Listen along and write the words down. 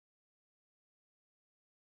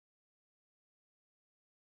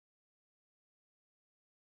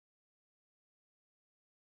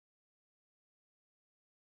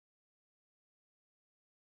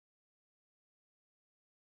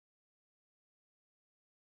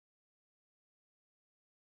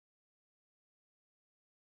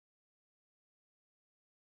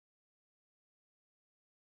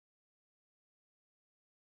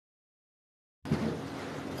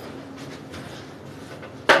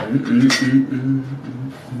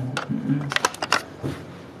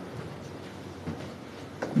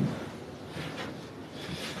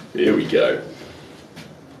There we go.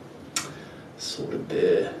 Sorted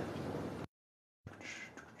there.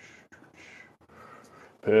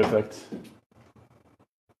 Perfect.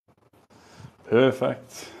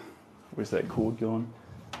 Perfect. Where's that cord going?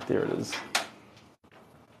 There it is.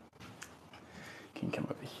 Can come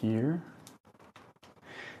over here.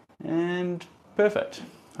 And perfect.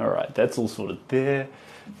 All right, that's all sorted there.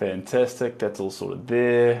 Fantastic. That's all sorted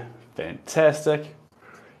there. Fantastic.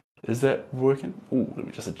 Is that working? Oh, let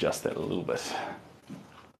me just adjust that a little bit.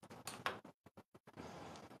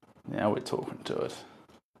 Now we're talking to it.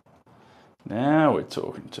 Now we're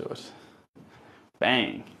talking to it.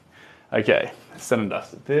 Bang. Okay, it's done and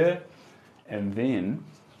dusted there. And then,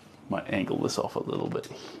 might angle this off a little bit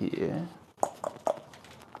here.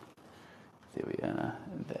 There we are.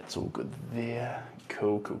 That's all good there.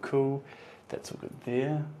 Cool, cool, cool. That's all good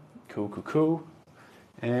there. Cool, cool, cool.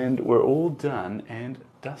 And we're all done and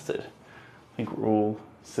dusted. I think we're all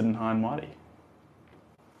sitting high and mighty.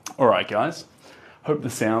 All right, guys. Hope the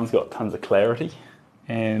sound's got tons of clarity.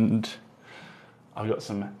 And I've got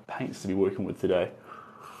some paints to be working with today.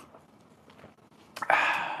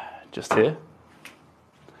 Just here.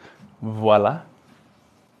 Voila.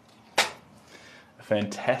 A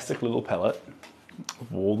fantastic little palette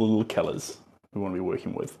of all the little colours we want to be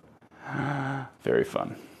working with. Very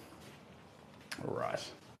fun. All right.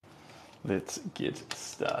 Let's get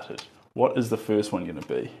started. What is the first one going to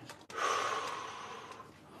be?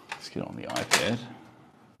 Let's get on the iPad.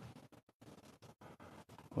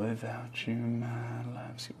 Without you, my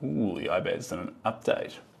life. Ooh, the iPad's done an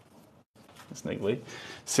update. Sneakily.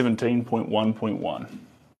 17.1.1.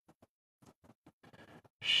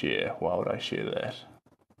 Share. Why would I share that?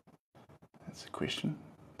 That's a question.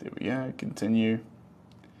 There we go. Continue.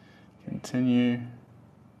 Continue.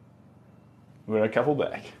 We've got a couple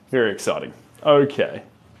back. Very exciting. Okay.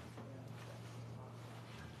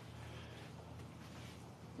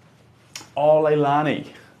 Oh, Leilani.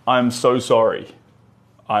 I'm so sorry.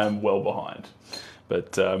 I am well behind.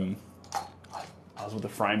 But I was with the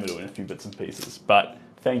framer doing a few bits and pieces. But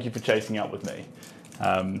thank you for chasing up with me.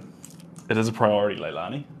 It is a priority,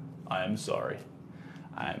 Leilani. I am sorry.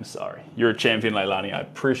 I am sorry. You're a champion, Leilani. I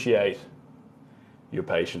appreciate your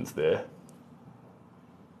patience there.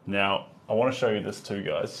 Now, I want to show you this too,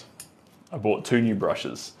 guys. I bought 2 new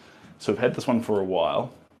brushes. So I've had this one for a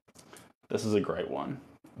while. This is a great one.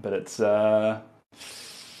 But it's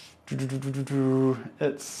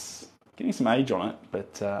getting some age on it.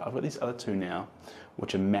 But I've got these other 2 now,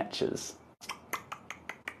 which are matches.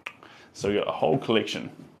 So we've got a whole collection.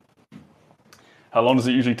 How long does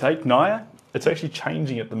it usually take, Naya? It's actually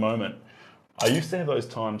changing at the moment. I used to have those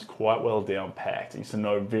times quite well down packed. I used to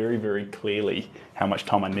know very, very clearly how much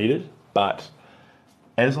time I needed. But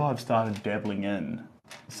as I've started dabbling in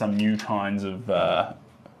some new kinds of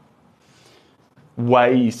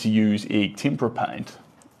ways to use egg tempera paint,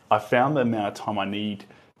 I found the amount of time I need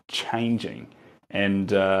changing. And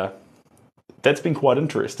that's been quite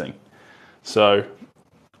interesting. So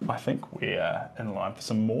I think we're in line for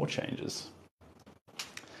some more changes.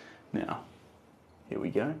 Now, here we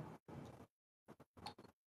go.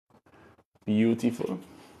 Beautiful,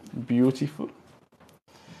 beautiful.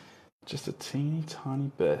 Just a teeny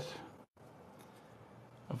tiny bit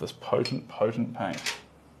of this potent, potent paint.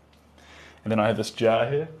 And then I have this jar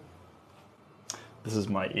here. This is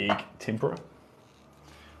my egg tempera.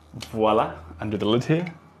 Voila, under the lid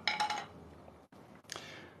here.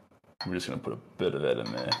 I'm just going to put a bit of that in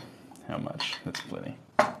there. How much? That's plenty.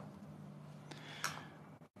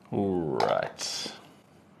 All right.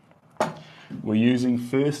 We're using,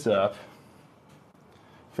 first up,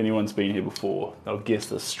 if anyone's been here before, they'll guess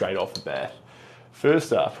this straight off the bat.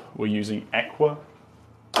 First up, we're using Aqua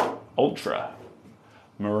Ultra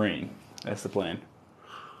Marine. That's the plan.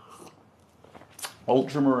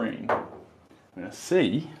 Ultramarine. We're going to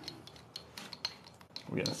see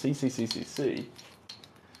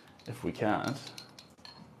if we can't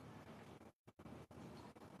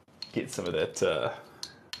get some of that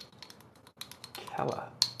colour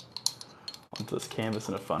onto this canvas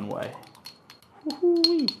in a fun way.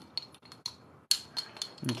 Woo-hoo-wee.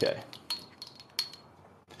 Okay.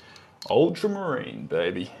 Ultramarine,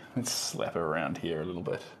 baby. Let's slap it around here a little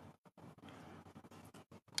bit.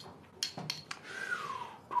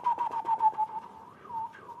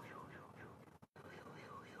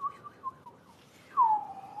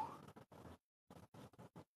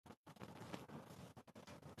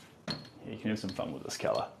 You can have some fun with this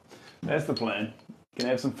colour. That's the plan. You can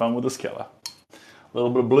have some fun with this colour. A little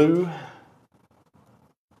bit of blue.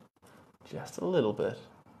 just a little bit.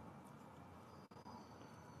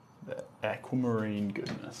 That aquamarine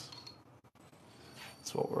goodness.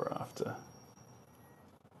 That's what we're after.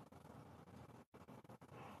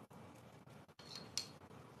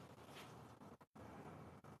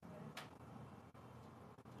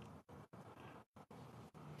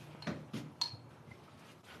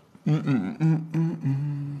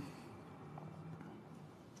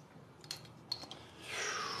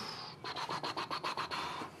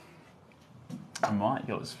 I might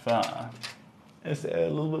go as far as to add a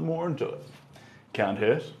little bit more into it. Can't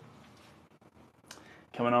hurt.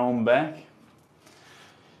 Coming on back.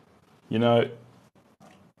 You know,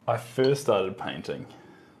 I first started painting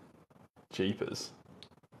Jeepers.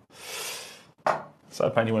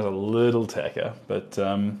 Started painting when I was a little tacker, but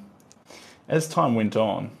as time went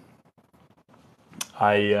on,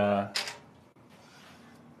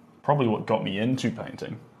 probably what got me into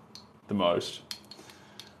painting the most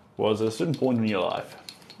was at a certain point in your life,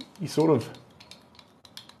 you sort of,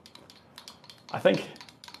 I think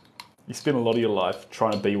you spend a lot of your life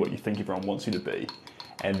trying to be what you think everyone wants you to be,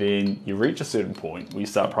 and then you reach a certain point where you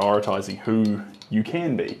start prioritizing who you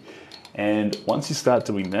can be. And once you start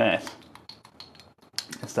doing that,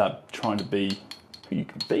 and start trying to be who you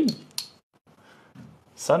can be,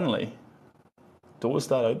 suddenly doors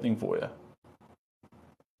start opening for you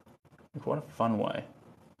in quite a fun way.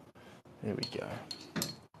 There we go.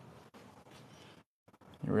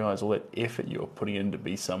 You realize all that effort you're putting in to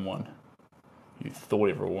be someone you thought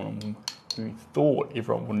everyone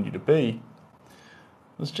wanted you to be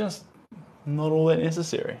was just not all that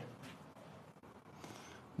necessary.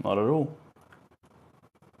 Not at all.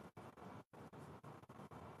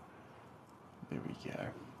 There we go.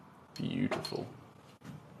 Beautiful.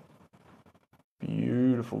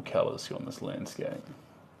 Beautiful colours on this landscape.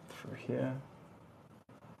 Through here.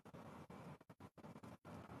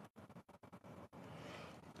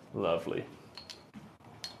 Lovely.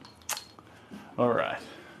 All right.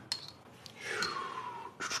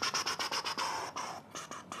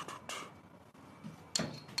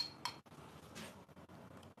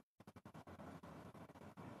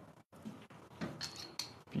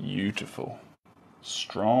 Beautiful.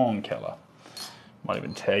 Strong colour. Might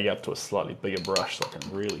even tag up to a slightly bigger brush so I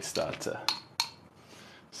can really start to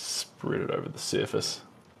spread it over the surface.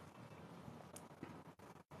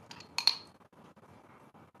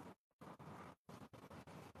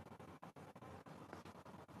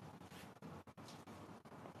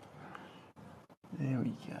 There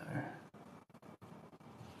we go.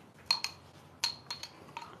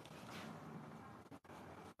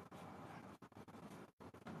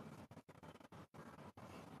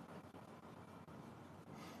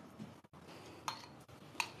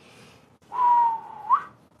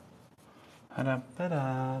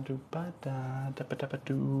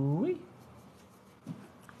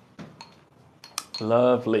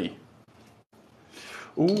 Lovely.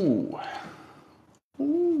 Ooh.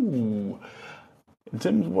 Ooh. In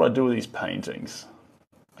terms of what I do with these paintings,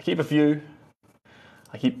 I keep a few.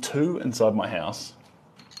 I keep 2 inside my house.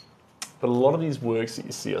 But a lot of these works that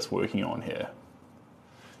you see us working on here,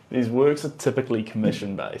 these works are typically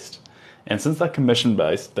commission based. And since they're commission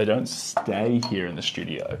based, they don't stay here in the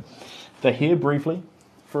studio. They're here briefly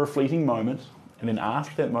for a fleeting moment, and then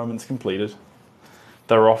after that moment's completed,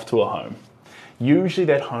 they're off to a home. Usually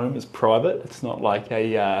that home is private. It's not like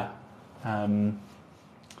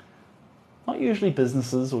not usually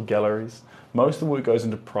businesses or galleries. Most of the work goes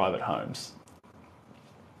into private homes.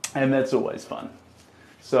 And that's always fun.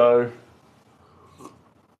 So,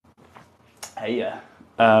 hey, yeah.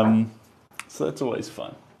 So that's always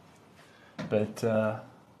fun. But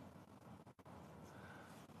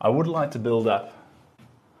I would like to build up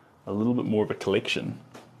a little bit more of a collection.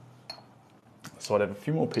 So I'd have a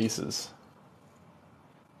few more pieces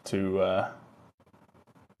to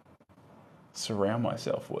surround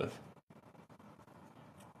myself with,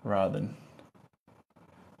 rather than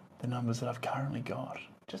the numbers that I've currently got.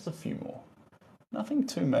 Just a few more. Nothing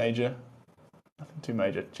too major. Nothing too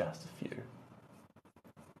major, just a few.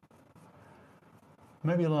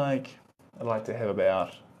 Maybe I'd like to have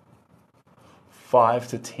about 5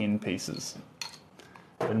 to 10 pieces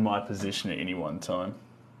in my possession at any one time.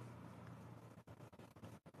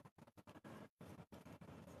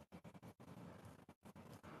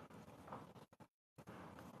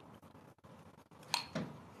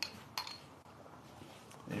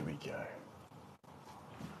 There we go.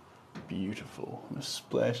 Beautiful. I'm going to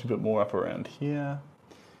splash a bit more up around here.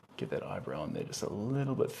 Get that eyebrow on there just a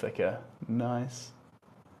little bit thicker. Nice.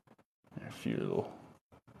 And a few little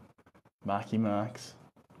marky marks.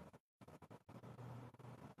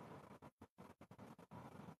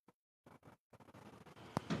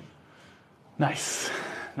 Nice.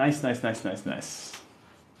 Nice, nice, nice, nice, nice.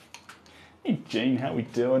 Hey Gene, how we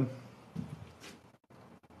doing?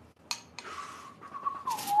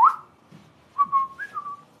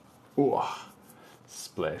 Ooh,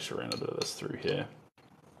 splash around a bit of this through here.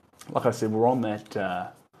 Like I said, we're on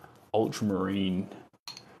that ultramarine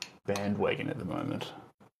bandwagon at the moment.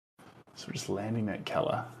 So we're just landing that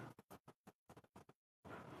colour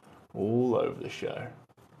all over the show.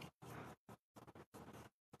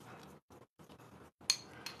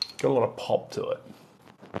 Got a lot of pop to it.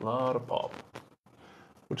 A lot of pop.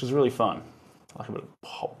 Which is really fun. I like a bit of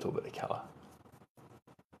pop to a bit of colour.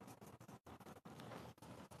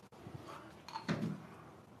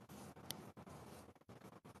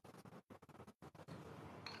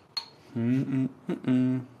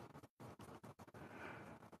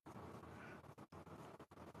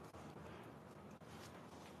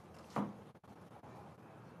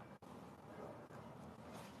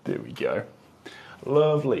 There we go.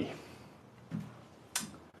 Lovely.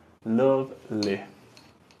 Lovely.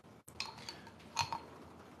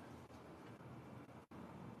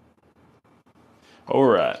 All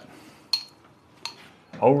right.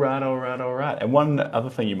 All right, all right, all right. And one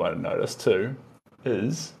other thing you might have noticed too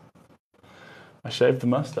is I shaved the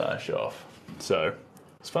mustache off. So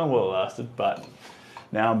it's fun while it lasted, but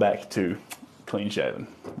now I'm back to clean shaven,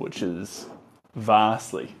 which is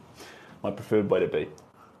vastly my preferred way to be.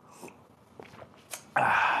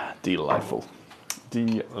 Ah, delightful.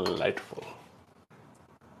 Delightful.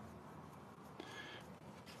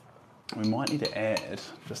 We might need to add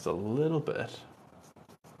just a little bit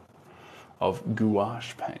of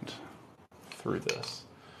gouache paint through this,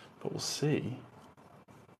 but we'll see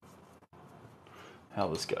how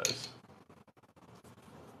this goes.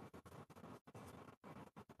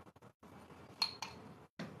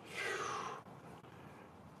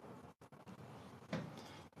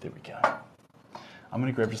 There we go. I'm going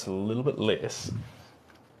to grab just a little bit less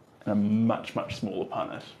and a much, much smaller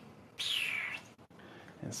punnet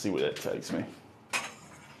and see where that takes me.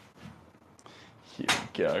 Here we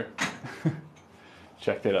go.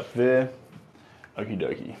 Check that up there. Okie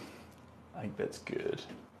dokie. I think that's good.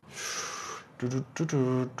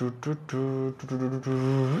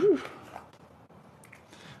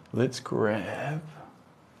 Let's grab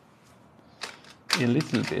a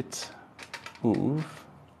little bit of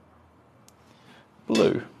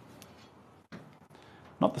blue.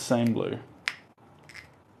 Not the same blue.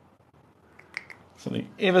 Something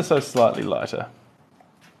ever so slightly lighter.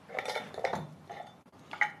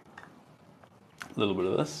 A little bit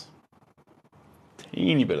of this.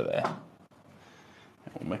 Teeny bit of that.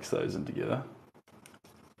 And we'll mix those in together.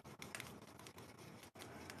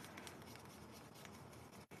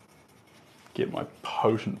 Get my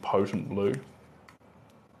potent, potent blue.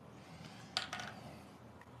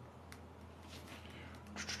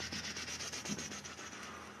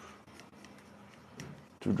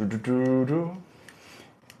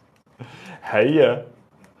 Hey, yeah.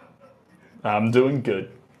 I'm doing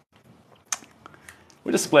good.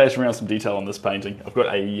 We're just splashing around some detail on this painting. I've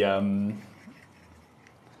got a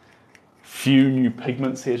few new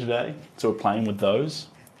pigments here today, so we're playing with those.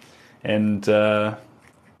 And yeah,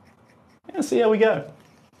 see how we go.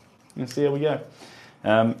 See how we go.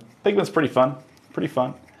 Pigment's pretty fun. Pretty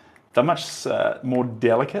fun. They're much more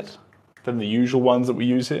delicate than the usual ones that we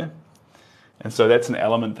use here. And so that's an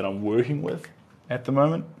element that I'm working with at the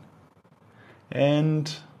moment.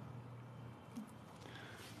 And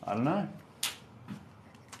I don't know.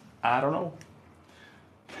 I don't know.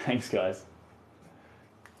 Thanks, guys.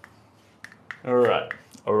 All right.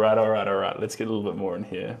 All right, all right, all right. Let's get a little bit more in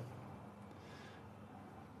here.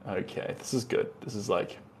 Okay, this is good. This is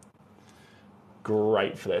like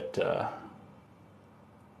great for that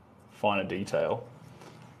finer detail.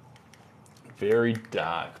 Very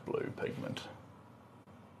dark blue pigment.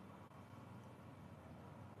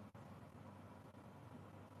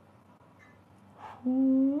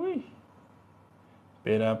 Whee.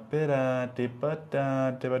 Bida bida dibba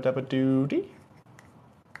da dibba dabba doody.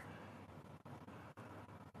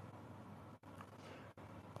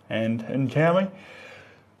 And Cami.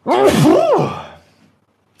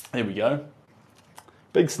 There we go.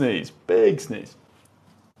 Big sneeze, big sneeze.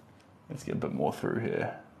 Let's get a bit more through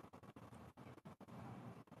here.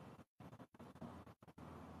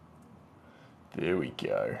 There we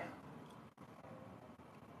go.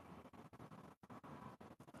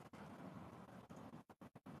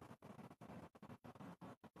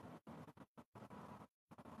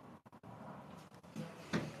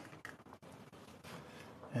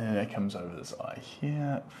 And that comes over this eye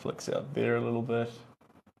here, flicks out there a little bit.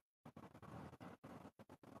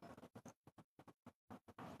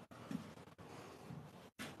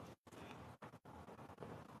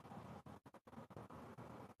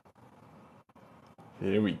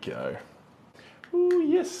 There we go. Ooh,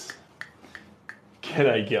 yes.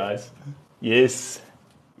 G'day, guys. Yes.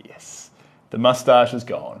 Yes. The mustache is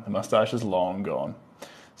gone. The mustache is long gone.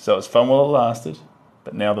 So it's fun while it lasted,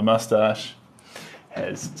 but now the mustache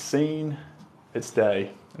has seen its day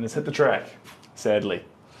and has hit the track, sadly.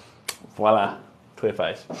 Voila. Clear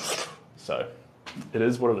face. So it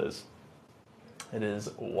is what it is. It is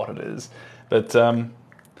what it is. But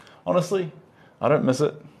honestly, I don't miss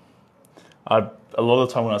it. A lot of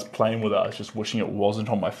the time when I was playing with it, I was just wishing it wasn't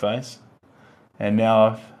on my face. And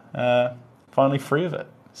now I'm finally free of it.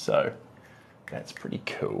 So that's pretty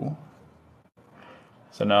cool.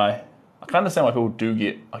 So now I can understand why people do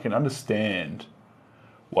get, I can understand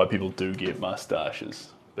why people do get mustaches.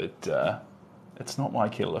 But it's not my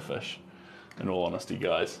killer fish, in all honesty,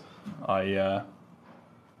 guys. I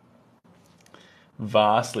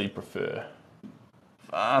vastly prefer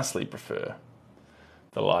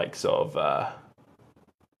the likes of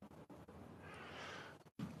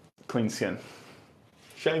clean skin.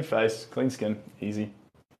 Shaved face, clean skin, easy.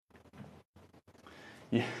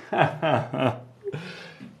 Yeah.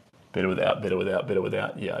 Better without.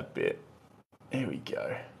 Yeah, I bet. There we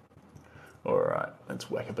go. All right, let's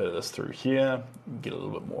whack a bit of this through here. Get a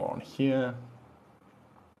little bit more on here.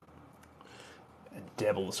 And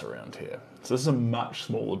dabble this around here. So this is a much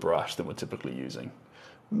smaller brush than we're typically using.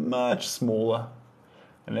 Much smaller.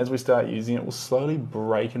 And as we start using it, we'll slowly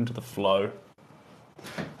break into the flow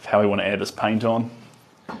of how we want to add this paint on.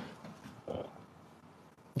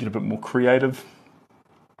 Get a bit more creative,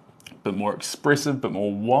 a bit more expressive, a bit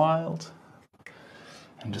more wild.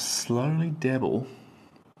 And just slowly dabble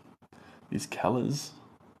these colours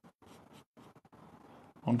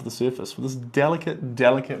onto the surface with this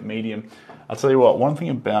delicate medium. I'll tell you what, one thing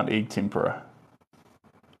about egg tempera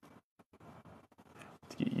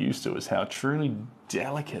to get used to is how truly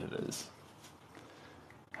delicate it is.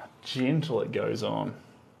 How gentle it goes on.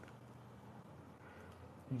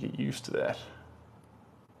 You get used to that.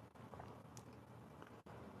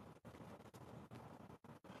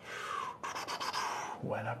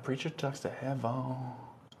 When a preacher talks to heaven,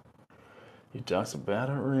 he talks about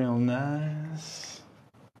it real nice.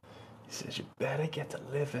 He says you better get to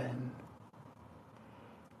living.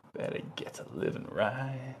 Better get to living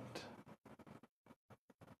right.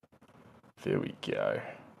 There we go.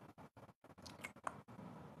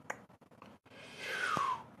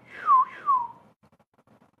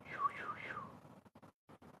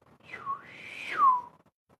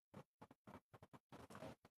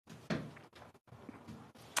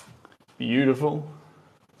 Beautiful.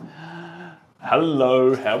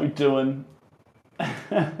 Hello, how we doing?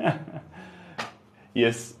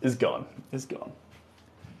 Yes, is gone. Is gone.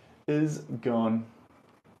 Is gone.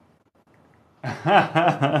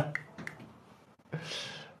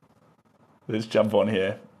 Let's jump on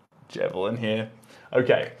here. Javelin here.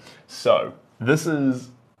 Okay, so this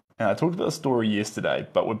is, and I talked about the story yesterday,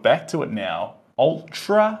 but we're back to it now.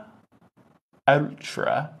 Ultra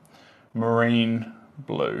marine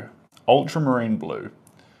blue. Ultramarine blue.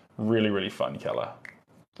 Really, really fun color.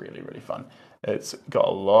 Really, really fun. It's got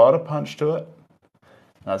a lot of punch to it.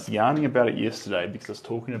 And I was yarning about it yesterday because I was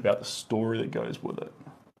talking about the story that goes with it.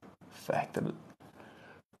 The fact that it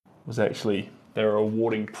was actually, they were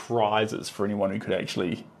awarding prizes for anyone who could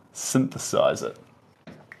actually synthesize it.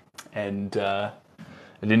 And it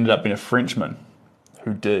ended up being a Frenchman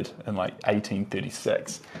who did in like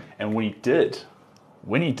 1836. And when he did,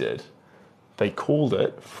 they called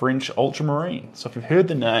it French ultramarine. So if you've heard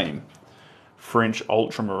the name French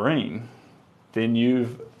ultramarine, then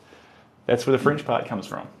that's where the French part comes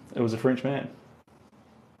from. It was a French man.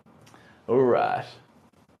 All right.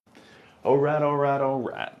 Let's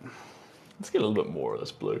get a little bit more of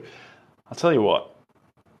this blue. I'll tell you what,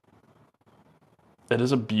 it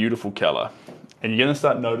is a beautiful color. And you're gonna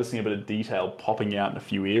start noticing a bit of detail popping out in a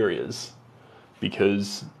few areas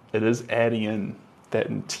because it is adding in that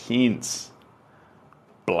intense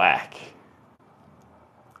black,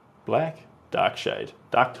 dark shade,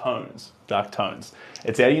 dark tones.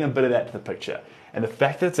 It's adding in a bit of that to the picture. And the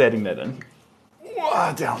fact that it's adding that in,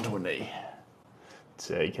 down to a knee.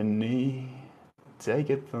 Take a knee, take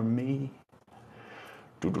it from me.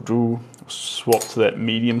 Swap to that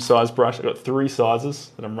medium-sized brush. I've got 3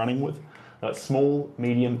 sizes that I'm running with. I've got small,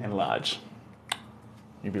 medium, and large.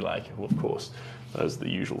 You'd be like, well, of course, those are the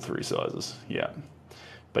usual 3 sizes, yeah.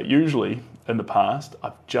 But usually, in the past,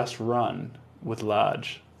 I've just run with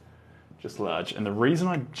large. Just large. And the reason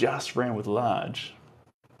I just ran with large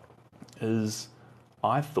is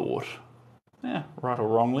I thought, right or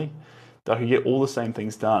wrongly, that I could get all the same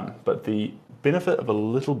things done. But the benefit of a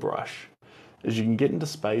little brush is you can get into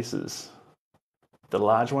spaces the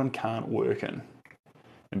large one can't work in.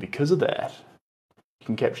 And because of that, you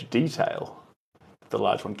can capture detail that the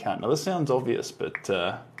large one can't. Now this sounds obvious, but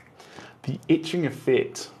the etching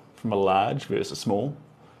effect from a large versus a small,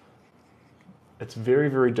 it's very,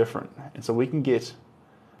 very different. And so we can get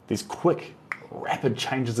these quick, rapid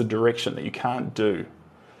changes of direction that you can't do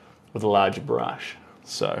with a larger brush.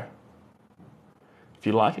 So if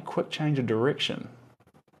you like a quick change of direction,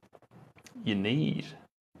 you need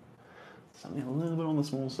something a little bit on the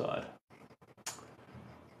small side.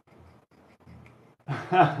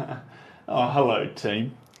 Oh, hello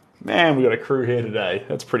team. Man, we got a crew here today.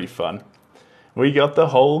 That's pretty fun. We got the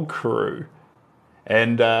whole crew.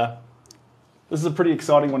 And this is a pretty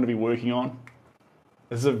exciting one to be working on.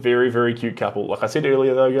 This is a very, very cute couple. Like I said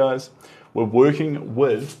earlier though, guys, we're working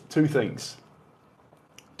with two things.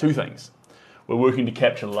 Two things. We're working to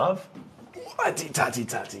capture love,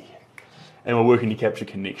 and we're working to capture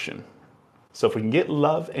connection. So if we can get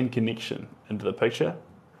love and connection into the picture,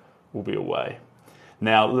 we'll be away.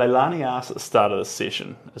 Now, Leilani asked at the start of the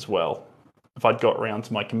session as well if I'd got around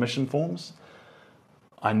to my commission forms.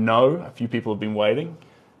 I know a few people have been waiting,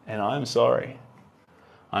 and I am sorry.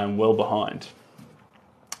 I am well behind.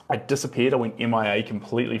 I disappeared. I went MIA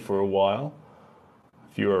completely for a while,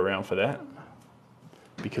 if you were around for that,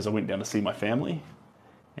 because I went down to see my family.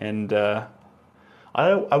 And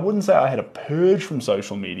I wouldn't say I had a purge from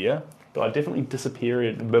social media, but I definitely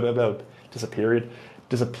disappeared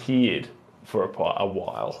for a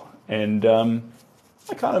while. And I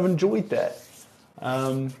kind of enjoyed that.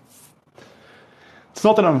 It's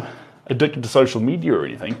not that I'm addicted to social media or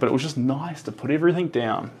anything, but it was just nice to put everything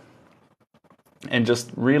down and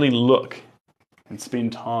just really look and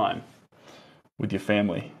spend time with your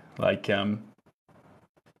family. Like,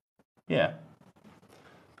 yeah,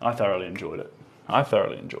 I thoroughly enjoyed it.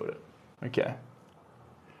 Okay.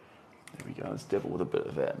 There we go. Let's dabble with a bit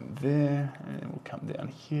of that in there. And we'll come down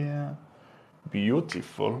here.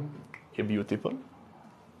 Beautiful. Yeah, beautiful.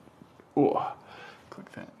 Oh,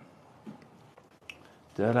 click that.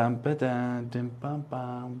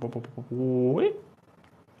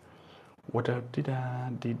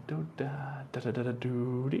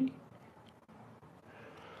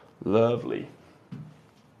 Lovely.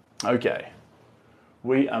 Okay.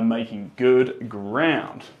 We are making good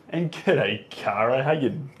ground. And g'day, Cara. How you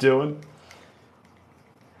doing?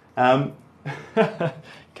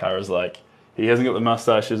 Cara's like, he hasn't got the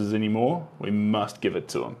mustaches anymore. We must give it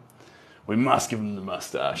to him. We must give him the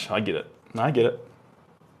mustache. I get it.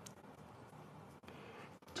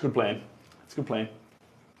 It's a good plan.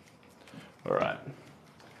 All right.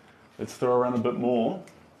 Let's throw around a bit more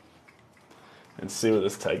and see where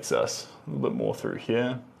this takes us. A little bit more through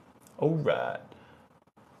here. All right.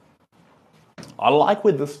 I like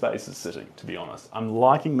where this face is sitting, to be honest. I'm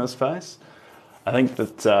liking this face. I think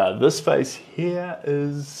that this face here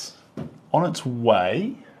is on its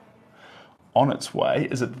way.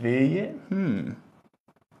 Is it there yet? It's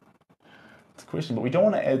a question, but we don't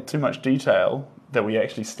want to add too much detail that we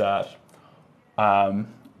actually start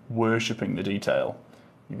worshipping the detail.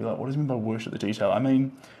 You'd be like, what does he mean by worship the detail? I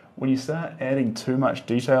mean, when you start adding too much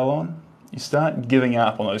detail on, you start giving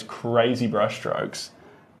up on those crazy brush strokes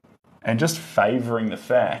and just favoring the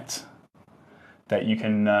fact that you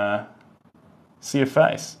can see a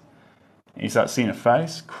face. And you start seeing a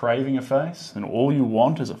face, craving a face, and all you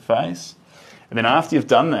want is a face. And then after you've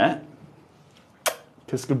done that,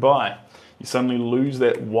 kiss goodbye. You suddenly lose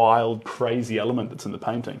that wild, crazy element that's in the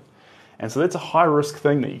painting. And so that's a high-risk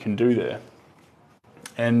thing that you can do there.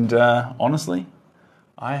 And honestly,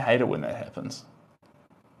 I hate it when that happens.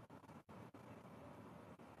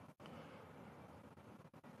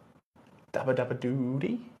 Dabba dabba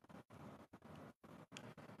doody.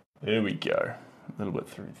 There we go. A little bit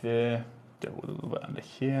through there. Double a little bit under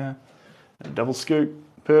here. And a double scoop.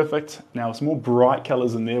 Perfect. Now some more bright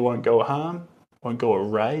colours in there won't go harm. Won't go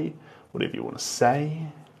array. Whatever you want to say.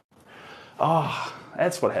 Ah, oh,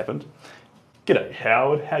 that's what happened. G'day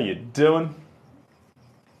Howard. How you doing?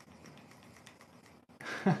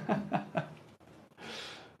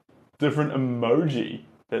 Different emoji.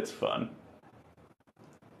 That's fun.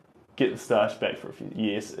 Get the starch back for a few.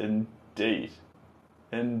 Yes, indeed.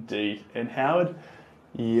 Indeed. And Howard,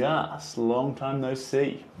 yes, long time no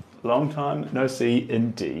see. Long time no see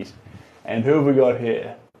indeed. And who have we got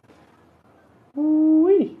here?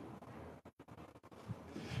 Wee.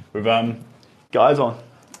 We've guys,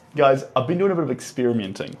 I've been doing a bit of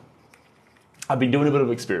experimenting.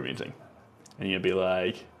 And you'd be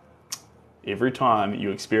like, every time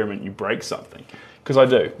you experiment, you break something. Because I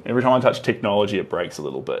do. Every time I touch technology, it breaks a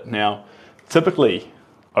little bit. Now, typically,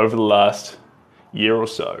 over the last year or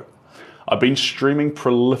so, I've been streaming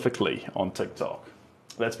prolifically on TikTok.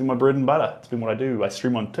 That's been my bread and butter. It's been what I do. I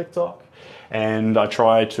stream on TikTok and I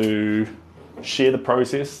try to share the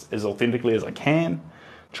process as authentically as I can,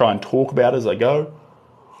 try and talk about it as I go,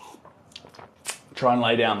 try and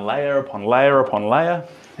lay down layer upon layer upon layer.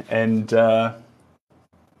 And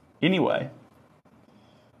anyway,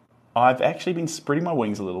 I've actually been spreading my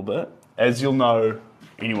wings a little bit. As you'll know,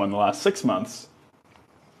 anyone in the last 6 months,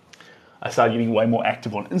 I started getting way more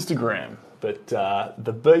active on Instagram. But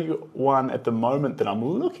the big one at the moment that I'm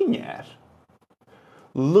looking at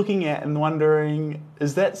and wondering,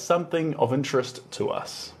 is that something of interest to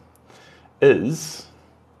us? Is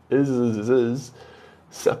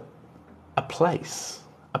a place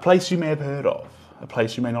you may have heard of, a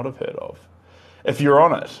place you may not have heard of. If you're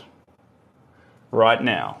on it right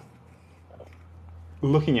now,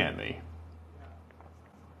 looking at me,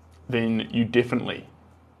 then you definitely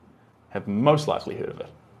have most likely heard of it.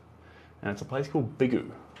 And it's a place called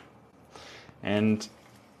Bigu. And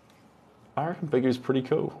I reckon Bigu is pretty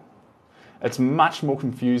cool. It's much more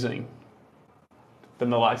confusing than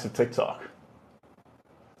the likes of TikTok.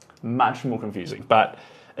 Much more confusing. But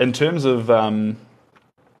in terms of a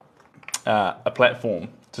platform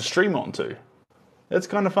to stream onto, it's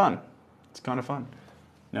kind of fun. It's kind of fun.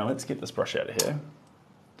 Now let's get this brush out of here.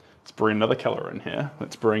 Let's bring another color in here.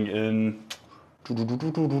 Let's bring in... You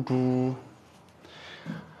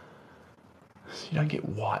don't get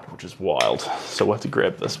white, which is wild. So we'll have to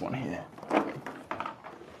grab this one here.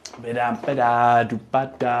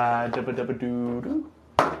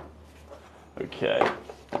 Okay.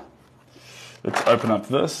 Let's open up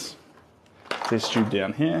this test tube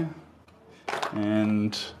down here.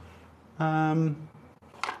 And a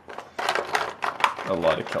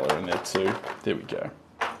lighter color in there too. There we go.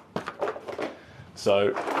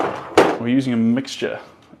 So we're using a mixture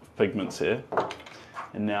of pigments here.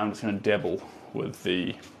 And now I'm just going to dabble with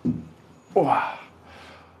the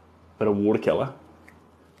bit of watercolor.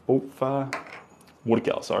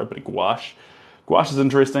 Watercolor, sorry, bit of gouache. Gouache is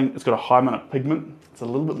interesting. It's got a high amount of pigment. It's a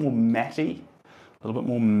little bit more matty.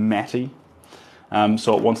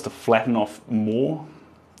 So it wants to flatten off more.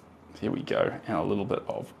 Here we go. And a little bit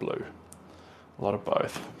of blue. A lot of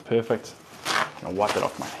both. Perfect. I'm going to wipe that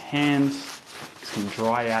off my hands. It can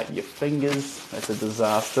dry out your fingers. That's a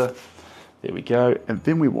disaster. There we go. And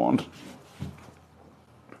then we want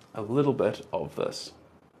a little bit of this.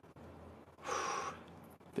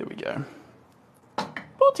 There we go.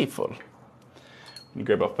 Beautiful. We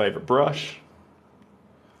grab our favorite brush.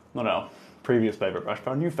 Not our previous favorite brush,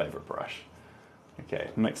 but our new favorite brush. Okay,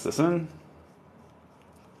 mix this in.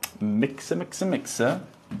 Mixer.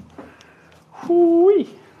 Whoo-wee.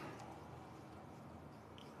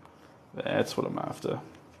 That's what I'm after.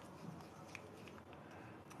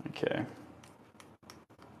 Okay.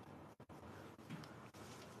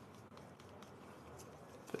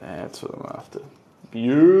 That's what I'm after.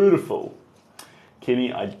 Beautiful.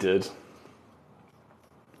 Kenny, I did.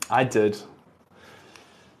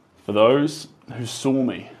 For those who saw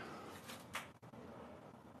me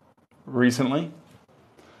recently,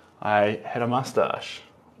 I had a mustache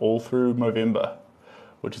all through Movember,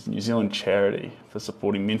 which is a New Zealand charity for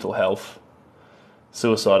supporting mental health,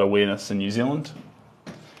 suicide awareness in New Zealand.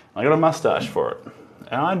 I got a mustache for it,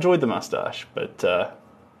 and I enjoyed the mustache, but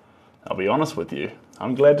I'll be honest with you,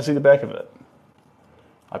 I'm glad to see the back of it.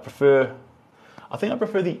 I think I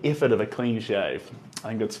prefer the effort of a clean shave. I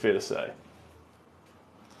think that's fair to say.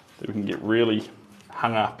 That we can get really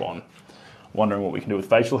hung up on wondering what we can do with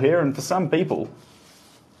facial hair, and for some people,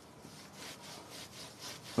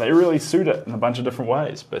 they really suit it in a bunch of different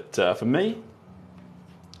ways. But for me,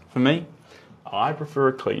 I prefer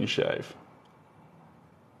a clean shave.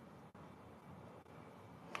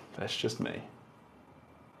 That's just me.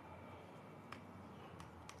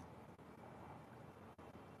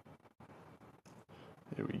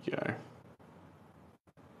 There we go.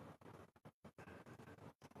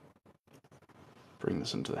 Bring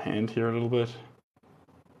this into the hand here a little bit.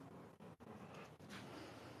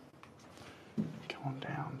 Come on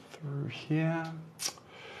down through here.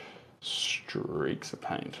 Streaks of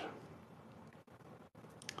paint.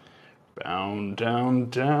 Bound down,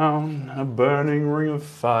 down, a burning ring of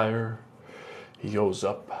fire. He goes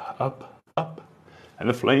up, up, up, and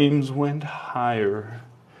the flames went higher.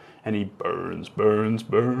 And he burns, burns,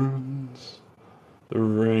 burns. The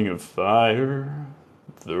ring of fire,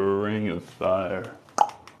 the ring of fire.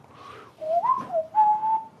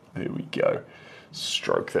 There we go.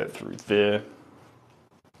 Stroke that through there.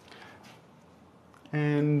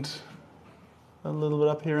 And a little bit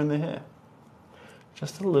up here in the hair.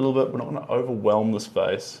 Just a little bit. We're not going to overwhelm this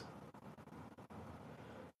face.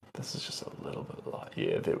 this is just a little bit light.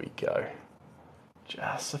 Yeah, there we go.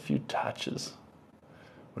 Just a few touches.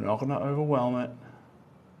 We're not going to overwhelm it.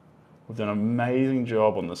 We've done an amazing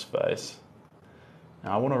job on this face.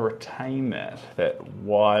 Now I want to retain that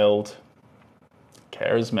wild,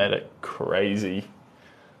 charismatic, crazy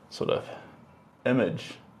sort of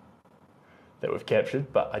image that we've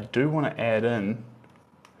captured, but I do want to add in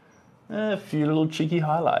a few little cheeky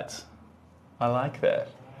highlights. I like that.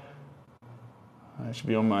 That should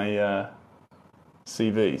be on my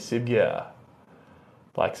CV. Seb Gyar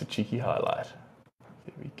likes a cheeky highlight.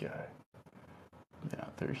 There we go. Now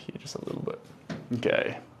through here just a little bit.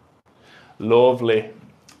 Okay. Lovely.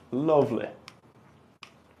 Lovely.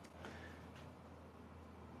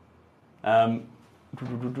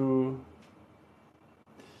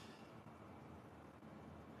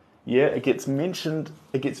 Yeah, it gets mentioned,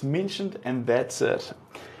 and that's it.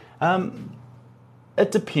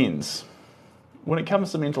 It depends. When it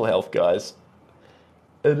comes to mental health, guys,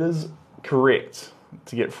 it is correct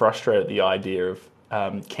to get frustrated at the idea of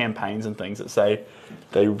campaigns and things that say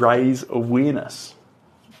they raise awareness.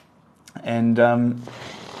 And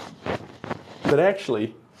but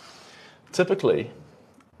actually, typically,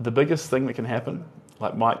 the biggest thing that can happen,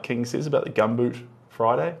 like Mike King says about the Gumboot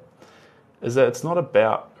Friday, is that it's not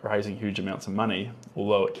about raising huge amounts of money,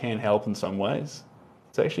 although it can help in some ways.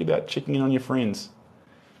 It's actually about checking in on your friends,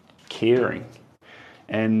 caring.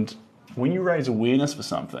 And when you raise awareness for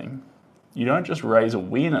something, you don't just raise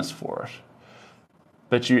awareness for it,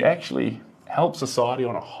 but you actually help society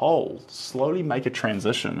on a whole slowly make a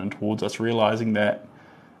transition and towards us realizing that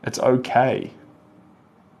it's okay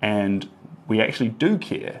and we actually do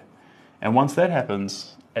care. And once that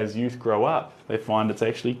happens, as youth grow up, they find it's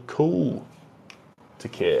actually cool to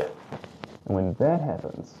care. And when that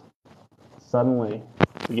happens, suddenly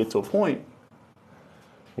we get to a point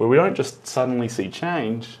where we don't just suddenly see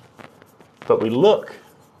change, but we look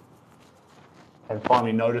and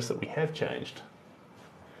finally notice that we have changed.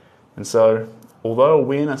 And so, although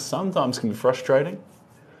awareness sometimes can be frustrating,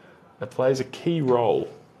 it plays a key role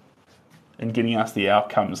in getting us the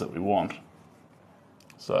outcomes that we want.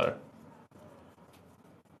 So,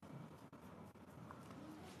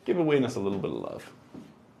 give awareness a little bit of love.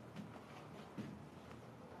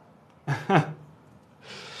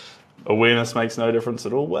 Awareness makes no difference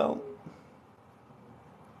at all. Well,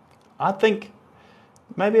 I think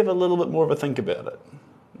maybe have a little bit more of a think about it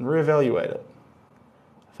and reevaluate it.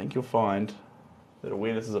 I think you'll find that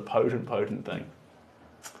awareness is a potent thing.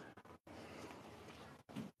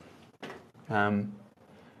 And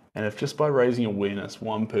if just by raising awareness,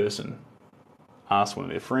 one person asks one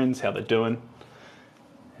of their friends how they're doing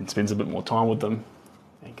and spends a bit more time with them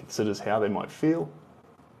and considers how they might feel,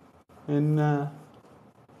 then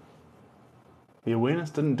the awareness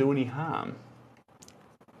didn't do any harm.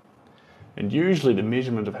 And usually the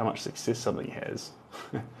measurement of how much success something has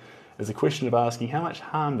is a question of asking how much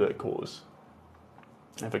harm did it cause?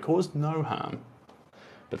 If it caused no harm,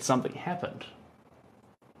 but something happened,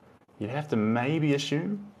 you'd have to maybe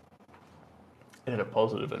assume it had a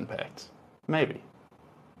positive impact. Maybe.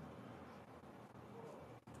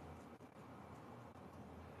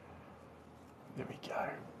 There we go.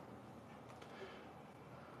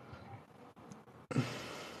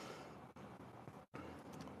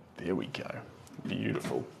 There we go.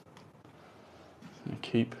 Beautiful. So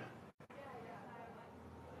keep.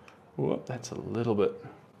 Whoop, that's a little bit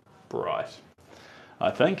bright,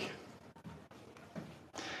 I think.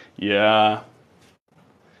 Yeah.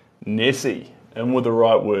 Nessie, in with the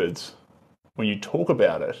right words. When you talk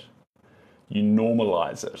about it, you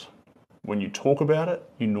normalize it. When you talk about it,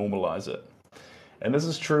 you normalize it. And this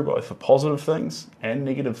is true both for positive things and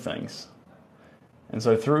negative things. And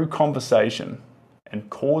so through conversation and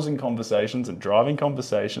causing conversations and driving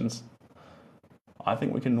conversations, I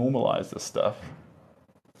think we can normalize this stuff.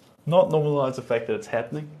 Not normalize the fact that it's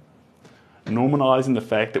happening, normalizing the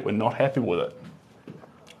fact that we're not happy with it,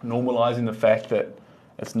 normalizing the fact that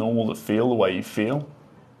it's normal to feel the way you feel,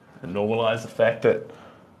 and normalize the fact that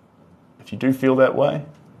if you do feel that way,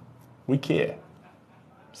 we care.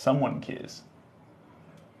 Someone cares.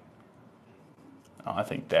 I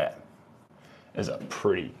think that is a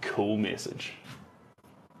pretty cool message.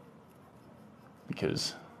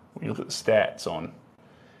 Because when you look at the stats on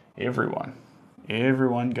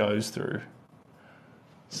everyone goes through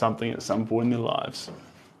something at some point in their lives.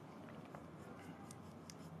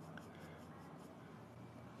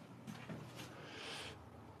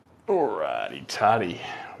 Alrighty, tardy.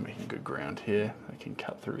 Making good ground here. I can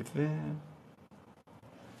cut through there.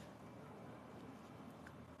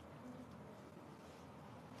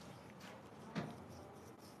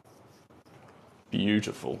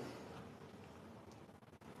 Beautiful.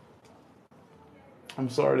 I'm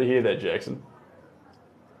sorry to hear that, Jackson.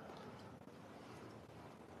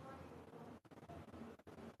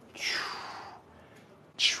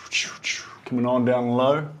 Coming on down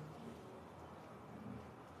low.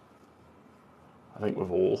 I think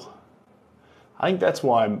that's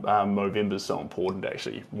why Movember is so important,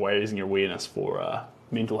 actually, raising awareness for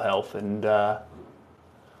mental health and bada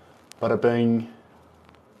bing,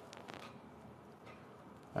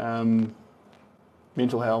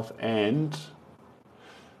 mental health and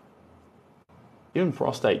even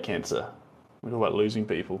prostate cancer. We talk about losing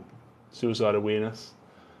people, suicide awareness,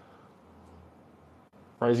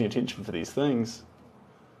 raising attention for these things.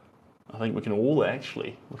 I think we can all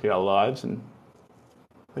actually look at our lives, and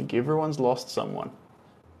I think everyone's lost someone.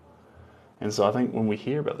 And so I think when we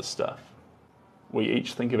hear about this stuff, we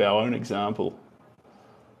each think of our own example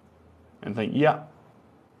and think, yep,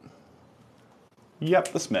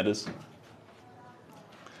 this matters. And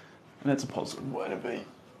that's a positive way to be.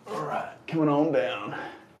 All right, coming on down,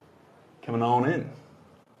 coming on in.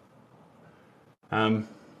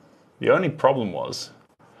 The only problem was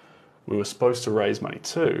we were supposed to raise money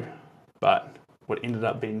too, but what ended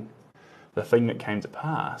up being the thing that came to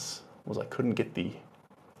pass was I couldn't get the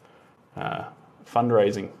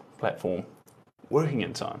fundraising platform working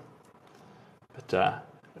in time. But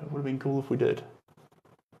it would have been cool if we did.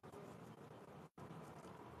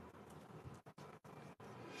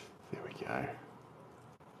 There we go.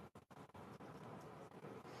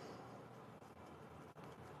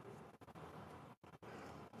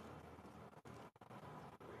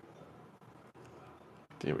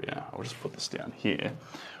 There we are. I'll just put this down here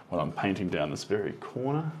while I'm painting down this very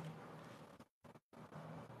corner.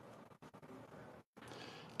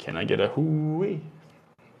 Can I get a hooey?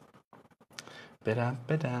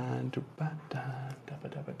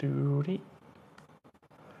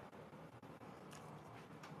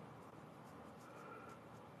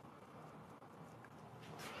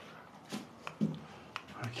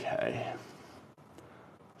 Okay.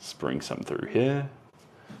 Spring some through here.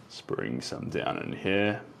 Spring some down in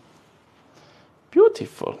here.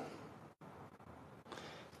 Beautiful.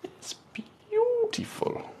 It's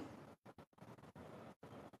beautiful.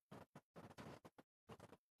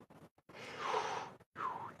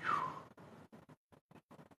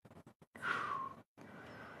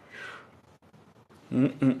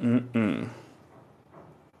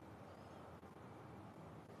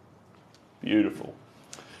 Beautiful.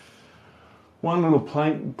 One little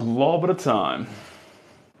plank glob at a time.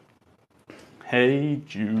 Hey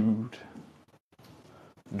Jude,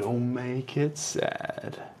 don't make it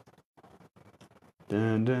sad.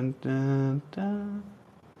 Dun dun dun dun.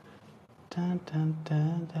 Dun dun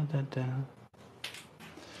dun dun dun dun.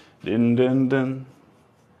 Dun dun dun.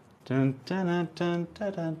 Dun dun dun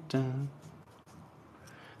dun dun dun.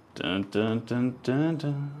 Dun dun dun dun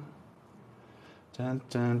dun. Dun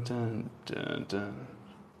dun dun dun dun.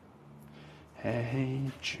 Hey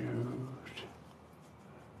Jude.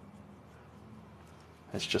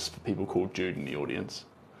 That's just for people called Jude in the audience.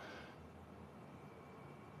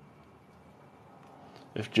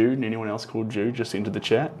 If Jude and anyone else called Jude just entered the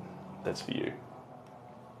chat, that's for you.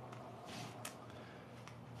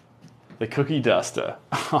 The cookie duster.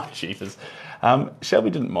 Oh, jeepers. Shelby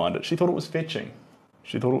didn't mind it. She thought it was fetching.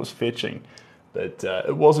 But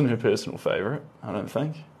it wasn't her personal favourite, I don't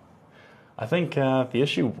think. I think the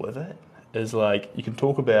issue with it is, like, you can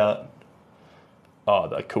talk about, oh,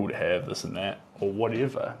 they're cool to have this and that, or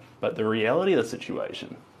whatever, but the reality of the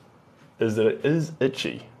situation is that it is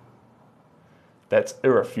itchy. That's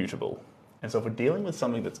irrefutable. And so if we're dealing with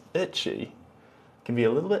something that's itchy, it can be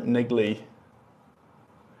a little bit niggly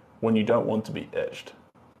when you don't want to be itched.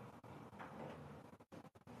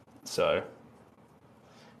 So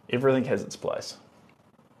everything has its place.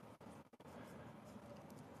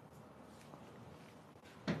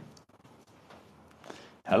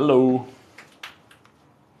 Hello.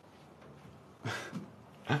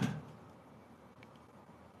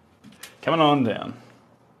 Coming on down.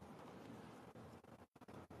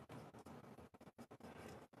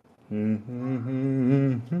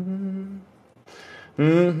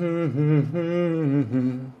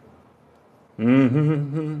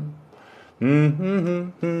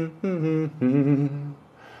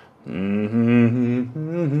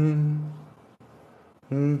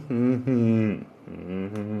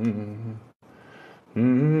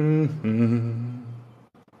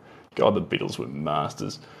 God, the Beatles were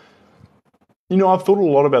masters. You know, I've thought a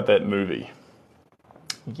lot about that movie.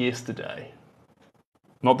 Yesterday.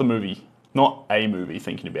 Not the movie, not a movie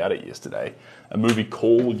thinking about it yesterday. A movie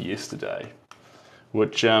called Yesterday,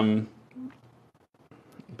 which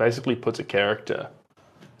basically puts a character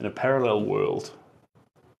in a parallel world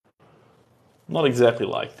Not exactly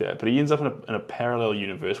like that, but he ends up in a parallel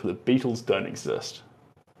universe where the Beatles don't exist.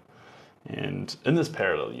 And in this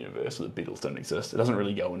parallel universe where the Beatles don't exist, it doesn't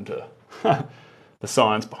really go into the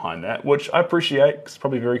science behind that, which I appreciate because it's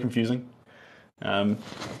probably very confusing.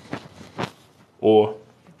 Or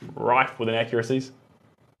rife with inaccuracies.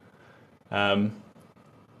 Anyway,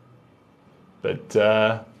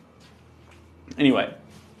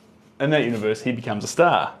 in that universe, he becomes a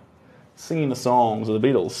star, singing the songs of the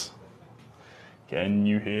Beatles. Can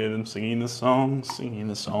you hear them singing the songs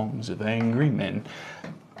of angry men?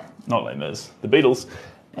 Not Les Mis, the Beatles.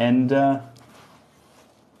 And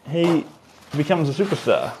he becomes a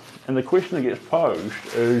superstar. And the question that gets posed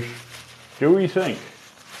is, do we think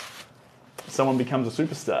someone becomes a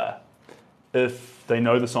superstar if they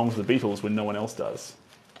know the songs of the Beatles when no one else does?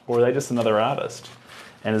 Or are they just another artist?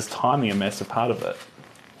 And is timing a massive part of it?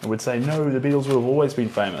 I would say, no, the Beatles would have always been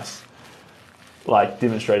famous, like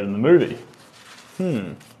demonstrated in the movie.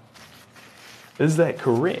 Is that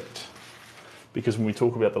correct? Because when we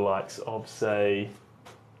talk about the likes of, say,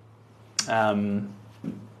 Red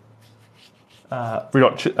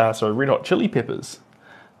Hot Chili Peppers,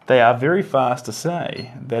 they are very fast to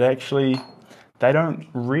say that actually they don't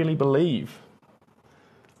really believe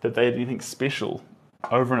that they had anything special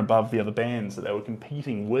over and above the other bands that they were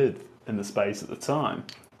competing with in the space at the time.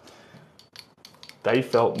 They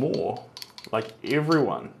felt more like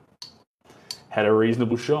everyone had a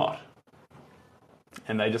reasonable shot,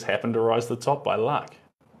 and they just happened to rise to the top by luck.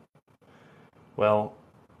 Well,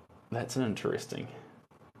 that's an interesting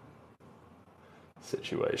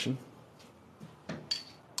situation.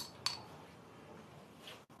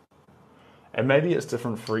 And maybe it's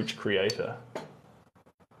different for each creator.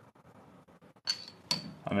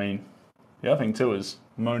 I mean, the other thing too is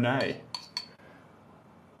Monet.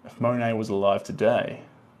 If Monet was alive today,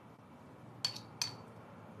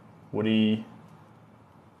 would he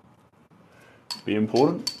be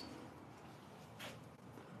important?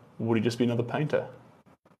 Or would he just be another painter?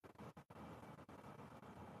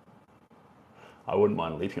 I wouldn't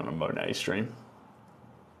mind leaping on a Monet stream.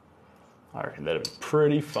 I reckon that'd be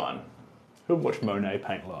pretty fun. Who would watch Monet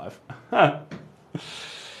paint live?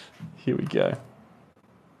 Here we go.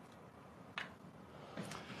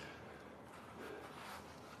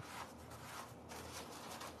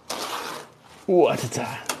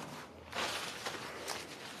 What-a-ta.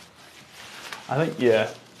 I think, yeah,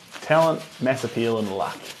 talent, mass appeal, and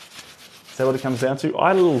luck. Is that what it comes down to? I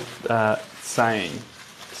had a little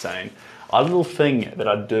a little thing that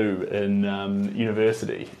I do in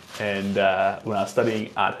university and when I was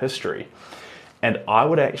studying art history. And I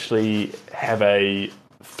would actually have a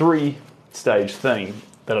 3-stage thing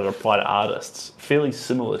that I'd apply to artists, fairly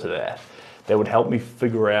similar to that would help me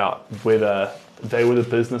figure out whether they were the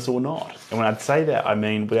business or not. And when I'd say that, I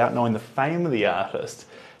mean without knowing the fame of the artist,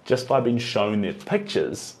 just by being shown their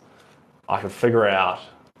pictures, I could figure out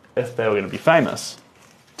if they were going to be famous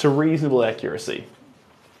to reasonable accuracy.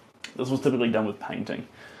 This was typically done with painting.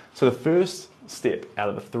 So the first step out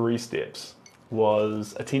of the 3 steps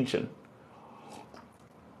was attention.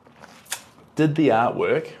 Did the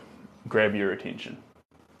artwork grab your attention?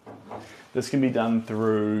 This can be done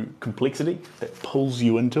through complexity that pulls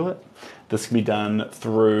you into it. This can be done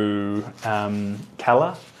through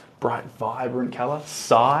colour, bright, vibrant colour,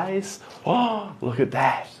 size. Oh, look at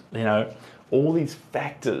that. You know, all these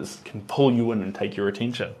factors can pull you in and take your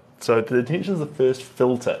attention. So the attention is the first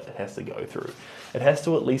filter it has to go through. It has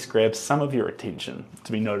to at least grab some of your attention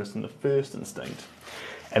to be noticed in the first instinct.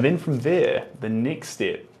 And then from there, the next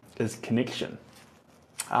step is connection.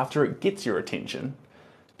 After it gets your attention,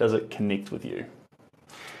 does it connect with you?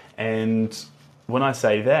 And when I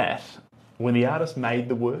say that, when the artist made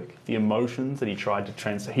the work, the emotions that he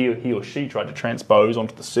or she tried to transpose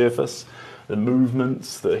onto the surface, the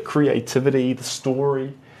movements, the creativity, the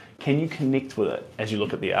story, can you connect with it as you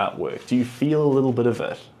look at the artwork? Do you feel a little bit of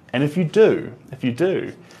it? And if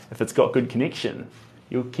it's got good connection,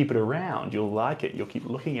 you'll keep it around, you'll like it, you'll keep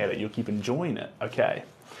looking at it, you'll keep enjoying it. Okay,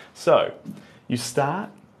 so you start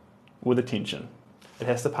with attention. It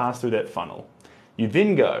has to pass through that funnel. You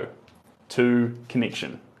then go to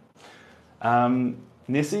connection.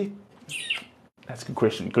 Nessie? That's a good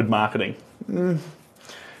question. Good marketing.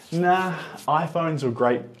 Nah, iPhones are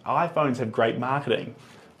great. iPhones have great marketing,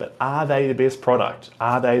 but are they the best product?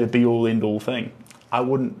 Are they the be-all, end-all thing? I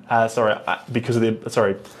wouldn't. iPhones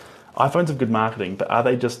have good marketing, but are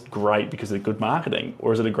they just great because they're good marketing,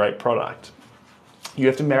 or is it a great product? You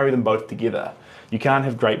have to marry them both together. You can't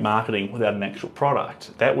have great marketing without an actual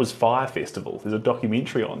product. That was Fire Festival. There's a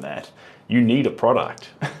documentary on that. You need a product.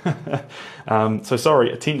 So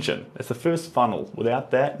sorry, attention. It's the first funnel.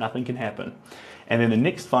 Without that, nothing can happen. And then the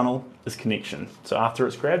next funnel is connection. So after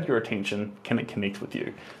it's grabbed your attention, can it connect with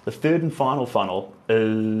you? The third and final funnel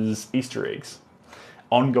is Easter eggs.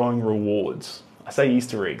 Ongoing rewards. I say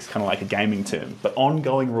Easter eggs, kind of like a gaming term, but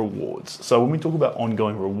ongoing rewards. So when we talk about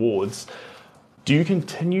ongoing rewards, do you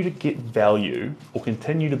continue to get value or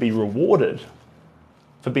continue to be rewarded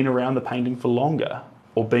for being around the painting for longer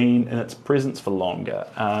or being in its presence for longer?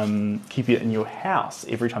 Keep it in your house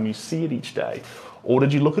every time you see it each day? Or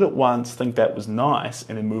did you look at it once, think that was nice,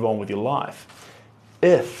 and then move on with your life?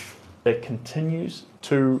 If it continues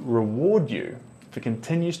to reward you, if it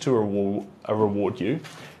continues to reward you,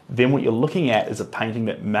 then what you're looking at is a painting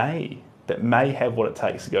that may have what it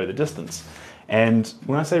takes to go the distance. And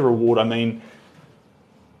when I say reward, I mean,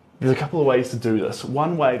 there's a couple of ways to do this.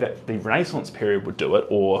 One way that the Renaissance period would do it,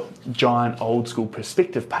 or giant old school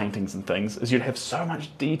perspective paintings and things, is you'd have so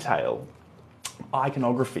much detail,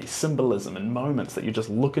 iconography, symbolism, and moments that you just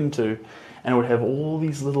look into, and it would have all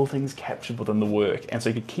these little things captured within the work. And so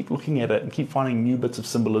you could keep looking at it and keep finding new bits of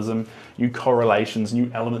symbolism, new correlations,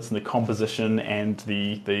 new elements in the composition and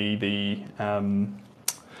the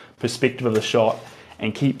perspective of the shot,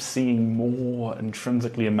 and keep seeing more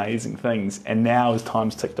intrinsically amazing things. And now, as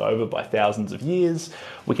time's ticked over by thousands of years,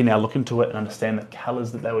 we can now look into it and understand the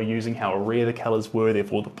colours that they were using, how rare the colours were,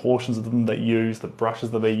 therefore the portions of them they used, the brushes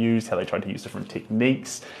that they used, how they tried to use different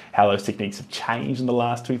techniques, how those techniques have changed in the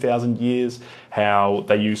last 2,000 years, how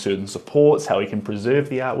they use certain supports, how we can preserve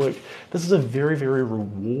the artwork. This is a very, very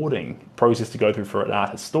rewarding process to go through for an art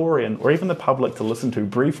historian or even the public to listen to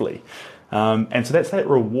briefly. And so that's that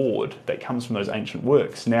reward that comes from those ancient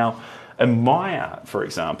works. Now, in my art, for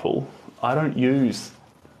example, I don't use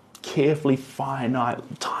carefully finite,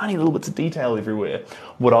 tiny little bits of detail everywhere.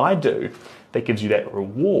 What I do that gives you that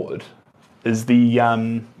reward is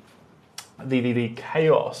the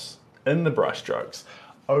chaos in the brushstrokes,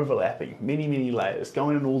 overlapping, many, many layers,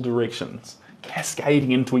 going in all directions,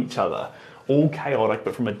 cascading into each other, all chaotic,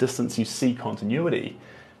 but from a distance you see continuity.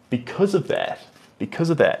 Because of that,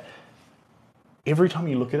 every time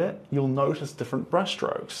you look at it, you'll notice different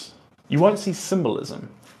brushstrokes. You won't see symbolism,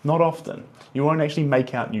 not often. You won't actually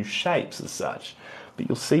make out new shapes as such, but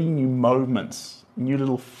you'll see new moments, new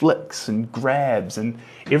little flicks and grabs, and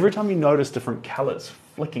every time you notice different colours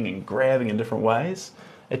flicking and grabbing in different ways,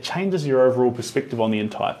 it changes your overall perspective on the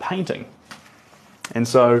entire painting. And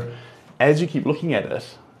so, as you keep looking at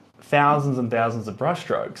it, thousands and thousands of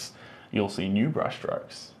brushstrokes, you'll see new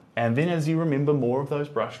brushstrokes. And then as you remember more of those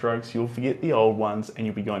brushstrokes, you'll forget the old ones and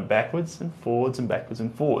you'll be going backwards and forwards and backwards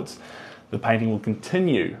and forwards. The painting will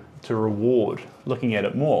continue to reward looking at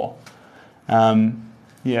it more. And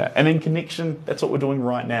then connection, that's what we're doing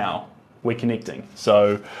right now. We're connecting.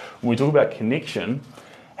 So when we talk about connection,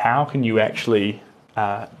 how can you actually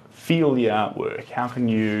feel the artwork? How can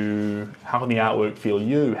the artwork feel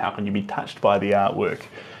you? How can you be touched by the artwork?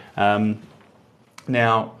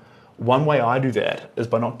 Now, one way I do that is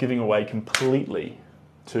by not giving away completely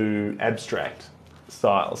to abstract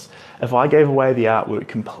styles. If I gave away the artwork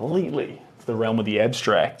completely to the realm of the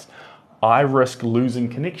abstract, I risk losing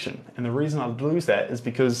connection. And the reason I lose that is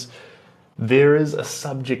because there is a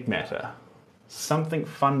subject matter, something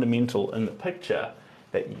fundamental in the picture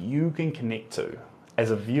that you can connect to as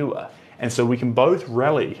a viewer. And so we can both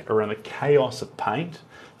rally around the chaos of paint,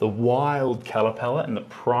 the wild colour palette, and the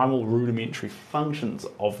primal rudimentary functions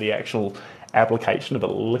of the actual application of a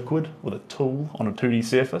liquid with a tool on a 2D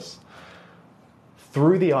surface,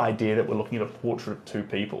 through the idea that we're looking at a portrait of two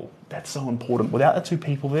people. That's so important. Without the two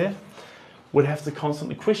people there, we'd have to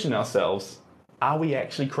constantly question ourselves, are we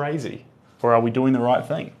actually crazy? Or are we doing the right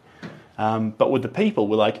thing? But with the people,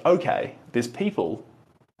 we're like, okay, there's people,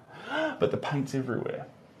 but the paint's everywhere.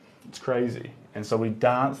 It's crazy. And so we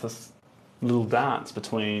dance this little dance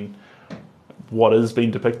between what is being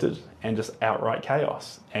depicted and just outright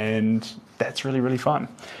chaos. And that's really, really fun.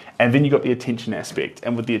 And then you've got the attention aspect.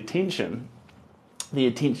 And with the attention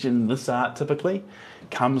in this art typically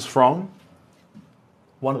comes from,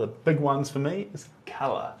 one of the big ones for me is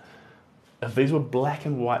colour. If these were black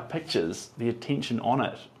and white pictures, the attention on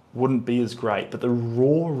it wouldn't be as great, but the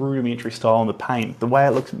raw rudimentary style in the paint, the way it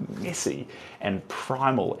looks messy and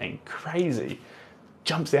primal and crazy,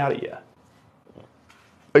 jumps out at you,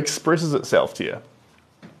 expresses itself to you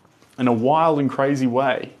in a wild and crazy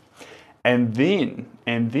way. And then,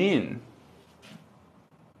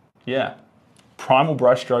 primal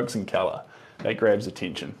brushstrokes and colour, that grabs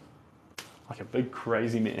attention. Like a big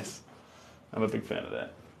crazy mess. I'm a big fan of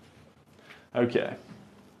that. Okay.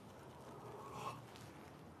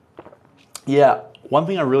 Yeah, one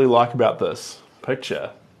thing I really like about this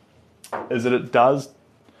picture is that it does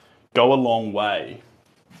go a long way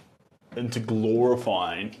into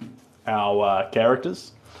glorifying our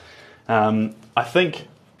characters. I think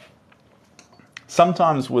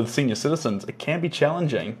sometimes with senior citizens, it can be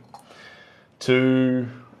challenging to,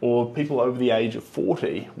 or people over the age of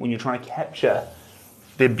 40, when you're trying to capture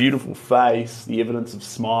their beautiful face, the evidence of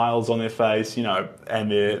smiles on their face, you know,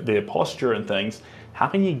 and their posture and things. How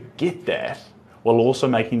can you get that while also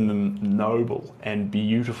making them noble and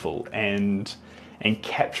beautiful and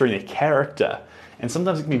capturing their character? And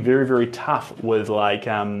sometimes it can be very, very tough with like,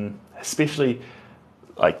 especially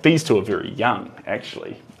like these two are very young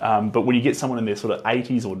actually. But when you get someone in their sort of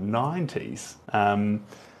 80s or 90s,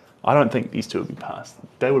 I don't think these two would be past.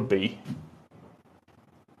 They would be,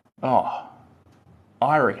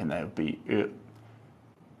 I reckon they would be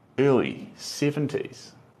early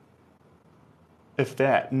 70s. If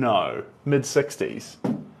that, no, mid 60s.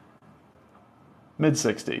 Mid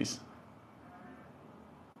 60s.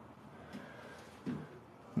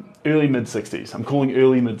 Early mid 60s. I'm calling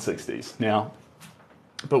early mid 60s. Now,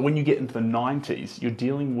 but when you get into the 90s, you're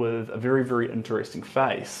dealing with a very, very interesting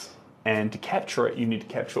face. And to capture it, you need to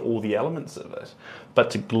capture all the elements of it.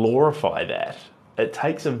 But to glorify that, it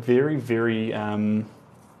takes a very, very, it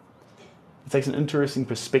takes an interesting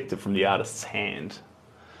perspective from the artist's hand.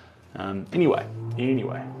 Anyway,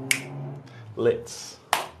 let's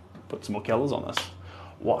put some more colours on this.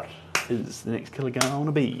 What is the next colour going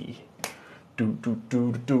to be?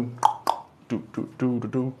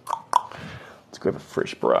 Let's grab a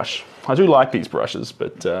fresh brush. I do like these brushes,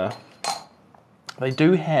 but they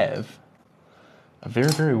do have a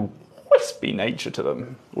very, very wispy nature to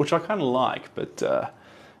them, which I kind of like, but at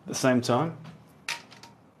the same time,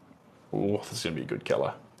 oh, this is going to be a good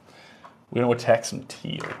colour. We're going to attack some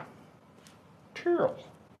teal. Teal.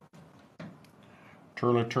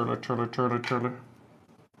 Turtle.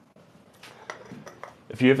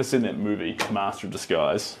 If you've ever seen that movie, Master of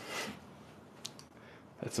Disguise,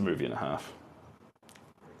 that's a movie and a half.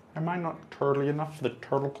 Am I not turtly enough for the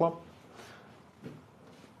Turtle Club?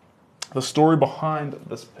 The story behind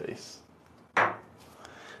this piece.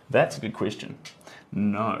 That's a good question.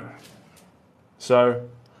 No. So,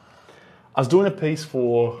 I was doing a piece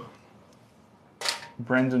for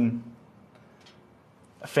Brandon,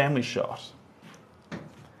 a family shot.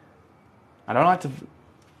 I don't like to,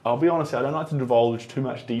 I'll be honest, I don't like to divulge too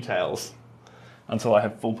much details until I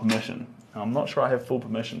have full permission. I'm not sure I have full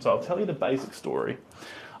permission, so I'll tell you the basic story.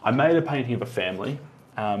 I made a painting of a family,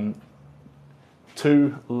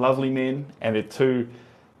 two lovely men and their two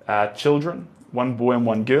children, one boy and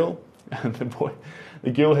one girl. And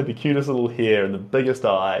the girl had the cutest little hair and the biggest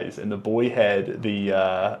eyes, and the boy had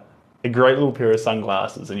a great little pair of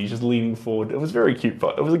sunglasses, and he's just leaning forward. It was a very cute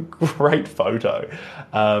photo. It was a great photo.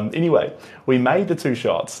 Anyway, we made the two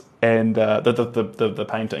shots and the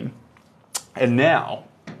painting, and now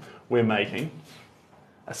we're making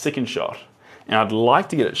a second shot, and I'd like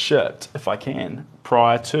to get it shipped, if I can,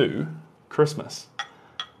 prior to Christmas.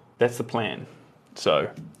 That's the plan. So,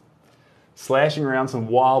 slashing around some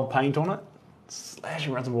wild paint on it.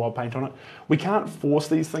 We can't force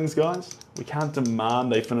these things, guys. We can't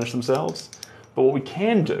demand they finish themselves. But what we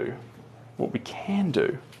can do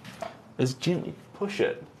is gently push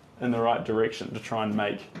it in the right direction to try and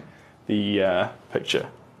make the picture.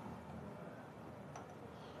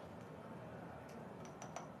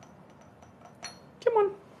 Come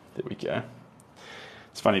on. There we go.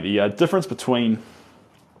 It's funny, the difference between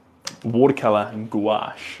watercolor and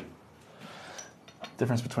gouache,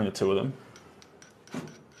 difference between the two of them,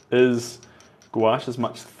 is gouache is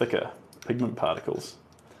much thicker pigment particles,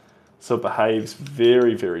 so it behaves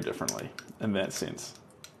very, very differently in that sense.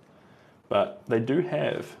 But they do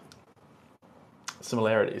have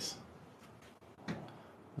similarities.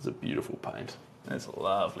 It's a beautiful paint. It's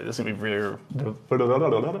lovely. This is going to be very,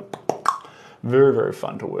 very, very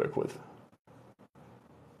fun to work with.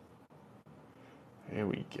 Here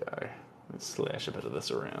we go. Let's slash a bit of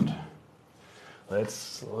this around.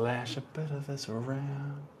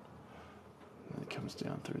 And it comes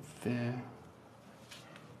down through there.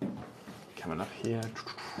 Coming up here.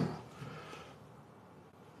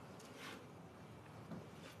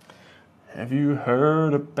 Have you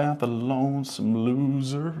heard about the lonesome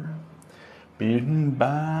loser? Beaten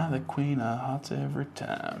by the queen of hearts every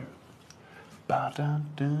time. Ba da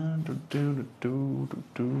da do do do do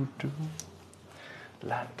do do.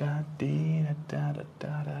 La da dee da da da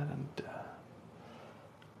da da da.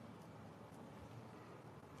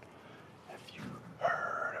 Have you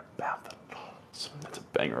heard about the lonesome? That's a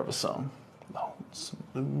banger of a song. some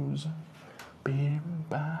loser. Being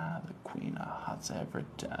by the Queen of Hearts every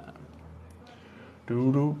time.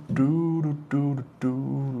 Do do do do do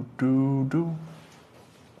do do do.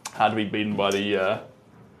 Hard to be beaten by the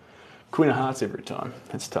Queen of Hearts every time.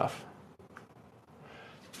 That's tough.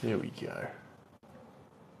 There we go.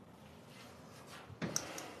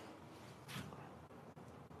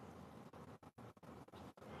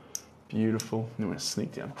 Beautiful. I'm going to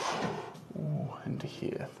sneak down into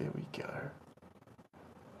here. There we go.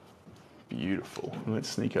 Beautiful. Let's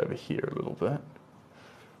sneak over here a little bit.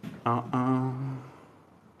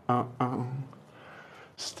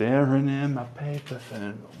 Staring in my paper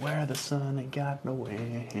thin, where the sun ain't got no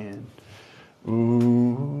end.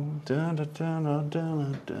 Ooh, dun dun dun dun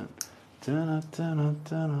dun dun dun dun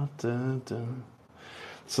dun dun dun.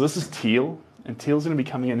 So this is Teal, and Teal's going to be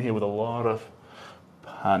coming in here with a lot of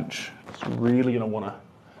punch. It's really going to want to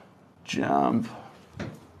jump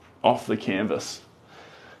off the canvas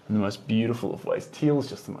in the most beautiful of ways. Teal is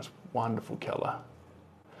just the most wonderful colour.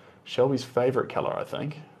 Shelby's favourite colour, I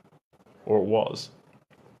think, or it was.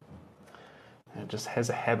 And it just has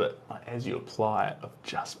a habit, as you apply it, of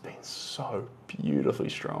just being so beautifully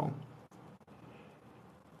strong.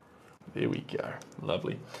 There we go,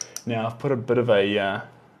 lovely. Now I've put a bit of a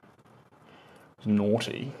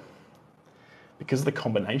naughty. Because of the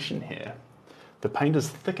combination here, the paint is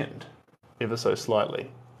thickened ever so slightly.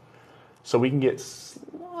 So we can get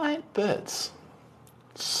slight bits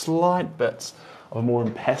of a more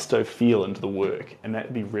impasto feel into the work, and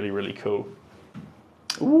that'd be really, really cool.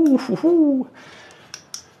 Ooh, hoo, hoo.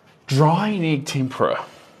 Dry and egg tempera.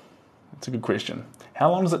 That's a good question.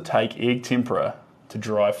 How long does it take egg tempera to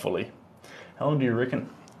dry fully? How long do you reckon?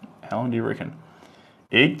 How long do you reckon?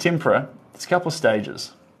 Egg tempera, there's a couple of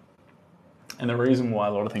stages. And the reason why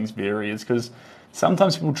a lot of things vary is because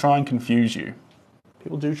sometimes people try and confuse you.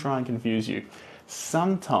 People do try and confuse you.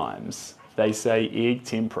 Sometimes they say egg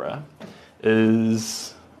tempera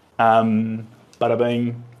is bada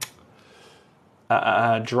bing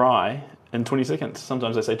dry in 20 seconds.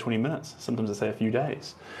 Sometimes they say 20 minutes. Sometimes they say a few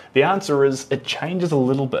days. The answer is it changes a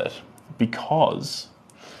little bit because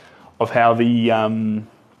of how the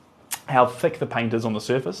how thick the paint is on the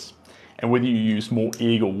surface, and whether you use more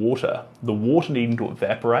egg or water, the water needing to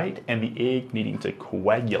evaporate and the egg needing to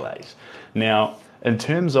coagulate. Now, in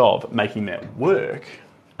terms of making that work,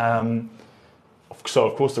 so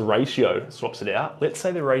of course the ratio swaps it out. Let's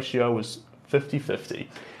say the ratio was 50-50.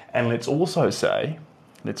 And let's also say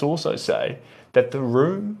that the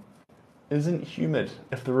room isn't humid.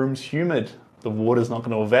 If the room's humid, the water's not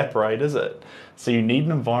going to evaporate, is it? So you need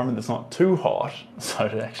an environment that's not too hot, so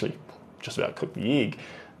to actually just about cook the egg.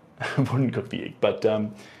 Wouldn't cook the egg, but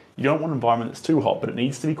you don't want an environment that's too hot, but it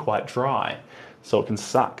needs to be quite dry so it can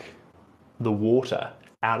suck the water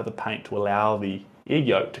out of the paint to allow the egg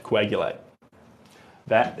yolk to coagulate.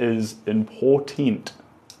 That is important.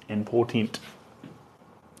 Important.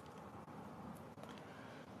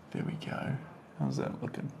 There we go. How's that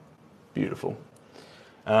looking? Beautiful.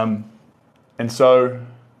 And so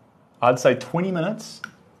I'd say 20 minutes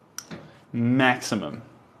maximum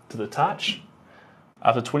to the touch.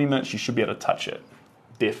 After 20 minutes, you should be able to touch it,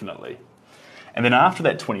 definitely. And then after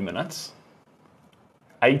that 20 minutes,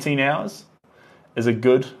 18 hours is a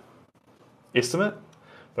good estimate,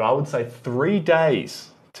 but I would say 3 days,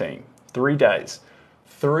 team, 3 days.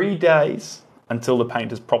 3 days until the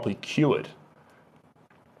paint is properly cured.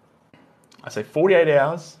 I say 48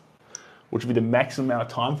 hours, which would be the maximum amount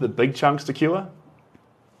of time for the big chunks to cure,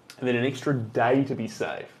 and then an extra day to be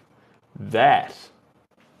safe. That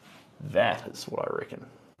is what I reckon.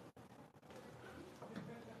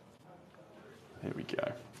 There we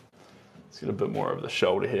go. Let's get a bit more over the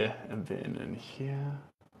shoulder here, and then in here.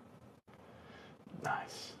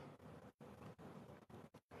 Nice.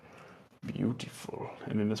 Beautiful.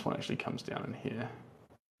 And then this one actually comes down in here.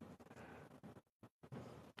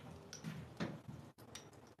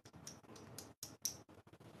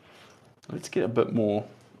 Let's get a bit more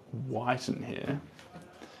white in here.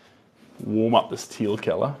 Warm up this teal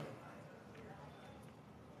colour.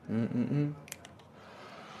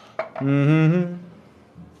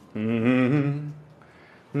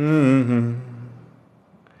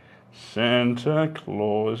 Santa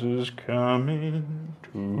Claus is coming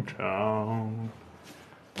to town.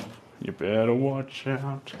 You better watch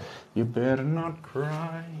out. You better not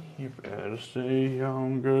cry. You better stay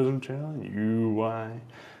young, 'cause I'm telling you why.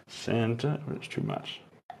 Santa, it's too much.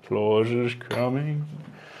 Claus is coming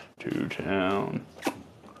to town.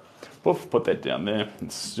 We'll put that down there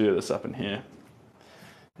and stir this up in here.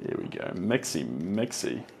 There we go. Mixy,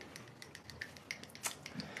 mixy.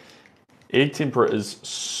 Egg tempera is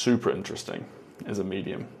super interesting. as a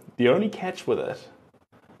medium. The only catch with it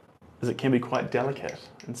is it can be quite delicate.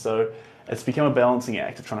 And so it's become a balancing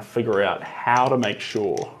act of trying to figure out how to make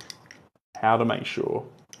sure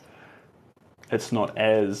it's not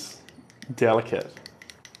as delicate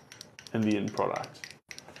in the end product.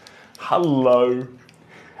 Hello,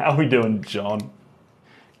 how are we doing, John?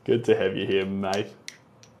 Good to have you here, mate.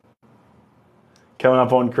 Coming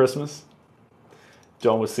up on Christmas,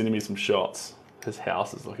 John was sending me some shots. His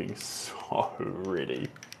house is looking so ready.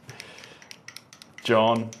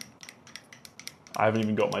 John, I haven't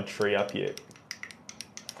even got my tree up yet.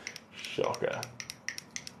 Shocker.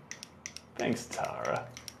 Thanks, Tara.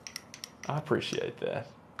 I appreciate that.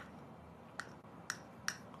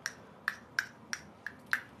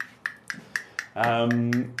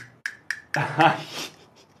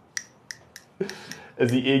 Is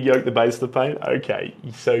the egg yolk the base of the paint? Okay,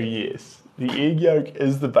 so yes. The egg yolk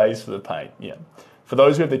is the base for the paint, yeah. For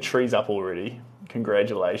those who have their trees up already,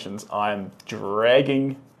 congratulations. I'm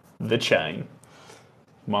dragging the chain.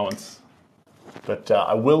 Moments. But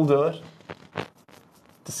I will do it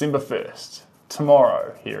December 1st,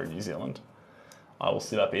 tomorrow here in New Zealand. I will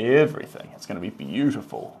set up everything. It's going to be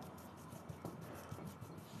beautiful.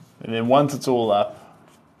 And then once it's all up,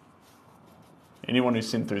 anyone who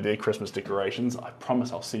sent through their Christmas decorations, I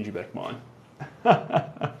promise I'll send you back mine.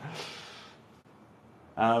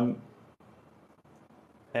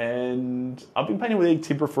 And I've been painting with egg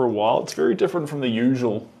tempera for a while. It's very different from the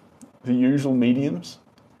usual mediums.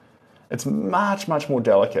 It's much, much more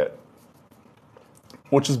delicate,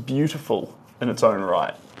 which is beautiful in its own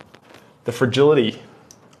right. The fragility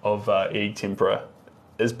of egg tempera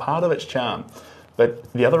is part of its charm,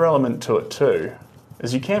 but the other element to it too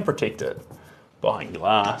is you can protect it behind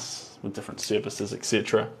glass with different surfaces,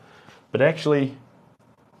 etc. But actually,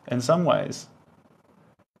 in some ways,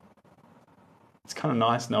 it's kind of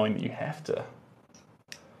nice knowing that you have to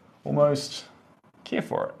almost care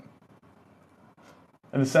for it.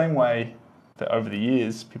 In the same way that over the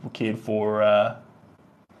years, people cared for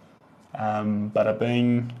Bada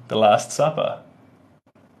Bing, The Last Supper.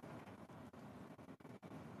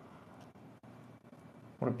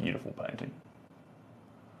 What a beautiful painting.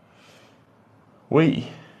 We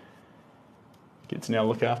get to now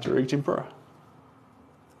look after egg tempera.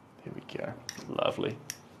 There we go. Lovely.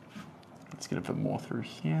 Let's get a bit more through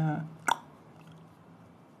here.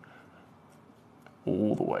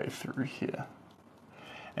 All the way through here.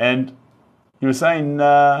 And you were saying,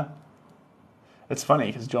 it's funny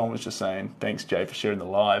because John was just saying, thanks Jay for sharing the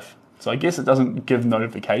live. So I guess it doesn't give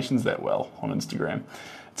notifications that well on Instagram.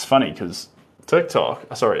 It's funny because TikTok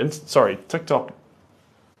doesn't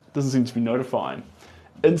seem to be notifying.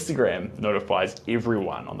 Instagram notifies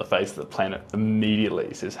everyone on the face of the planet immediately.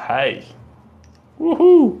 It says, hey,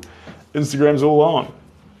 woohoo, Instagram's all on.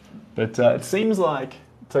 But it seems like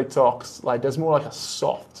TikTok's does more like a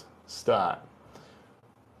soft start,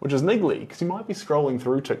 which is niggly because you might be scrolling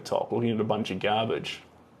through TikTok looking at a bunch of garbage.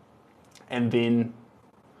 And then,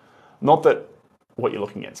 not that what you're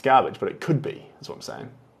looking at is garbage, but it could be, is what I'm saying.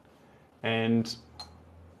 And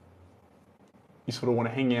you sort of want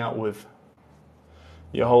to hang out with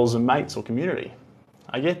your wholesome mates or community.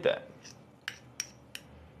 I get that.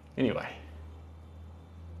 Anyway.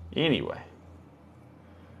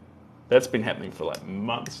 That's been happening for like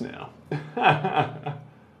months now.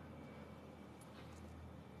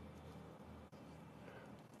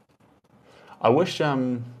 I wish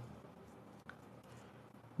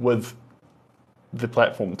with the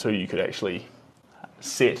platform too, you could actually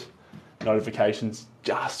set notifications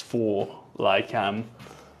just for like for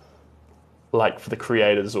the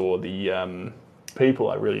creators or the people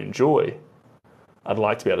I really enjoy. I'd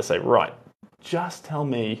like to be able to say, right, just tell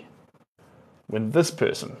me when this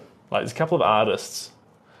person, like there's a couple of artists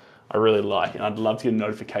I really like, and I'd love to get a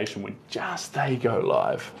notification when just they go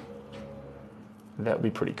live. That would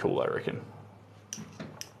be pretty cool, I reckon.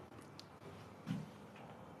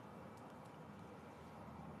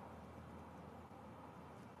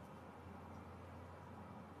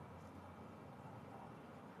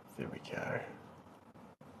 There we go.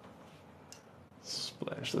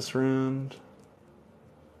 Splash this around.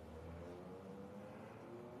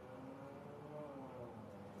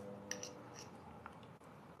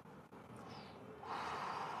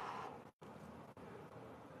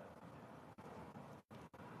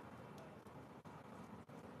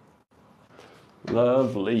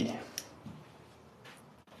 Lovely.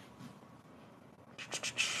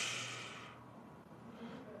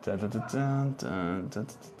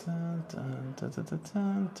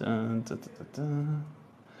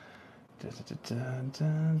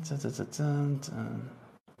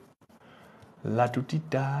 La do di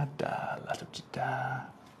da da, la do di da.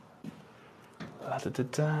 La da da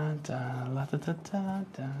da da, la da da da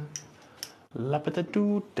da. La ba da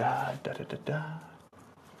do da da da da da.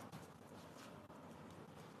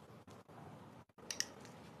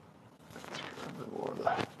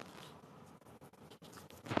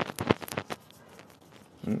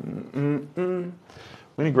 I'm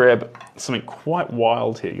going to grab something quite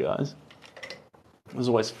wild here, guys. It was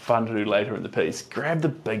always fun to do later in the piece. Grab the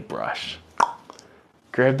big brush.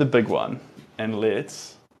 Grab the big one and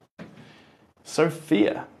let's...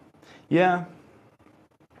 Sophia. Yeah.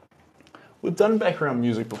 We've done background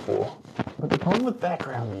music before, but the problem with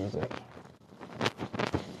background music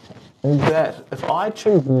is that if I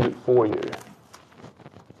choose music for you,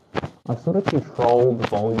 I sort of control the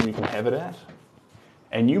volume you can have it at.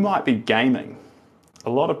 And you might be gaming. A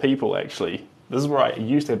lot of people actually, this is where I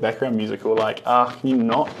used to have background music, or like, can you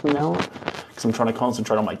not from now on? Because I'm trying to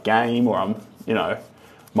concentrate on my game, or I'm,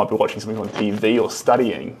 might be watching something on TV or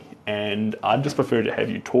studying. And I'd just prefer to have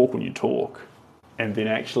you talk when you talk. And then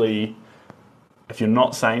actually, if you're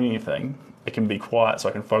not saying anything, it can be quiet so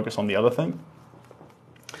I can focus on the other thing.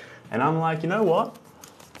 And I'm like, you know what?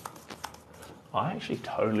 I actually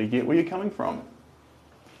totally get where you're coming from.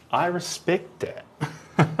 I respect that.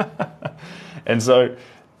 And so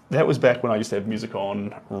that was back when I used to have music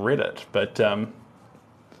on Reddit. But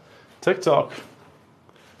TikTok,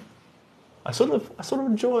 I sort of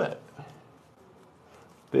enjoy it.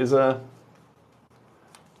 There's a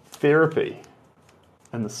therapy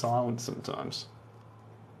in the silence sometimes.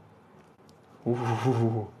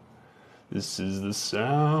 Ooh, this is the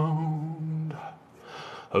sound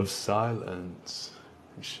of silence.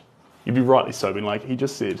 You'd be rightly so, being like, he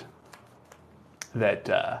just said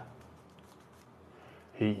that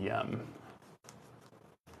he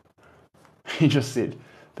just said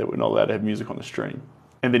that we're not allowed to have music on the stream,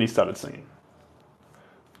 and then he started singing.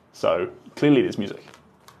 So clearly there's music,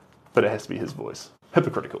 but it has to be his voice.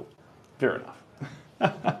 Hypocritical. Fair enough.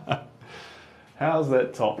 How's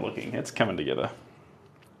that top looking? It's coming together.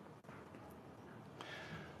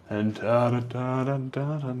 And da da da da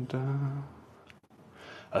da da da.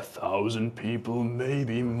 1,000 people,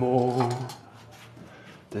 maybe more.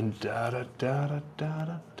 Then da da da da da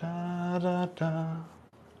da da da.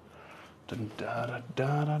 Then da da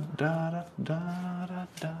da da da da da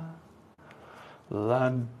da. La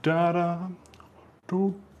da da.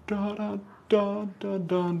 Do da da da da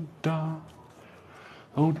da da.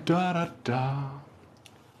 Oh da da da.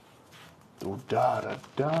 Oh da da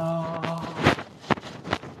da.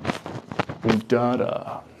 Oh da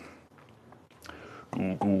da.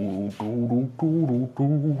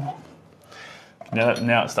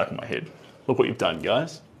 Now it's stuck in my head. Look what you've done,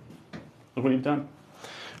 guys. Look what you've done.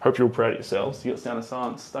 Hope you're all proud of yourselves. You got Sound of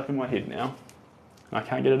Silence stuck in my head now. I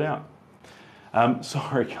can't get it out.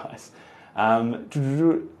 Sorry, guys.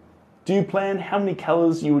 Do you plan how many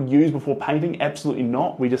colours you would use before painting? Absolutely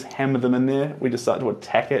not. We just hammer them in there. We just start to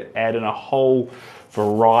attack it, add in a whole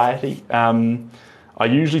variety. I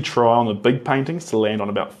usually try on the big paintings to land on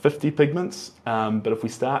about 50 pigments, but if we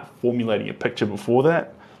start formulating a picture before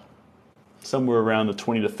that, somewhere around the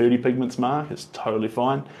 20 to 30 pigments mark is totally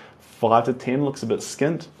fine. 5 to 10 looks a bit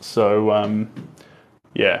skint, so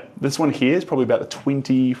yeah, this one here is probably about the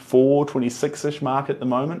 24, 26-ish mark at the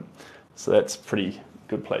moment, so that's a pretty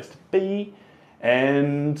good place to be.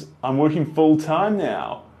 And I'm working full time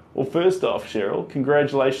now. Well, first off, Cheryl,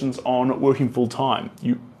 congratulations on working full time.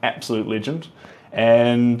 You absolute legend.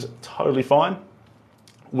 And totally fine.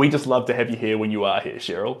 We just love to have you here when you are here,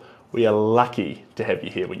 Cheryl. We are lucky to have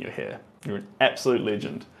you here when you're here. You're an absolute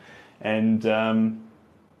legend. And not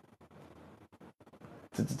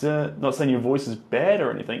saying your voice is bad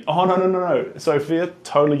or anything. Oh, no. Sophia,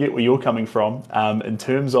 totally get where you're coming from. In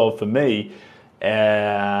terms of, for me,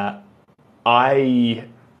 I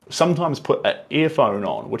sometimes put an earphone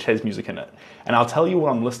on which has music in it, and I'll tell you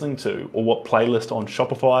what I'm listening to or what playlist on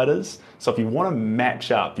Shopify it is. So if you want to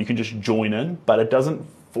match up, you can just join in, but it doesn't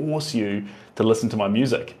force you to listen to my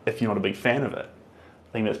music if you're not a big fan of it.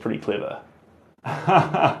 I think that's pretty clever.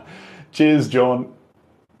 Cheers, John.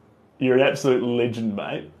 You're an absolute legend,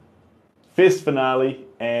 mate. Fest finale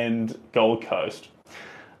and Gold Coast.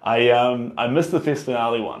 I missed the Fest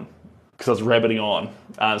finale one because I was rabbiting on,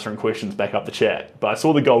 answering questions back up the chat. But I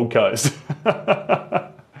saw the Gold Coast.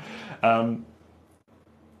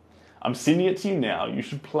 I'm sending it to you now. You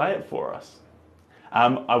should play it for us.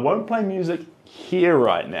 I won't play music here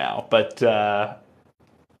right now, but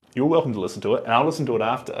you're welcome to listen to it, and I'll listen to it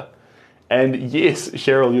after. And yes,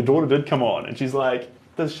 Cheryl, your daughter did come on, and she's like,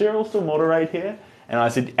 does Cheryl still moderate here? And I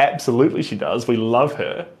said, absolutely she does. We love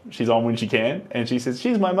her. She's on when she can. And she says,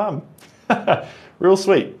 she's my mum. Real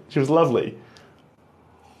sweet. She was lovely.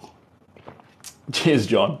 Cheers,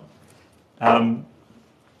 John.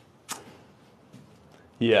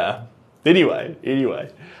 Yeah. Anyway,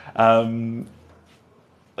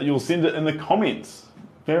 you'll send it in the comments.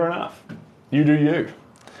 Fair enough. You do you.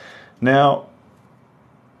 Now,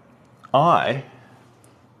 I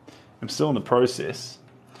am still in the process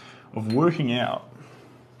of working out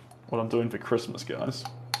what I'm doing for Christmas, guys.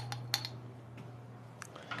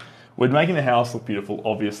 We're making the house look beautiful,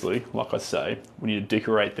 obviously, like I say. We need to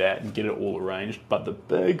decorate that and get it all arranged. But the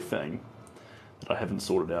big thing that I haven't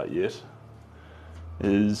sorted out yet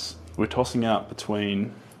is we're tossing up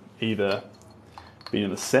between either being in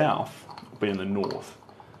the south or being in the north.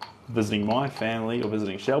 Visiting my family or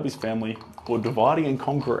visiting Shelby's family, or dividing and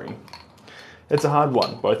conquering. It's a hard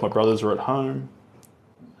one. Both my brothers are at home,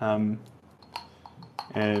 and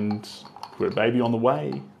we've got a baby on the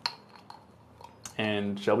way,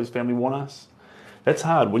 and Shelby's family want us. That's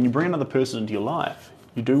hard. When you bring another person into your life,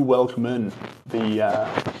 you do welcome in the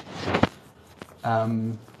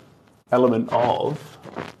element of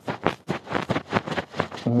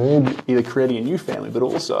either creating a new family, but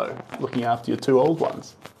also looking after your two old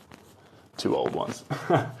ones.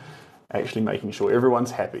 Actually making sure everyone's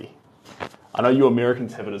happy. I know you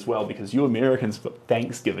Americans have it as well, because you Americans have got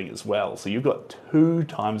Thanksgiving as well, so you've got 2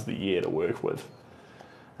 times the year to work with.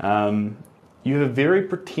 You have a very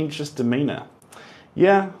pretentious demeanour.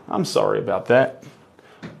 Yeah, I'm sorry about that.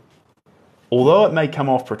 Although it may come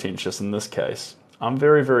off pretentious in this case, I'm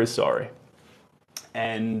very, very sorry.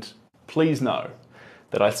 And please know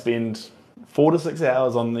that I spend 4 to 6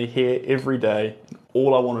 hours on the hair every day, and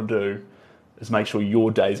all I want to do is make sure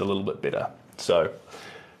your day's a little bit better. So,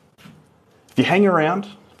 if you hang around,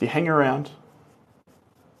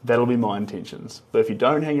 that'll be my intentions. But if you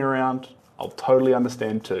don't hang around, I'll totally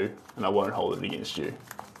understand too, and I won't hold it against you.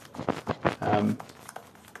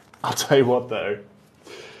 I'll tell you what though,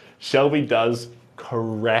 Shelby does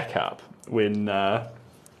crack up when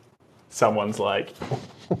someone's like,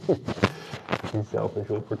 "You're selfish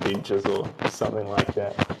or pretentious," or something like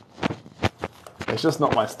that. It's just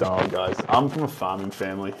not my style, guys. I'm from a farming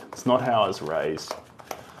family. It's not how I was raised.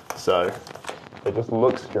 So it just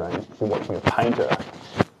looks strange from watching a painter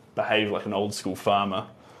behave like an old school farmer.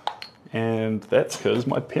 And that's because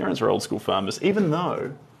my parents are old school farmers. Even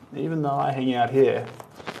though I hang out here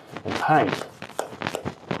and paint,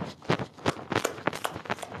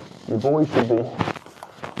 your boy should be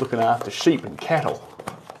looking after sheep and cattle.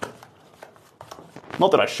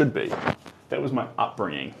 Not that I should be. That was my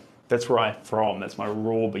upbringing. That's where I'm from. That's my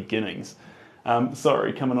raw beginnings.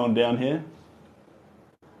 Sorry, coming on down here.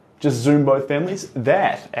 Just Zoom both families.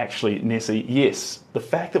 That, actually, Nessie, yes. The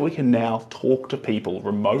fact that we can now talk to people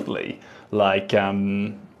remotely, like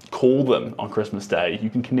call them on Christmas Day. You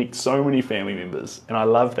can connect so many family members, and I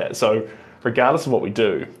love that. So regardless of what we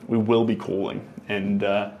do, we will be calling and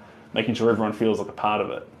making sure everyone feels like a part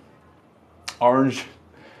of it. Orange.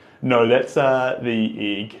 No, that's the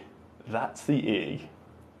egg. That's the egg.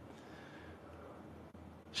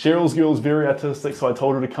 Cheryl's girl's very artistic, so I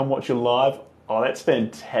told her to come watch you live. Oh, that's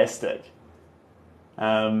fantastic.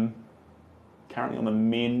 Currently on the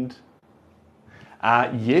mend.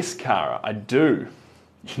 Yes, Cara, I do.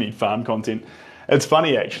 You need farm content. It's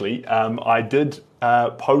funny, actually. I did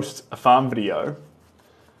post a farm video,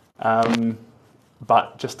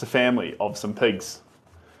 but just to family of some pigs.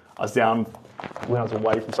 I was down when I was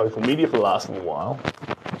away from social media for the last little while.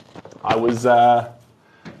 I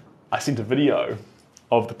sent a video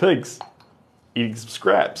of the pigs eating some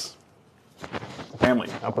scraps. Family.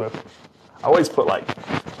 I always put like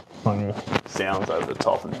funny sounds over the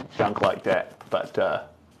top and junk like that, but I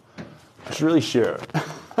should really share it.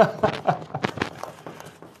 But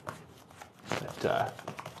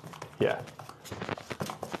yeah.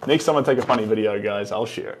 Next time I take a funny video, guys, I'll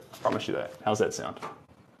share it. Promise you that. How's that sound?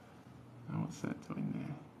 Oh, what's that doing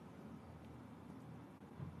there?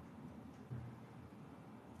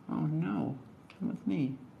 Oh no, come with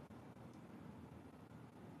me.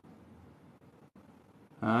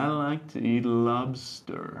 I like to eat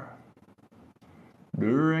lobster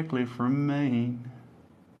directly from Maine.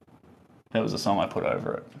 That was a song I put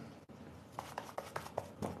over it.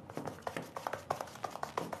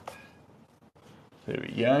 There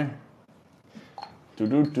we go.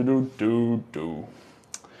 Do.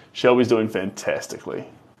 Shelby's doing fantastically.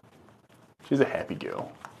 She's a happy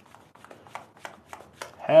girl.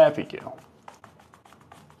 Happy girl.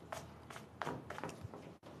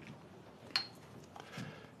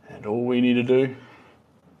 And all we need to do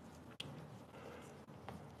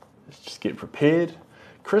is just get prepared.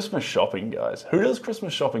 Christmas shopping, guys. Who does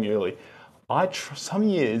Christmas shopping early? Some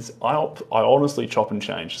years I honestly chop and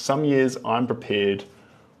change. Some years I'm prepared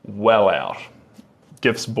well out.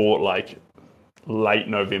 Gifts bought like late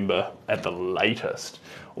November at the latest,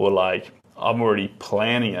 or like I'm already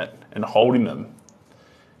planning it and holding them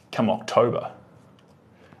come October.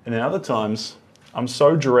 And then other times I'm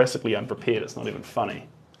so Jurassically unprepared it's not even funny.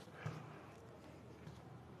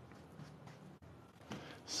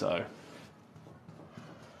 So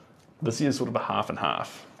this year's sort of a half and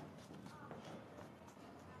half.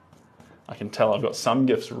 I can tell I've got some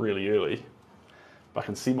gifts really early, but I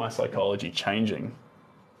can see my psychology changing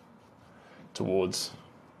towards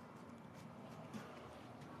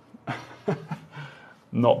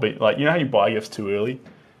not being, like, you know how you buy gifts too early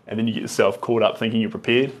and then you get yourself caught up thinking you're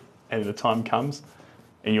prepared, and the time comes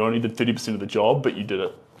and you only did 30% of the job, but you did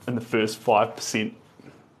it in the first 5%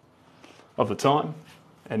 of the time,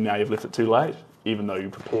 and now you've left it too late, even though you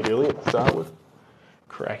prepared earlier to start with.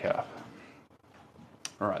 Crack up.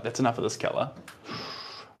 All right, that's enough of this color,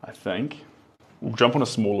 I think. We'll jump on a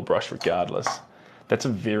smaller brush regardless. That's a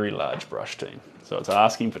very large brush, team, so it's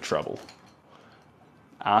asking for trouble.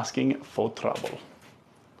 Asking for trouble.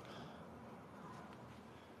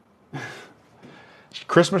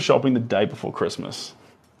 Christmas shopping the day before Christmas.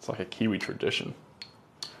 It's like a Kiwi tradition.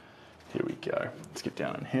 Here we go. Let's get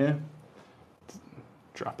down in here.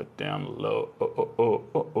 Drop it down low.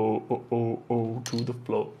 To the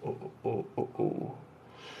floor.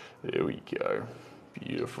 There we go.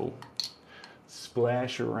 Beautiful.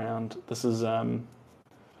 Splash around. This is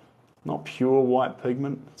not pure white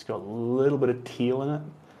pigment. It's got a little bit of teal in it.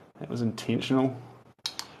 That was intentional.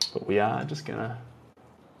 But we are just gonna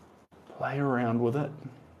play around with it.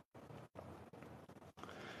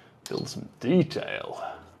 Build some detail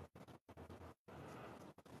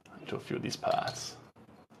into a few of these parts.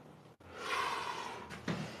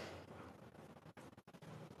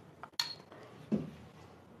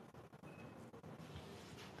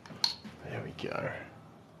 There we go.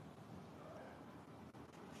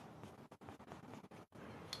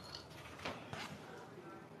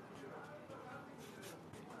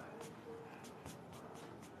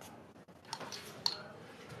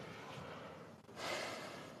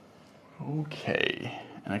 Okay,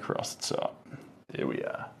 and across the top. There we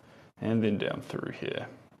are. And then down through here.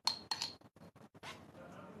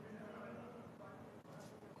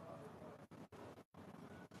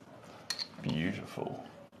 Beautiful.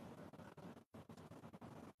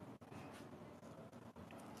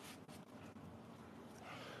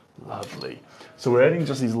 Lovely. So we're adding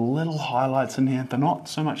just these little highlights in here. They're not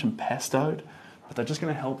so much impastoed, but they're just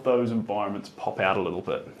going to help those environments pop out a little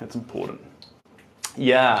bit. That's important.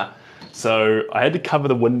 Yeah, so I had to cover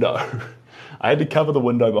the window. I had to cover the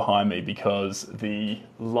window behind me because the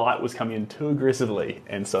light was coming in too aggressively,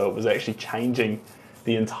 and so it was actually changing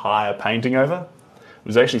the entire painting over. It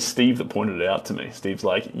was actually Steve that pointed it out to me. Steve's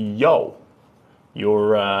like, yo,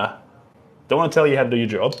 you're, don't want to tell you how to do your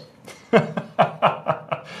job.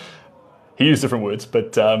 He used different words,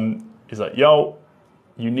 but he's like, yo,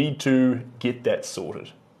 you need to get that sorted.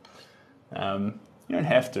 You don't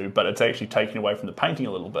have to, but it's actually taking away from the painting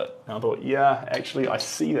a little bit. And I thought, yeah, actually, I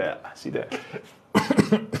see that. I see that.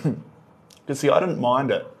 Because see, I didn't mind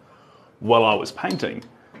it while I was painting,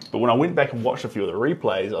 but when I went back and watched a few of the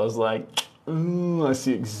replays, I was like, ooh, I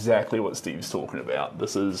see exactly what Steve's talking about.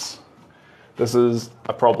 This is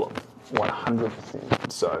a problem, 100%.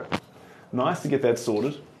 So nice to get that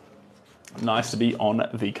sorted. Nice to be on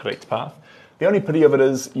the correct path. The only pity of it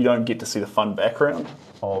is you don't get to see the fun background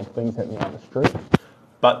of things happening on the street.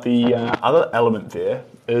 But the other element there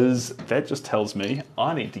is that just tells me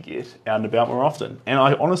I need to get out and about more often. And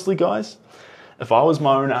I honestly, guys, if I was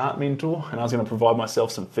my own art mentor and I was going to provide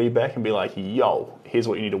myself some feedback and be like, yo, here's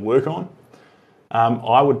what you need to work on,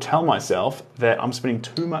 I would tell myself that I'm spending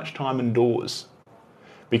too much time indoors.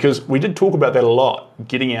 Because we did talk about that a lot,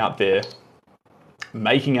 getting out there,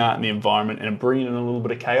 making art in the environment and bringing in a little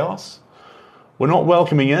bit of chaos. We're not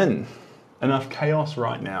welcoming in enough chaos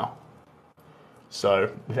right now.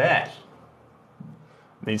 So that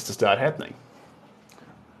needs to start happening.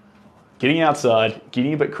 Getting outside,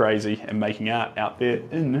 getting a bit crazy, and making art out there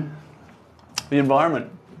in the environment.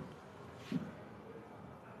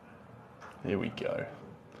 There we go.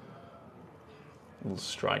 Little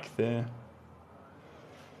strike there.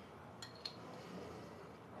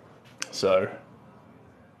 So,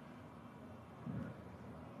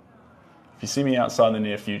 if you see me outside in the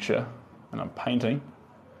near future and I'm painting,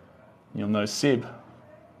 you'll know Seb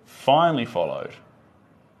finally followed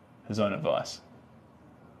his own advice.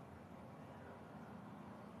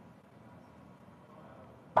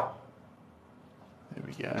 There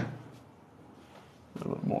we go. A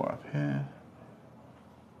little bit more up here.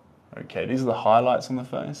 Okay, these are the highlights on the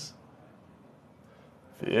face.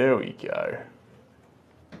 There we go.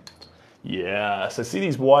 Yeah, so see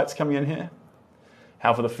these whites coming in here?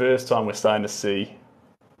 How for the first time we're starting to see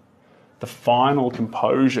the final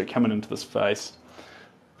composure coming into this face.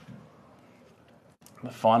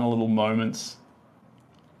 The final little moments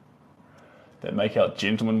that make our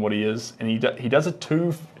gentleman what he is. And he does a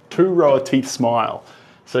two row of teeth smile.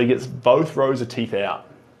 So he gets both rows of teeth out.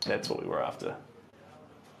 That's what we were after.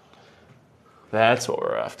 That's what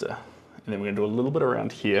we're after. And then we're going to do a little bit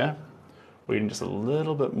around here. We're getting just a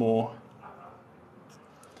little bit more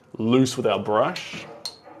loose with our brush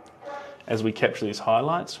as we capture these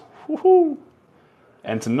highlights. Woohoo!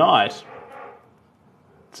 And tonight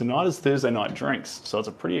is Thursday night drinks, so it's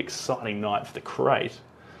a pretty exciting night for the crate.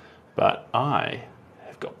 But I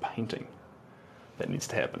have got painting that needs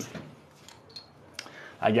to happen.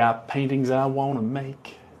 I got paintings I want to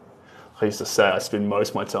make. I used to say I spend most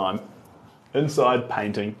of my time inside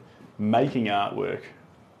painting, making artwork.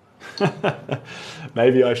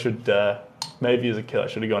 Maybe I should, maybe as a kid I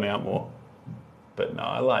should have gone out more. But no,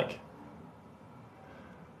 I like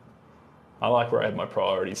where I have my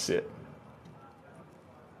priorities set.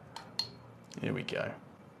 Here we go.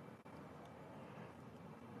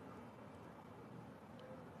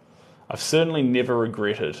 I've certainly never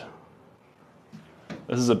regretted,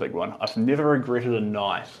 this is a big one, I've never regretted a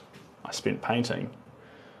night I spent painting,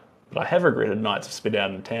 but I have regretted nights I've spent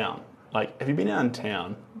out in town. Like, have you been out in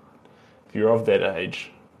town, if you're of that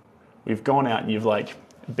age, we've gone out and you've like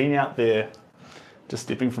been out there just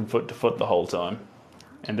stepping from foot to foot the whole time,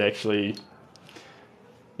 and actually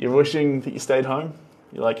you're wishing that you stayed home.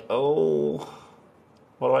 You're like, oh,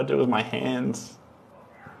 what do I do with my hands?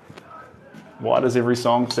 Why does every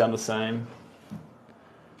song sound the same?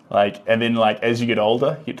 Like, and then like as you get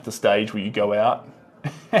older, you get to the stage where you go out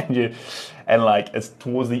and like it's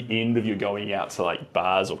towards the end of your going out to like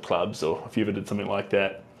bars or clubs, or if you ever did something like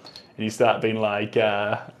that, and you start being like,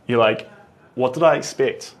 you're like, what did I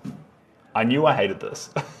expect? I knew I hated this.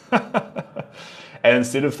 And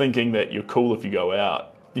instead of thinking that you're cool if you go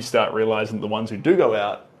out, you start realizing the ones who do go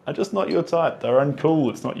out are just not your type. They're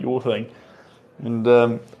uncool. It's not your thing. And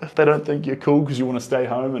if they don't think you're cool because you want to stay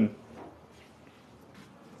home and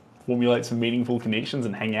formulate some meaningful connections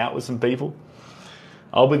and hang out with some people,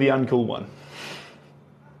 I'll be the uncool one.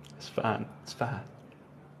 It's fun. It's fun.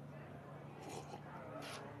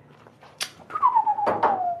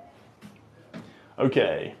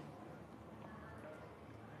 Okay.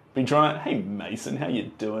 Been trying to, hey Mason, how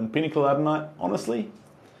you doing? Pina colada night, honestly,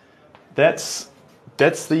 that's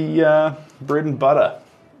the bread and butter.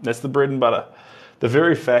 That's the bread and butter. The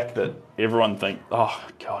very fact that everyone thinks, oh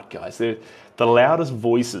God, guys, the loudest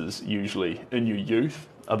voices usually in your youth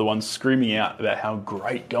are the ones screaming out about how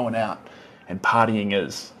great going out and partying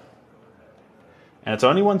is. And it's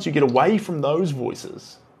only once you get away from those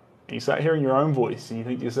voices and you start hearing your own voice and you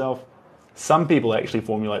think to yourself, some people actually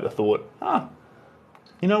formulate the thought,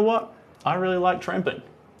 you know what? I really like tramping.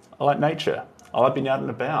 I like nature. I like being out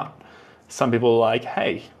and about. Some people are like,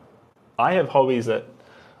 hey, I have hobbies that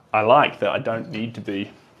I like that I don't need to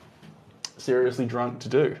be seriously drunk to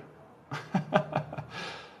do.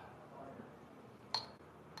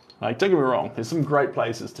 Like, don't get me wrong, there's some great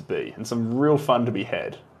places to be and some real fun to be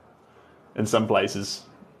had in some places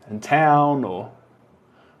in town or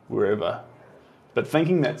wherever. But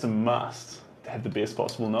thinking that's a must to have the best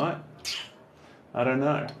possible night, I don't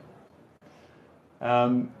know.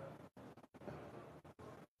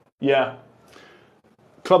 Yeah,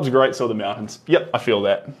 clubs are great, so are the mountains. Yep, I feel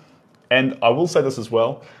that. And I will say this as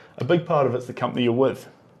well, a big part of it's the company you're with.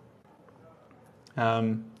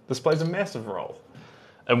 This plays a massive role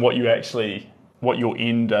in what your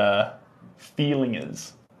end feeling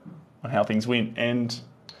is on how things went. And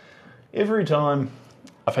every time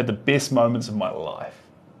I've had the best moments of my life,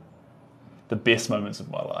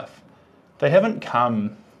 they haven't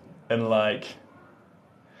come in like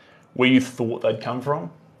where you thought they'd come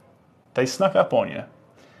from. They snuck up on you,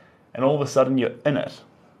 and all of a sudden you're in it,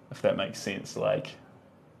 if that makes sense. Like,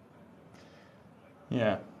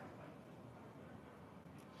 yeah.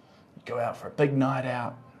 You go out for a big night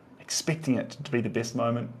out, expecting it to be the best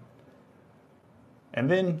moment,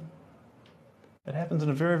 and then it happens in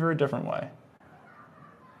a very, very different way.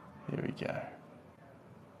 Here we go.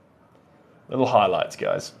 Little highlights,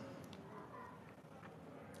 guys.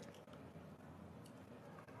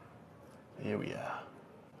 Here we are.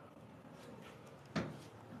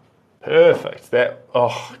 Perfect. That,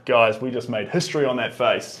 oh, guys, we just made history on that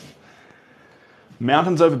face.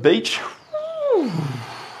 Mountains over beach.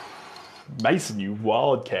 Mason, you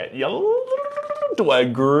wildcat. Do I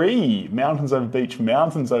agree? Mountains over beach,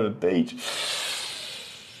 mountains over beach.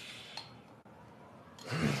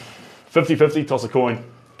 50-50, toss a coin.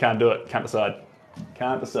 Can't do it, can't decide.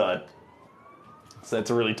 Can't decide. So that's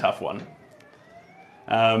a really tough one.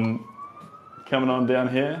 Coming on down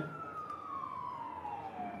here.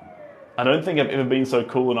 I don't think I've ever been so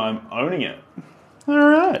cool and I'm owning it. All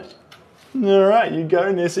right, you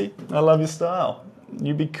go, Nessie. I love your style.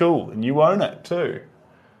 You be cool and you own it too.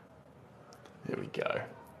 There we go.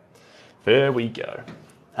 There we go.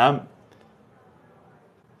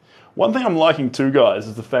 One thing I'm liking too, guys,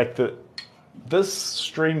 is the fact that this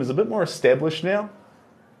stream is a bit more established now.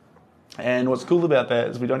 And what's cool about that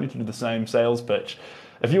is we don't need to do the same sales pitch.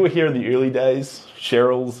 If you were here in the early days,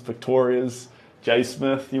 Cheryl's, Victoria's, Jay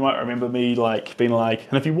Smith, you might remember me being like,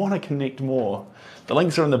 and if you want to connect more, the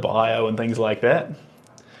links are in the bio and things like that.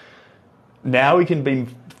 Now we can be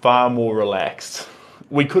far more relaxed.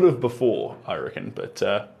 We could have before, I reckon, but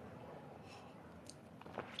I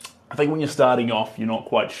think when you're starting off, you're not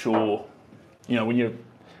quite sure. You know,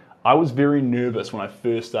 I was very nervous when I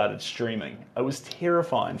first started streaming. It was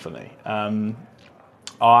terrifying for me.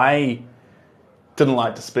 I didn't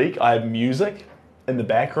like to speak. I had music in the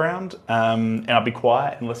background, and I'd be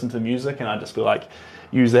quiet and listen to music, and I'd just be like,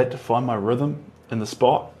 use that to find my rhythm in the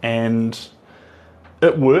spot, and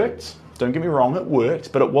it worked. Don't get me wrong, it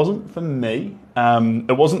worked, but it wasn't for me.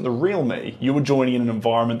 It wasn't the real me. You were joining in an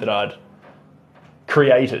environment that I'd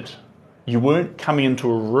created. You weren't coming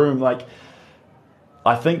into a room.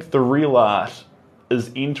 I think the real art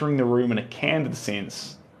is entering the room in a candid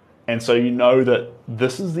sense, and so you know that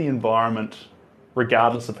this is the environment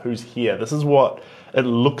regardless of who's here. This is what it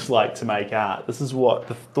looks like to make art. This is what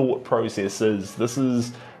the thought process is. This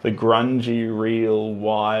is the grungy, real,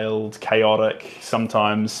 wild, chaotic,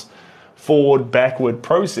 sometimes forward, backward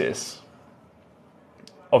process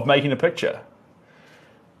of making a picture.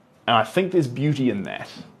 And I think there's beauty in that.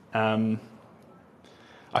 I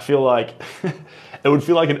feel like it would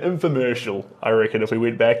feel like an infomercial, I reckon, if we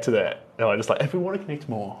went back to that. And I just if we want to connect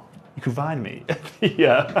more, you can find me.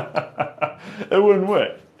 Yeah. It wouldn't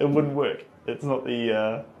work. It wouldn't work. It's not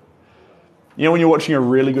the, you know when you're watching a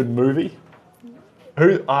really good movie?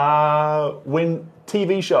 When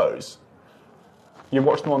TV shows, you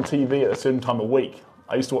watch them on TV at a certain time of week.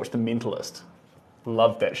 I used to watch The Mentalist.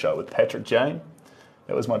 Loved that show with Patrick Jane.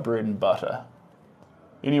 That was my bread and butter.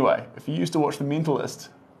 Anyway, if you used to watch The Mentalist,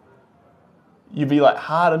 you'd be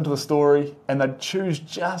hard into the story and they'd choose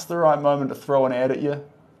just the right moment to throw an ad at you.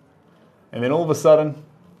 And then all of a sudden,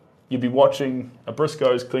 you'd be watching a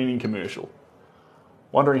Briscoe's cleaning commercial,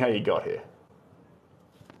 wondering how you got here.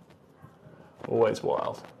 Always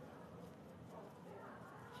wild.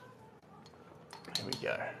 Here we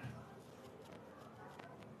go.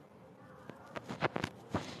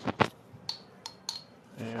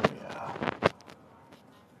 There we are.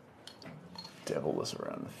 Dabble this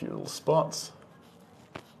around a few little spots.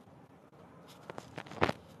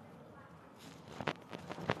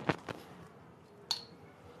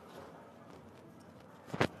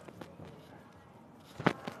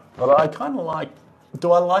 But I kind of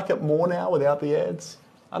do I like it more now without the ads?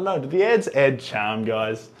 I don't know, did the ads add charm,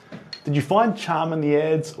 guys? Did you find charm in the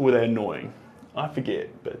ads, or were they annoying? I forget,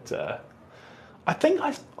 but I think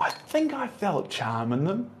I felt charm in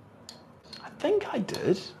them. I think I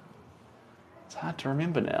did. It's hard to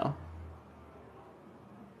remember now.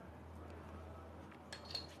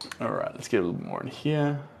 All right, let's get a little bit more in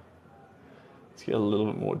here. Let's get a little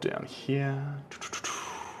bit more down here.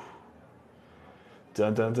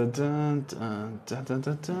 Dun dun dun dun dun dun dun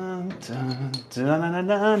dun dun dun dun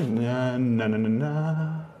dun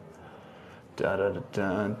da da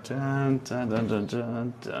dun dun dun dun dun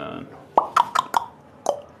dun dun.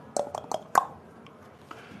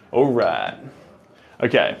 All right.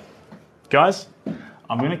 Okay, guys,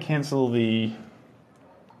 I'm gonna cancel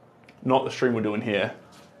not the stream we're doing here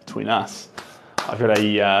between us. I've got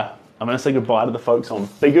I'm gonna say goodbye to the folks on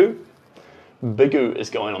Bigu. Bigu is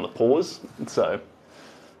going on the pause, so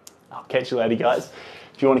I'll catch you later, guys.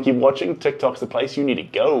 If you want to keep watching, TikTok's the place you need to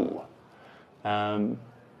go.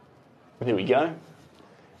 There we go.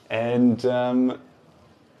 And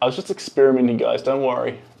I was just experimenting, guys. Don't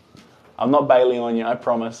worry. I'm not bailing on you, I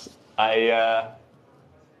promise. I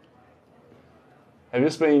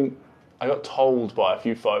got told by a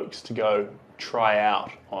few folks to go try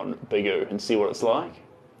out on Bigu and see what it's like.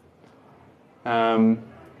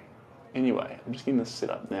 Anyway, I'm just getting this set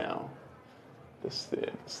up now. This there,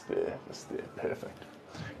 this there, this there, perfect.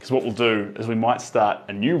 Because what we'll do is we might start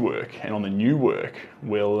a new work, and on the new work,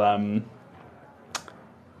 we'll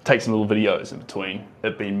take some little videos in between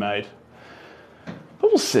it being made. But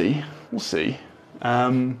we'll see, we'll see.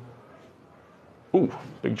 Ooh,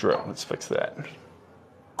 big drip. Let's fix that.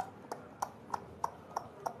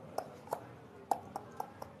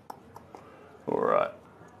 All right.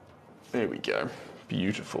 There we go.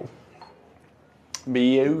 Beautiful.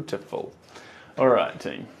 Beautiful. All right,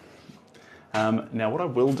 team. Now what I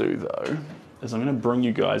will do though is I'm going to bring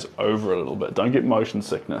you guys over a little bit. Don't get motion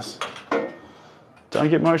sickness. Don't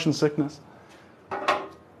get motion sickness.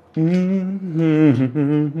 And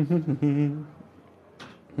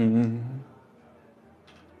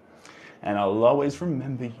I'll always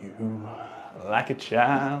remember you like a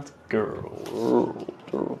child girl.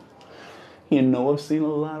 You know I've seen a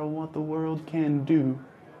lot of what the world can do,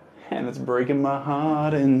 and it's breaking my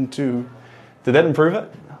heart in two. Did that improve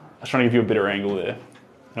it? I was trying to give you a better angle there.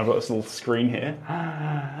 I've got this little screen here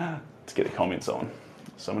to get the comments on.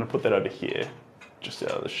 So I'm going to put that over here, just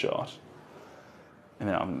out of the shot. And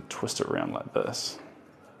then I'm going to twist it around like this.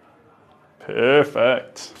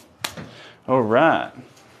 Perfect. All right.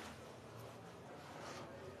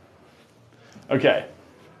 Okay.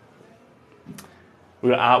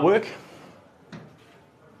 We've got artwork.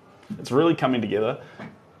 It's really coming together.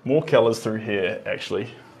 More colors through here, actually.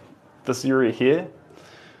 This area here,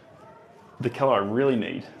 the color I really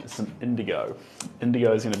need is some indigo.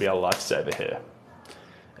 Indigo is going to be our lifesaver here.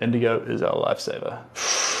 Indigo is our lifesaver.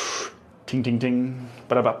 Ting ting ting,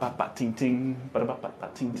 ba ba ba ba ting ting, ba ba ba ba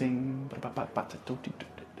ting ting, ba ba ba ba ta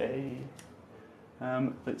day.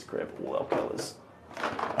 Let's grab all our colors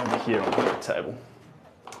over here on the table.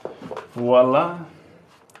 Voila.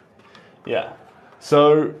 Yeah.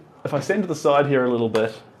 So if I stand to the side here a little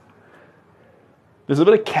bit, there's a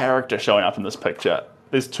bit of character showing up in this picture.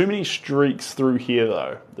 There's too many streaks through here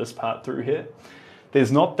though, this part through here.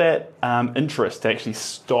 There's not that interest to actually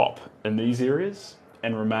stop in these areas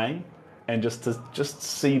and remain and just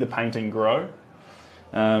see the painting grow.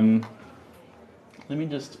 Let me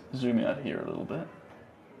just zoom out here a little bit.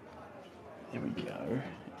 There we go.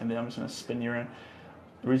 And then I'm just going to spin you around.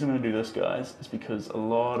 The reason I'm going to do this, guys, is because a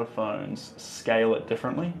lot of phones scale it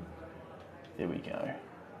differently. There we go.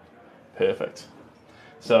 Perfect.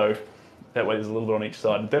 So that way there's a little bit on each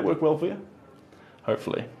side. Did that work well for you?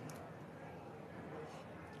 Hopefully.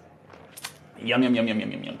 Yum, yum, yum, yum,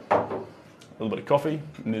 yum, yum, yum. A little bit of coffee,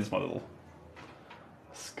 and there's my little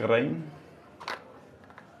screen.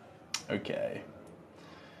 Okay.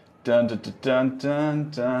 Dun, dun, dun, dun,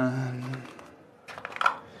 dun.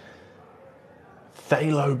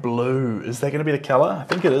 Phthalo blue. Is that going to be the color? I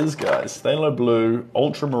think it is, guys. Phthalo blue,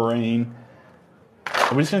 ultramarine.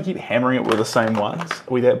 Are we just going to keep hammering it with the same ones?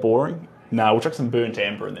 Are we that boring? No, we'll chuck some burnt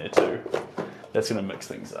amber in there too. That's going to mix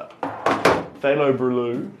things up. Phthalo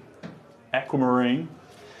blue, aquamarine,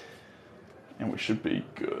 and we should be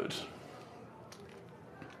good.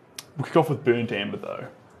 We'll kick off with burnt amber though.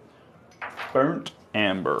 Burnt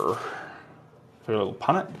amber. For a little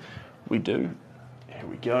punnet, we do. Here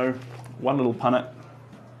we go. One little punnet.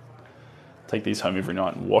 Take these home every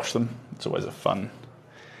night and wash them. It's always a fun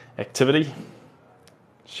activity.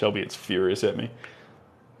 Shelby gets furious at me.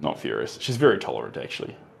 Not furious. She's very tolerant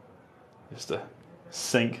actually. Just a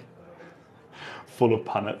sink full of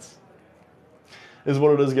punnets. Is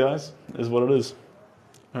what it is, guys. Is what it is.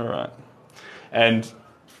 All right. And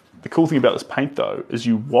the cool thing about this paint though is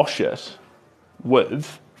you wash it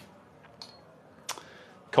with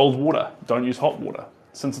cold water. Don't use hot water.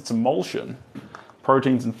 Since it's emulsion,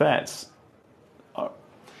 proteins and fats,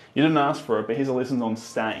 you didn't ask for it, but here's a lesson on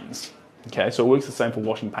stains. Okay, so it works the same for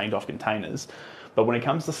washing paint off containers, but when it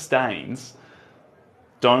comes to stains,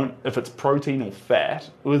 if it's protein or fat,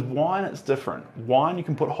 with wine it's different. Wine you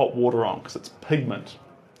can put hot water on because it's pigment.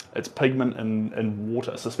 It's pigment in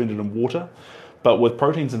water, suspended in water. But with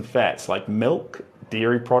proteins and fats like milk,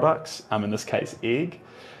 dairy products, in this case egg,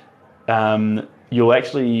 you'll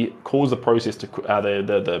actually cause the process to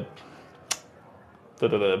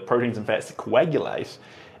the proteins and fats to coagulate,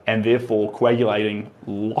 and therefore coagulating,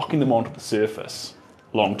 locking them onto the surface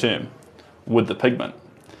long term with the pigment.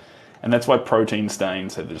 And that's why protein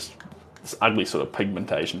stains have this ugly sort of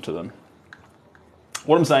pigmentation to them.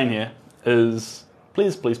 What I'm saying here is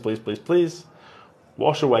please, please, please, please, please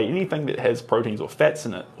wash away anything that has proteins or fats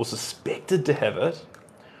in it or suspected to have it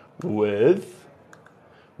with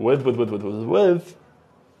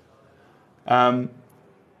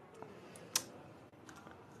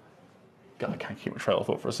God, I can't keep my trail of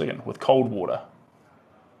thought for a second. With cold water.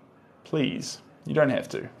 Please. You don't have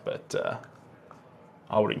to, but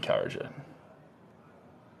I would encourage it.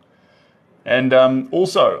 And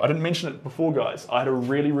also, I didn't mention it before, guys. I had a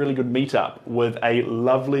really, really good meetup with a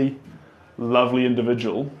lovely, lovely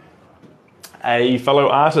individual, a fellow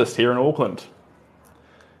artist here in Auckland.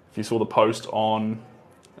 if you saw the post on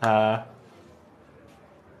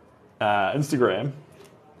Instagram,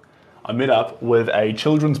 I met up with a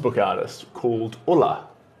children's book artist called Ola.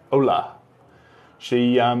 Ola.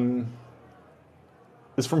 She is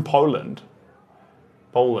from Poland,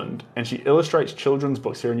 and she illustrates children's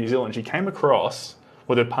books here in New Zealand. She came across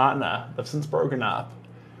with her partner, they've since broken up,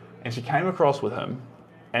 and she came across with him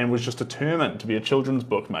and was just determined to be a children's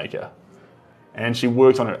book maker. And she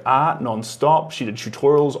worked on her art non-stop. She did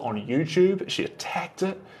tutorials on YouTube. She attacked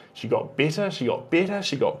it. She got better, she got better,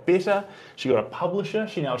 she got better. She got a publisher.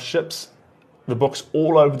 She now ships the books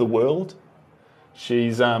all over the world.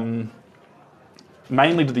 She's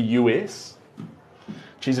mainly to the US.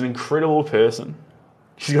 She's an incredible person.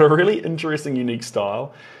 She's got a really interesting, unique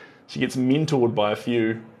style. She gets mentored by a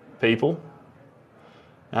few people.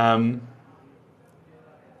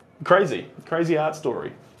 Crazy art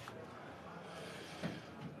story.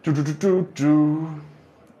 Who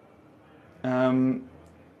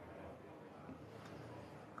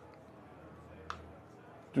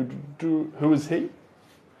is he?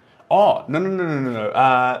 Oh,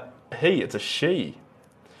 no. It's a she.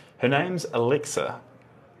 Her name's Alexa.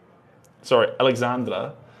 Sorry,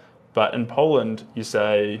 Alexandra. But in Poland, you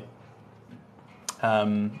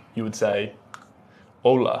would say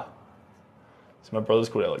Ola. So my brother's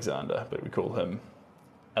called Alexander, but we call him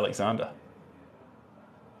Alexander.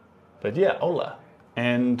 But yeah, Ola.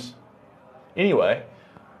 And anyway,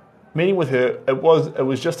 meeting with her, it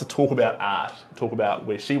was just to talk about art, talk about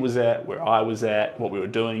where she was at, where I was at, what we were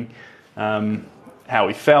doing, how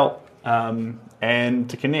we felt, and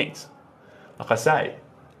to connect. Like I say,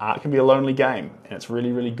 art can be a lonely game, and it's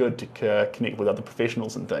really, really good to connect with other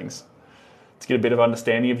professionals and things, to get a bit of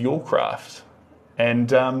understanding of your craft. And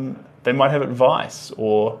they might have advice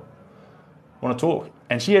or want to talk.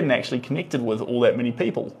 And she hadn't actually connected with all that many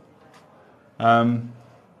people.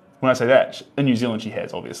 When I say that, in New Zealand she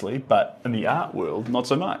has, obviously, but in the art world, not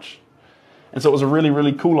so much. And so it was a really,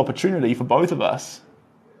 really cool opportunity for both of us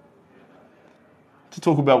to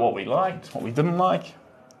talk about what we liked, what we didn't like,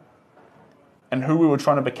 and who we were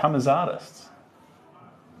trying to become as artists.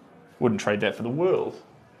 Wouldn't trade that for the world.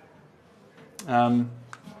 I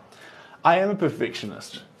am a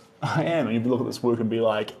perfectionist. I am. And you look at this work and be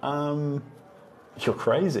like, you're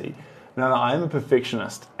crazy. No, I am a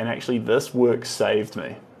perfectionist, and actually this work saved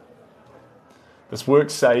me. This work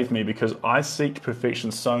saved me because I seek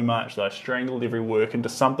perfection so much that I strangled every work into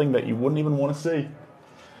something that you wouldn't even want to see.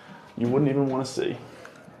 You wouldn't even want to see.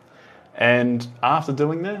 And after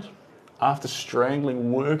doing that, after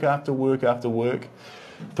strangling work after work after work,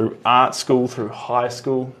 through art school, through high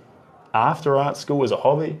school, after art school as a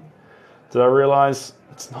hobby, did I realize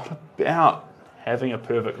it's not about having a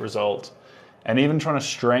perfect result. And even trying to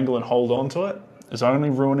strangle and hold on to it is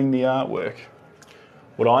only ruining the artwork.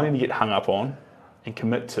 What I need to get hung up on and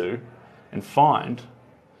commit to and find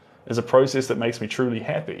is a process that makes me truly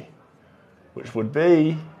happy, which would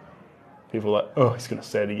be, people are like, oh, he's going to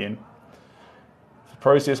say it again. If the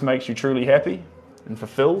process makes you truly happy and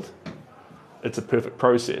fulfilled, it's a perfect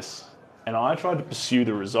process. And I tried to pursue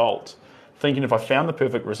the result, thinking if I found the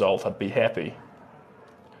perfect result, I'd be happy.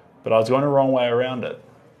 But I was going the wrong way around it.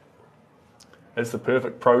 It's the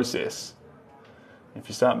perfect process. If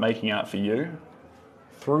you start making art for you,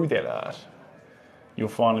 through that art, you'll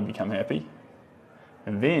finally become happy.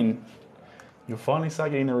 And then you'll finally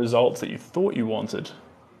start getting the results that you thought you wanted,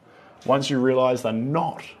 once you realize they're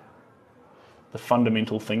not the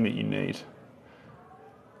fundamental thing that you need.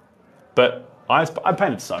 But I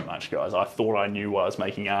painted so much, guys. I thought I knew why I was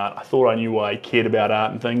making art. I thought I knew why I cared about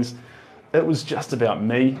art and things. It was just about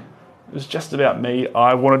me. It was just about me.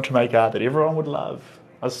 I wanted to make art that everyone would love.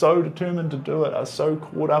 I was so determined to do it. I was so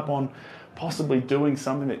caught up on possibly doing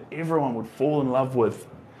something that everyone would fall in love with.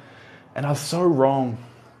 And I was so wrong,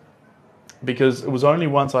 because it was only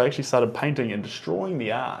once I actually started painting and destroying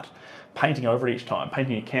the art, painting over it each time,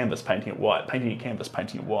 painting a canvas, painting it white, painting a canvas,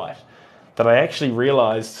 painting it white, that I actually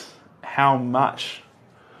realized how much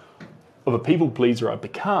of a people pleaser I'd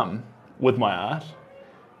become with my art.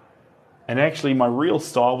 And actually my real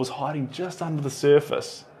style was hiding just under the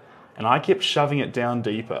surface. And I kept shoving it down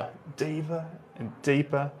deeper, deeper and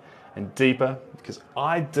deeper and deeper, because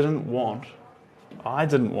I didn't want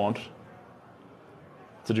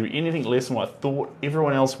to do anything less than what I thought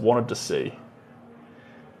everyone else wanted to see.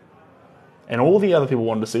 And all the other people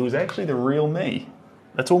wanted to see was actually the real me.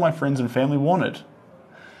 That's all my friends and family wanted.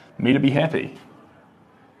 Me to be happy.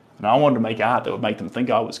 And I wanted to make art that would make them think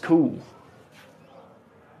I was cool.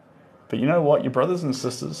 But you know what? Your brothers and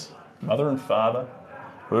sisters, mother and father,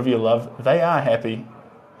 whoever you love, they are happy,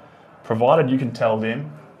 provided you can tell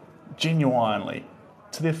them genuinely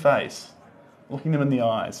to their face, looking them in the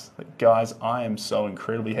eyes, like, guys, I am so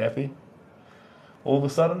incredibly happy, all of a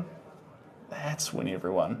sudden, that's when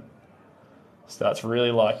everyone starts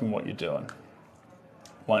really liking what you're doing.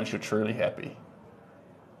 Once you're truly happy.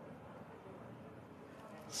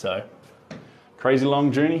 So, crazy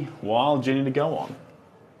long journey, wild journey to go on.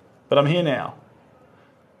 But I'm here now.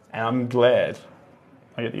 And I'm glad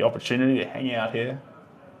I get the opportunity to hang out here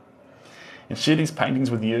and share these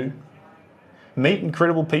paintings with you. Meet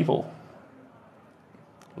incredible people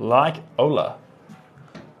like Ola,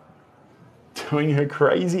 doing her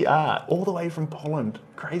crazy art all the way from Poland.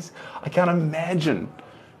 Crazy. I can't imagine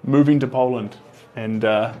moving to Poland and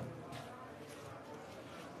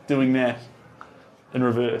doing that in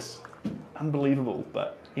reverse. Unbelievable,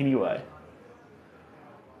 but anyway,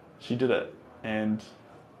 she did it, and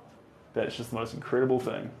that's just the most incredible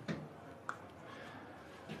thing.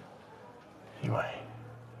 Anyway,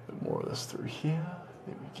 a bit more of this through here.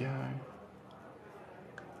 There we go.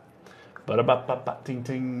 Ba-da-ba-ba-ba ting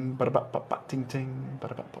ting, ba-da-ba-ba-ba ting ting,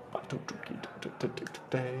 ba-da-ba-ba-ba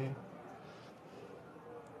ting.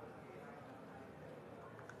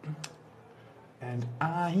 And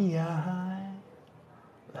I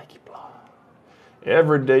like it blonde.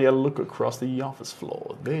 Every day I look across the office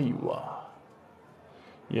floor. There you are.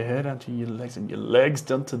 Your head onto your legs and your legs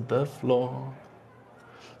down to the floor.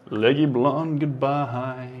 Leggy blonde,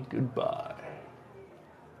 goodbye, goodbye.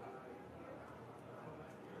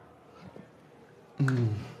 I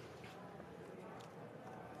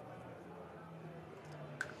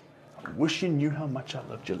wish you knew how much I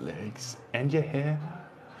loved your legs and your hair.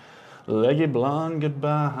 Leggy blonde,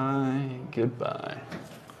 goodbye, goodbye.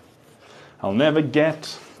 I'll never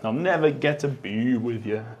get to be with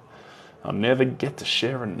you. I'll never get to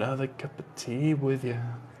share another cup of tea with you.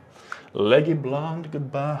 Leggy blonde,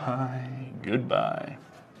 goodbye, goodbye.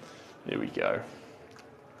 There we go.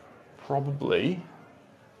 Probably.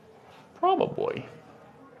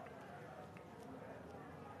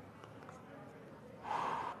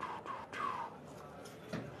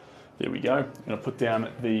 There we go. I'm gonna put down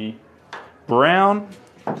the brown,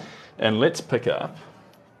 and let's pick up.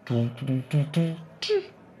 Da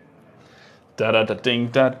da da ding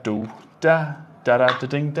da do da da da da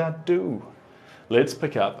ding da do. Let's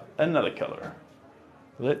pick up another color.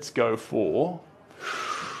 Let's go for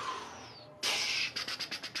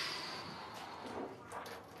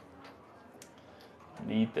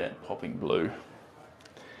need that popping blue.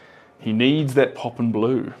 He needs that popping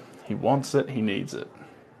blue. He wants it, he needs it.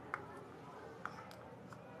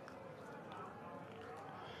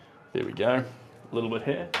 There we go. A little bit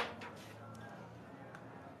here.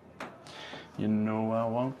 You know I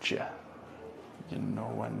want you. You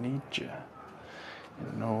know I need you.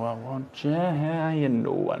 You know I want you. You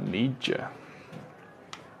know I need you.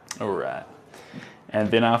 All right.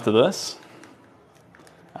 And then after this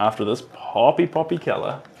poppy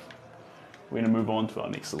color, we're gonna move on to our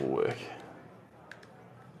next little work.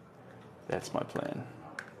 That's my plan.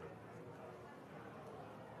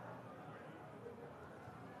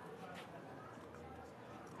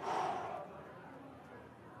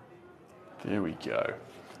 There we go.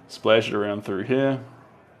 Splash it around through here.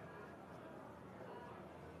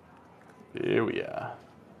 There we are.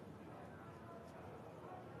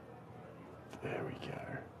 There we go.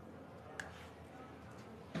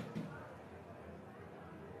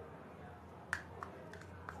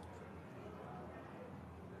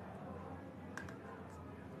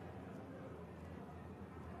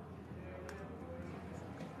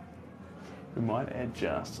 We might add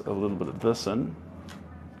just a little bit of this in.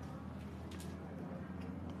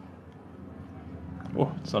 Oh,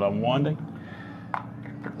 it's not unwinding.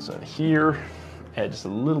 Put this over here. Add just a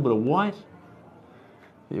little bit of white.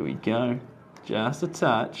 There we go. Just a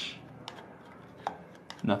touch.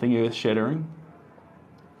 Nothing earth-shattering.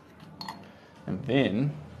 And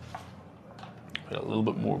then put a little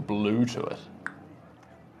bit more blue to it.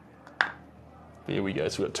 There we go.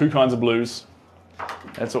 So we've got two kinds of blues.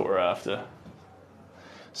 That's what we're after.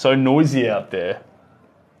 So noisy out there.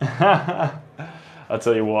 I'll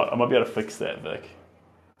tell you what, I might be able to fix that, Vic.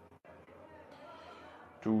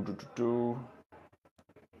 There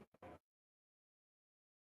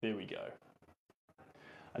we go.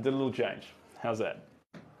 I did a little change. How's that?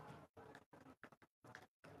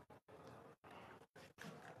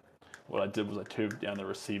 What I did was I turned down the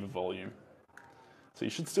receiver volume. So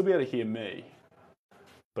you should still be able to hear me,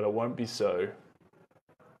 but I won't be so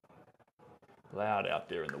loud out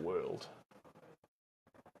there in the world.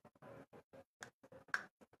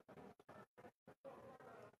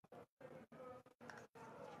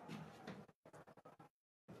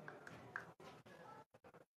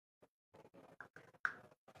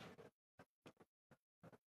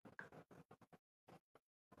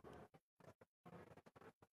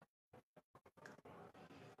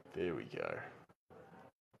 There we go.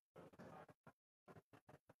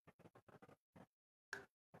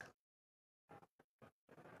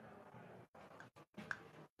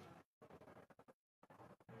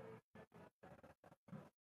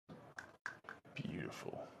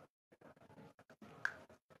 Beautiful.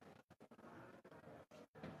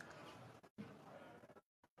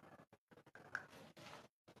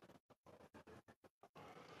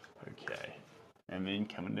 Okay, and then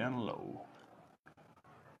coming down low.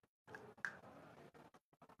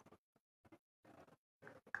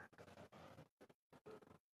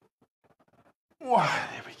 Wow,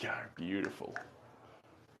 there we go, beautiful.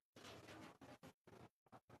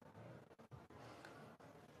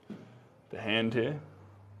 The hand here.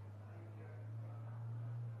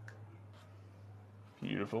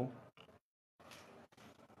 Beautiful.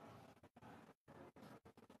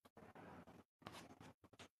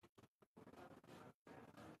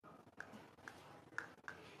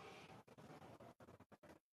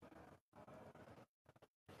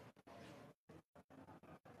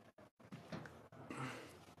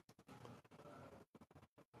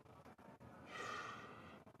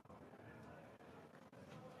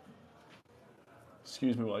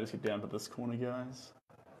 Excuse me while I just get down to this corner, guys.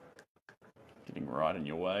 Getting right in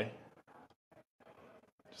your way.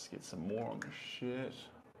 Just get some more on the shirt.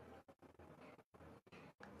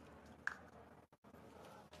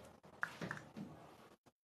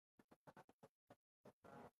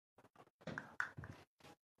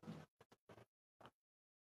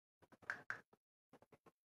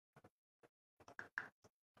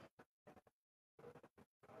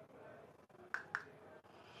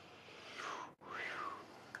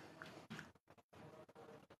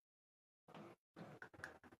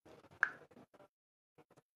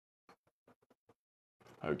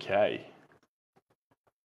 Okay.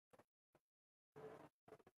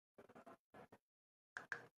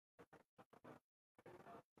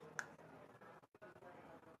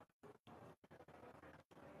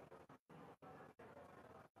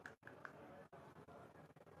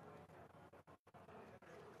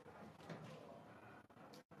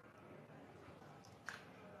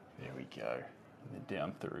 There we go. And then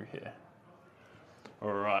down through here.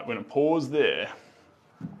 All right, we're gonna pause there.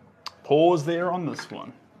 Pause there on this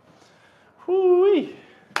one. Whoo-wee.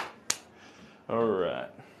 All right.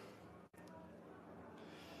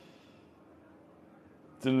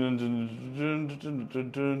 Dun, dun, dun, dun, dun,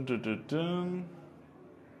 dun, dun, dun, dun, dun.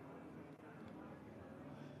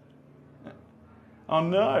 Oh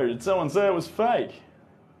no, did someone say it was fake?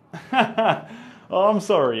 Oh, I'm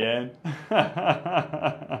sorry, Anne.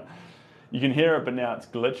 You can hear it, but now it's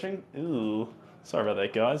glitching. Ooh, sorry about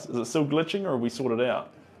that, guys. Is it still glitching, or have we sorted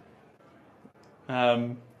out?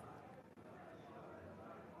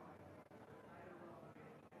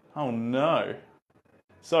 Oh no.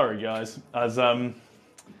 Sorry, guys. As yeah,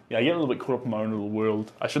 I get a little bit caught up in my own little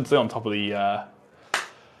world. I should stay on top of the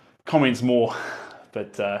comments more,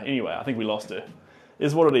 but anyway, I think we lost it.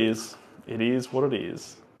 Is what it is. It is what it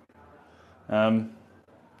is.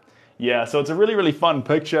 Yeah, so it's a really, really fun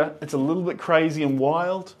picture. It's a little bit crazy and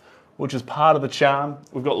wild, which is part of the charm.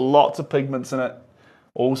 We've got lots of pigments in it,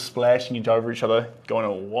 all splashing over each other, going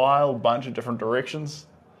a wild bunch of different directions.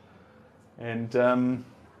 And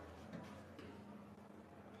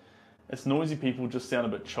it's noisy, people just sound a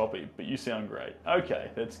bit choppy, but you sound great. Okay,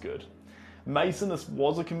 that's good. Mason, this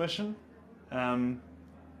was a commission. There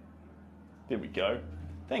we go.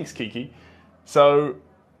 Thanks, Kiki. So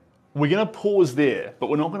we're going to pause there, but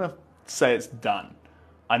we're not going to say it's done.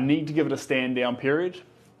 I need to give it a stand down period.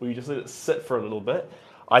 We just let it sit for a little bit.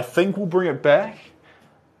 I think we'll bring it back.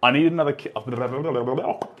 I need another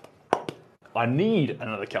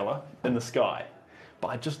color in the sky, but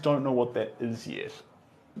I just don't know what that is yet.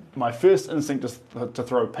 My first instinct is to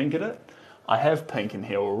throw pink at it. I have pink in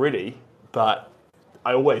here already, but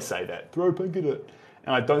I always say that, throw pink at it.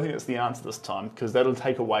 And I don't think that's the answer this time, because that'll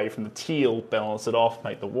take away from the teal, balance it off,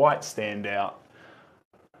 make the white stand out.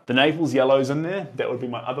 The Naples yellow's in there. That would be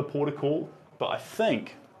my other port of call. But I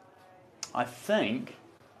think,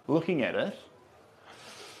 looking at it,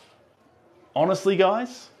 honestly,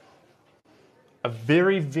 guys, a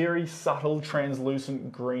very, very subtle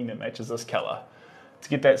translucent green that matches this color to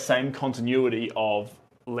get that same continuity of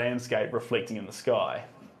landscape reflecting in the sky,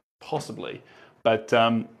 possibly. But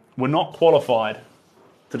we're not qualified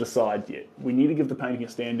to decide yet. We need to give the painting a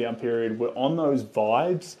stand down period. We're on those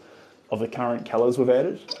vibes of the current colors we've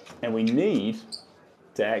added, and we need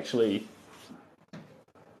to actually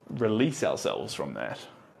release ourselves from that.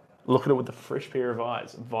 Look at it with a fresh pair of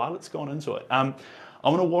eyes. Violet's gone into it. I'm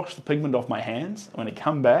going to wash the pigment off my hands. I'm going to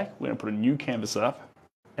come back. We're going to put a new canvas up,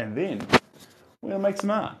 and then we're going to make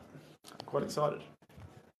some art. I'm quite excited.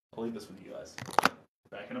 I'll leave this with you guys.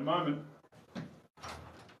 Back in a moment.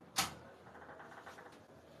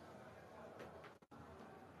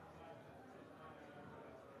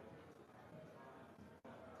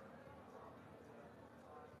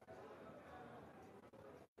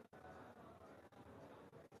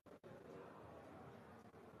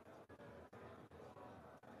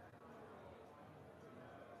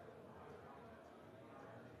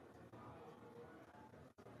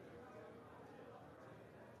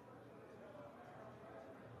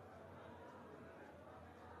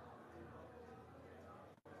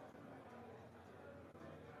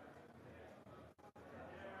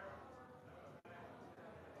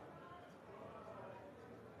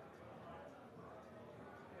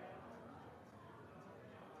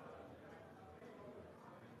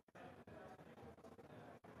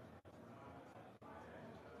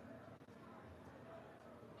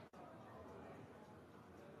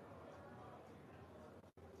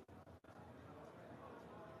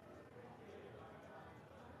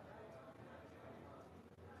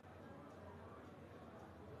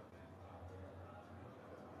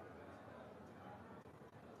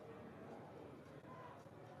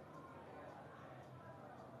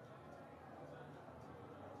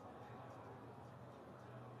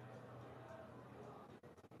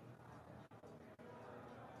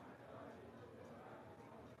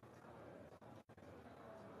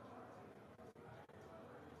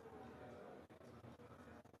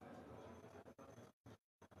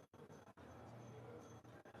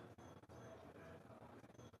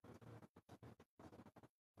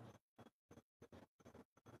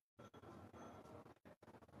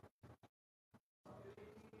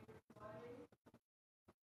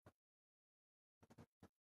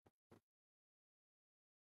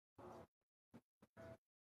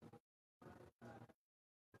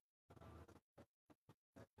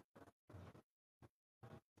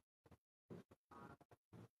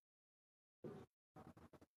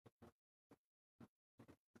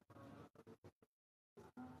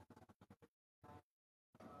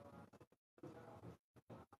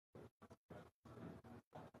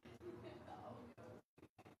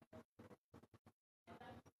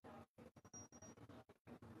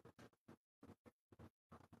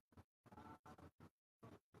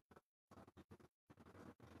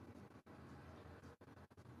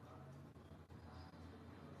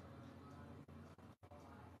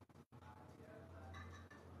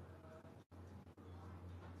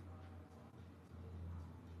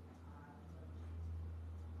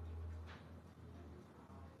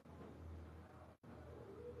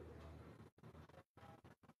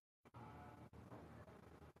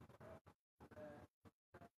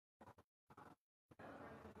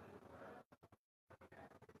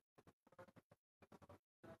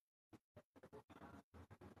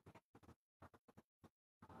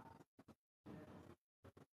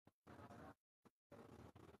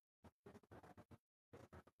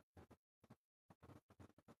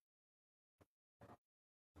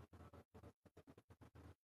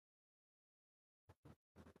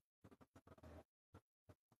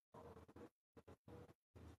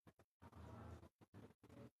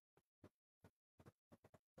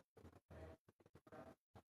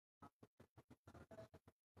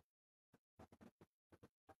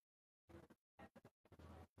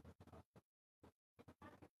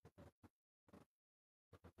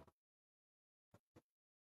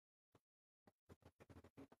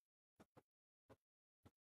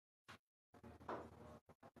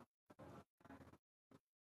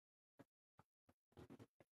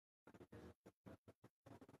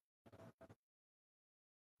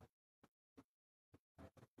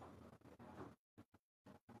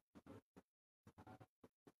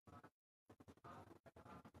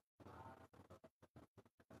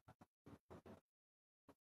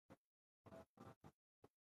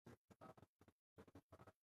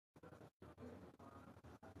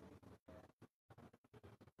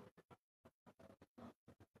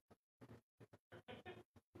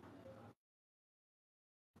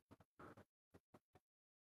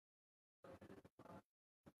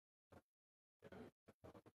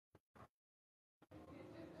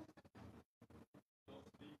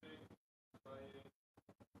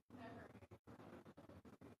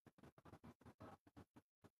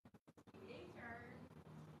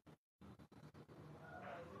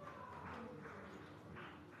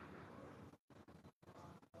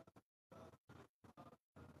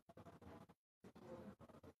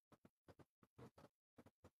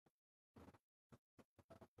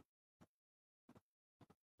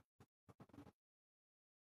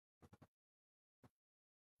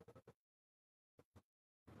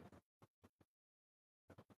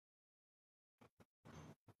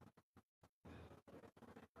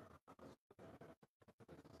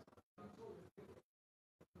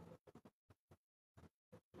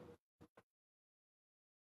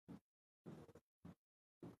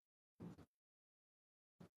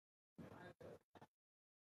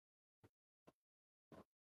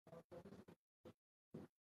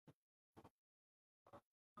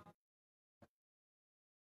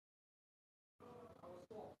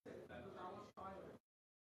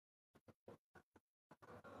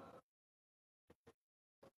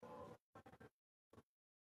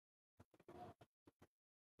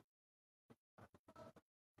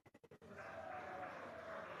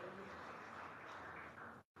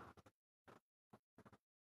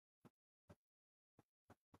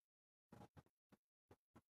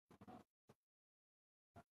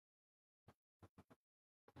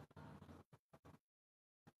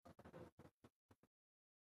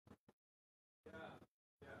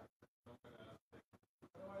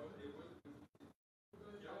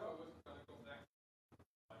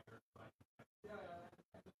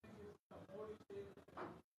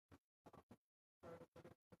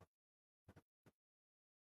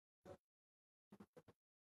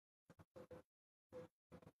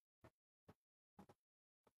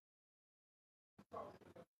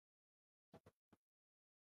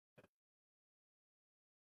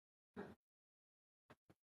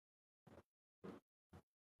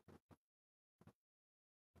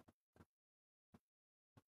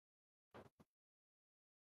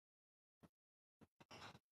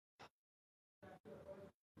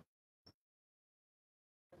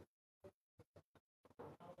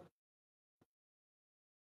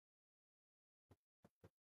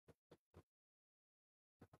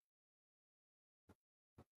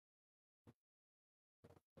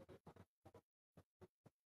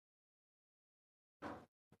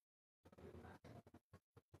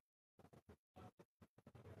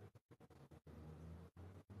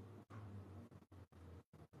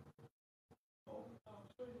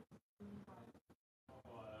 We're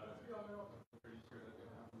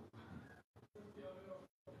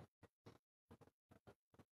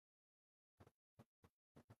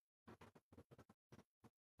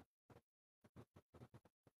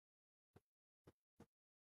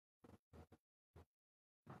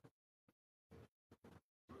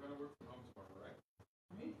gonna work from home tomorrow, right?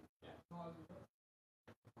 Me? Yeah. No,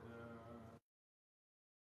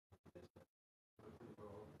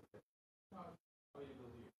 oh, you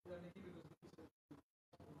will do. Yeah, Nikki will do.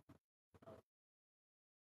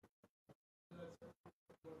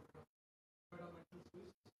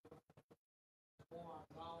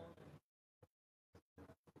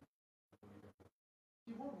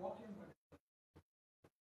 He won't walk in, but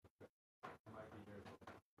might be here.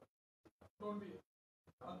 Don't be.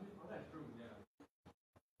 I'll be. Oh, that's true. Yeah.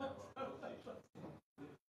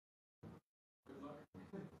 Good luck.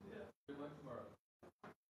 Yeah. Good luck tomorrow.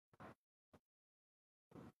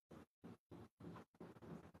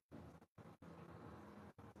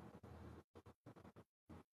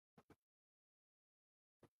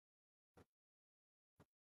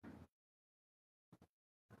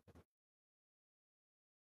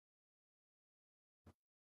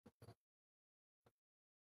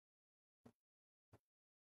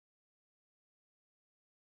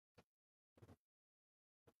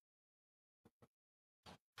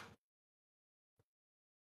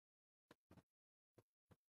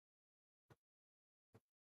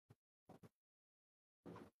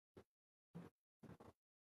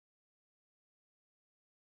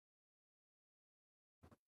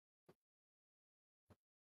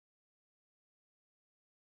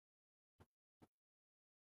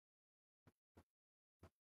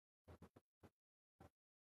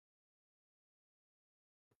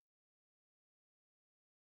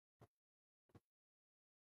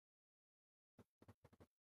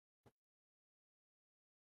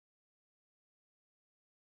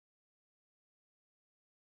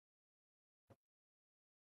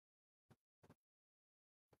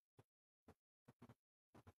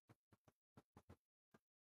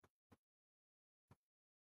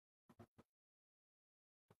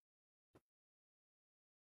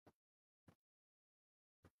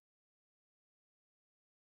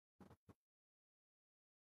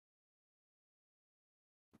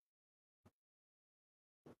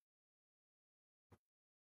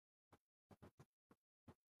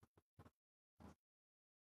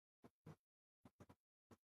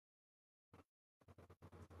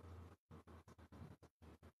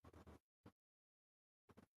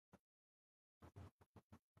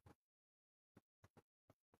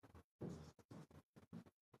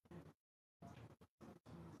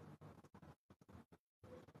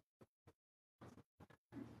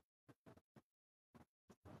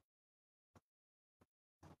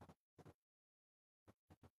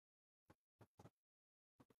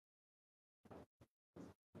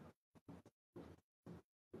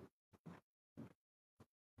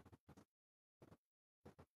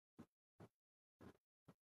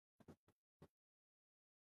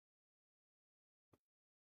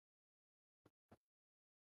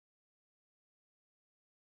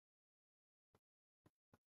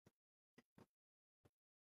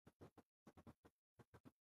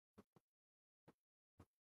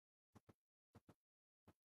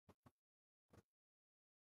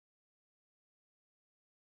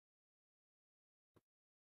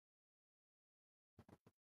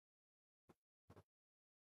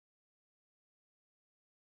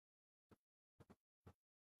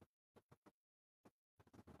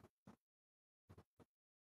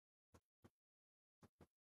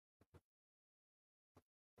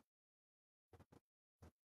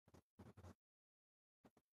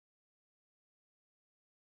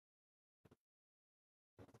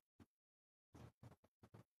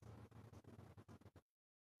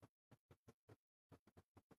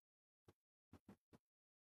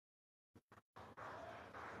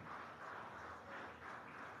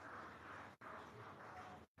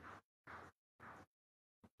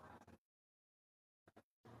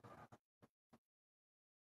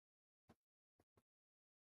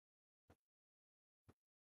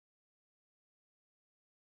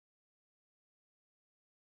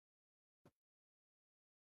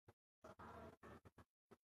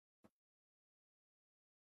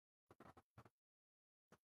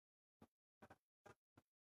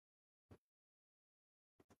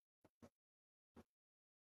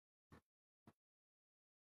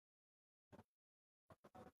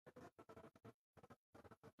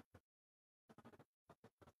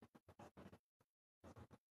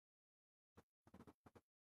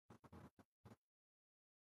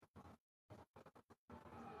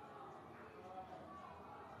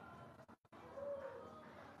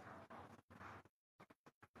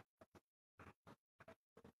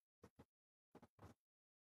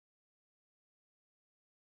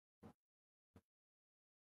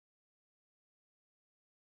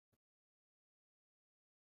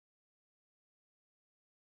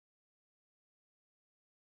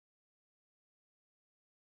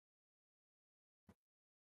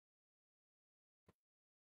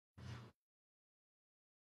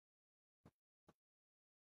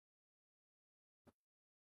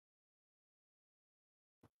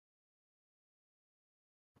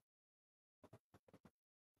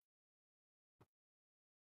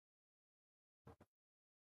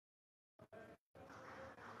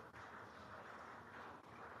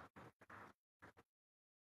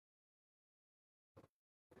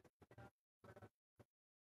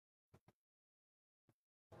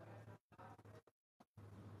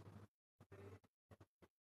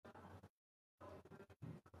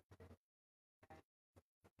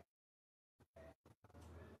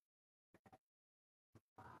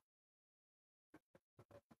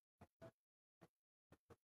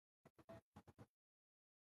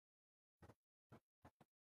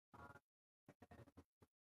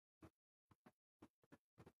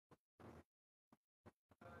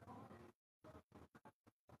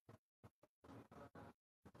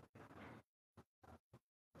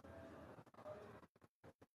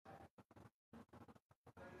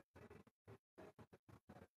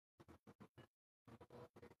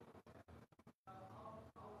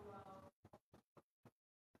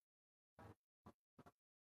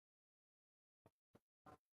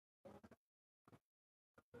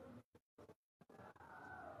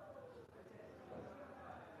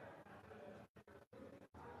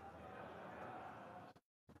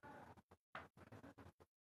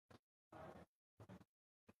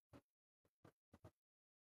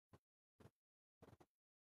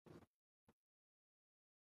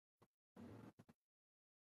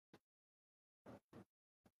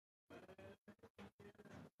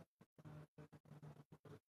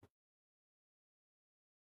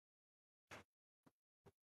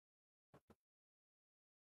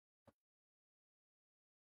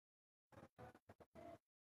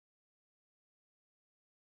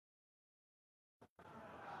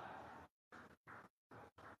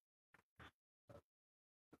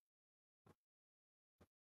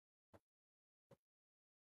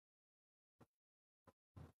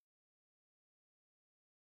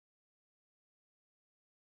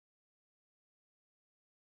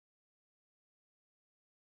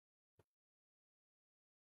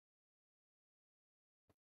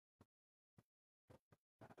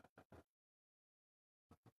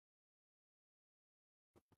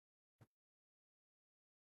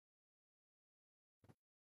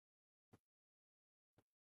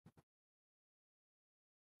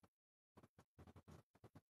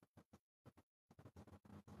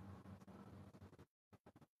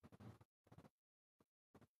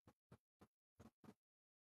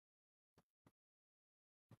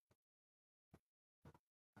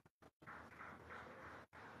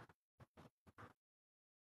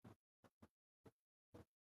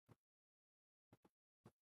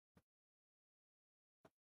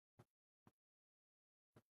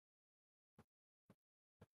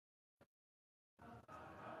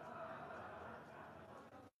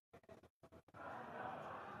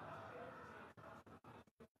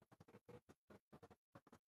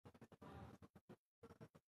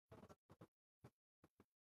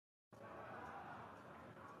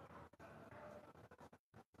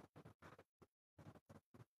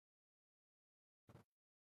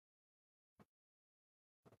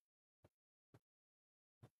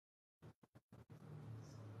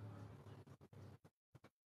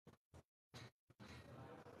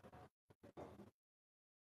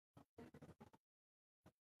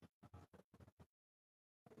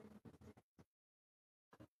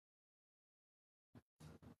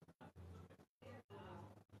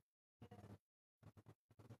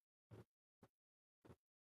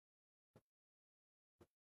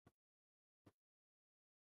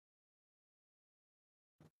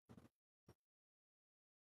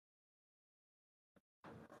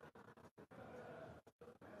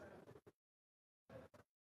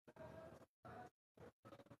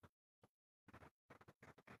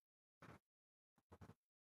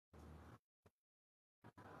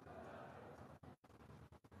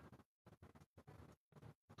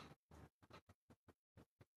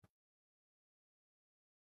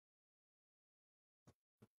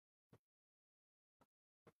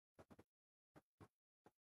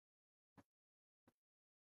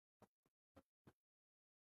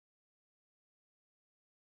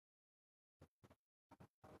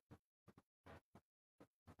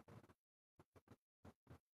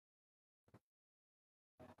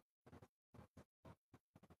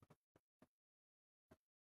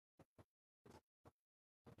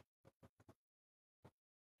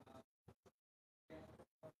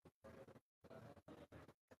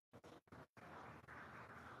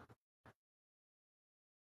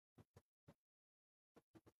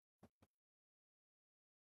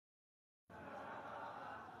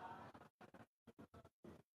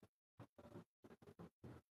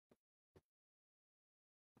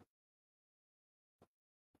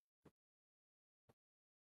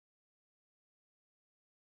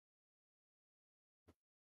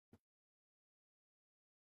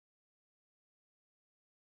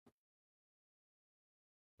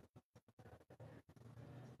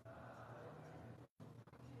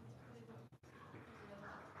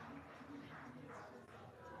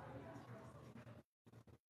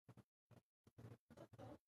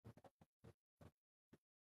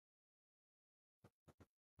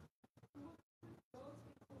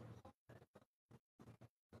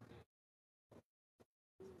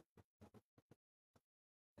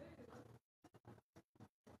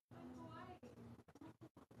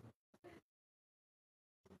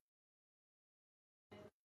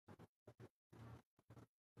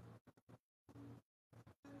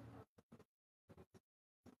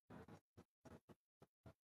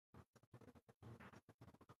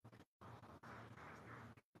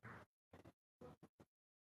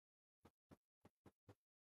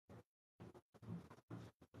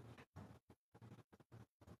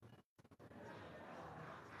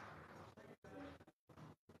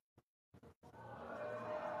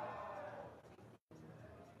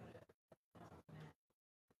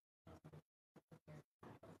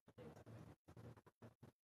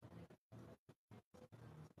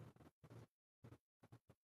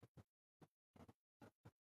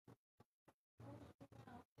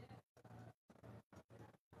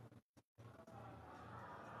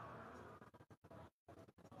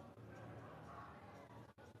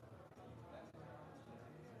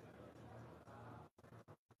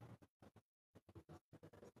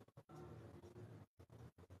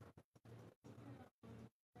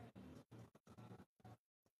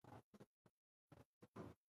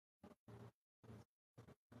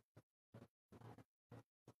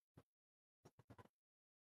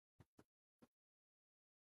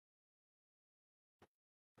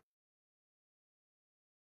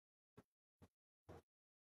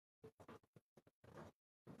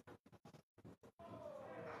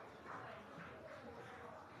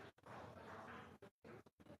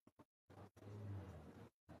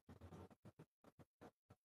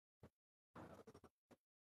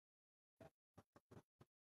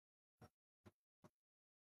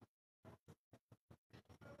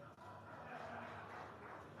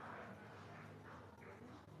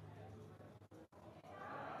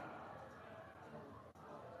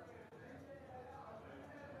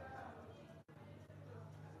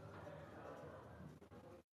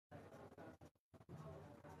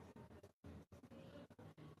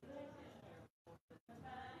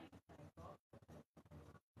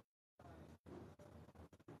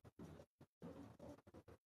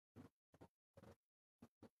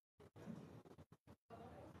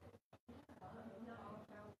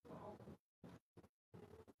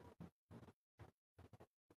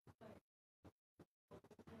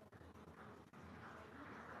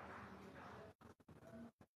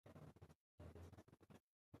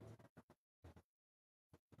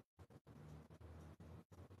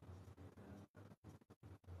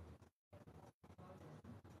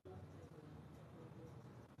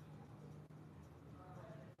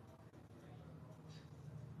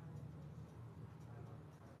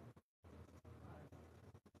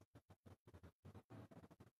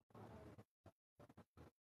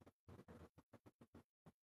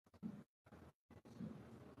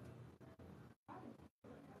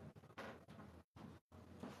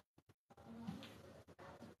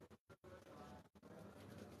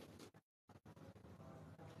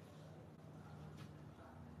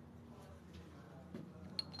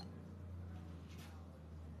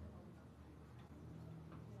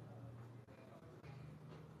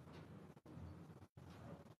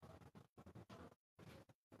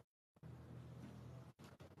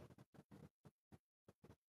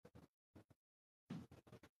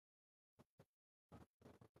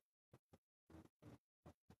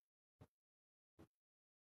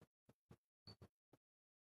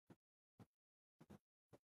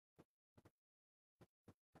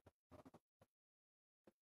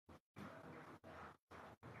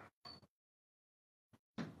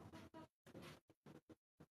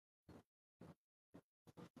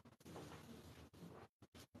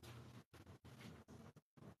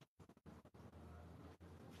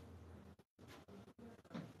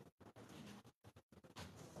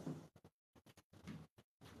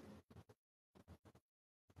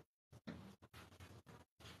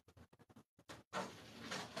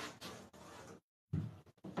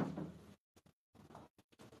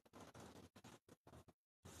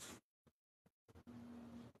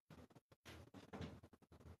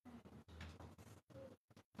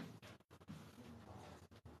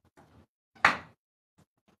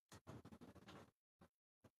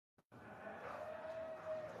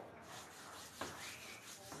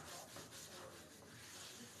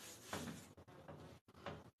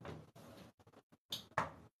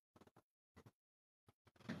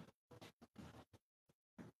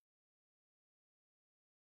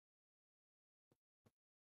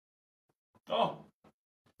 Oh,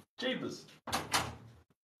 jeepers.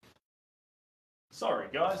 Sorry,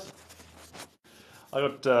 guys. I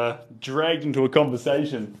got dragged into a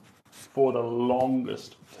conversation for the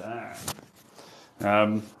longest time.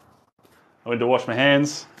 I went to wash my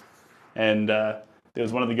hands, and there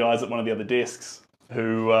was one of the guys at one of the other desks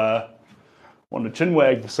who wanted to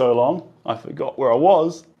chinwag for so long, I forgot where I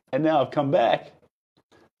was, and now I've come back.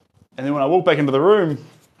 And then when I walked back into the room,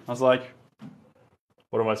 I was like,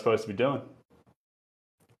 what am I supposed to be doing?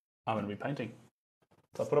 I'm going to be painting.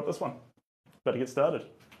 So I put up this one. Better get started.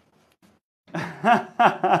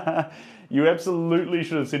 You absolutely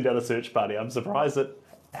should have sent out a search party. I'm surprised it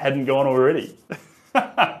hadn't gone already.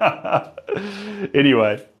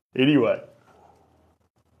 Anyway.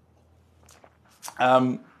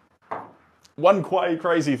 One quite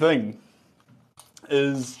crazy thing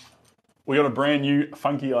is we got a brand new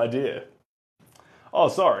funky idea. Oh,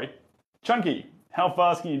 sorry. Chunky, how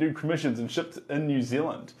fast can you do commissions and ship in New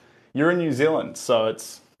Zealand? You're in New Zealand, so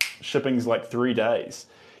shipping's like 3 days.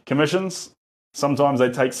 Commissions, sometimes they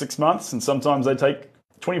take 6 months and sometimes they take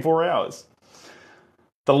 24 hours.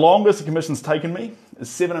 The longest a commission's taken me is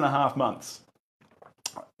 7.5 months.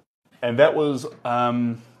 And that was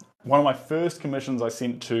one of my first commissions I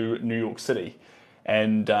sent to New York City.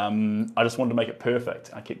 And I just wanted to make it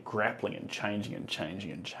perfect. I kept grappling and changing.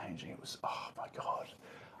 It was, oh my God.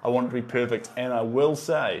 I wanted it to be perfect. And I will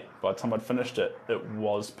say, by the time I'd finished it, it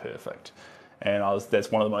was perfect. And that's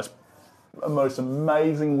one of the most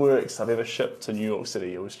amazing works I've ever shipped to New York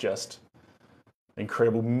City. It was just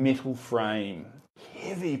incredible metal frame,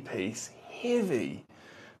 heavy piece, heavy,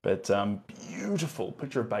 but beautiful.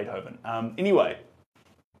 Picture of Beethoven. Anyway,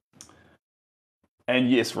 and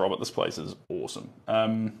yes, Robert, this place is awesome.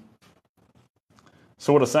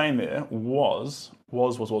 So what I was saying there was,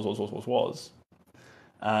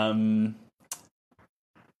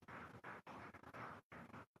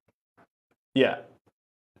 yeah,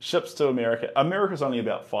 ships to America. America's only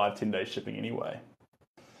about 5-10 days shipping anyway.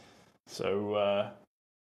 So,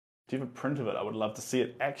 do you have a print of it? I would love to see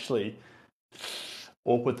it. Actually,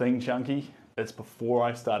 awkward thing, Chunky, it's before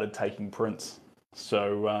I started taking prints.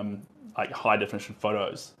 So, like high definition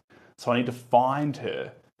photos. So I need to find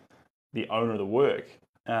her, the owner of the work,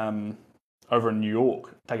 over in New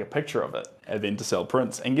York, take a picture of it, and then to sell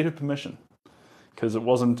prints, and get her permission. Because it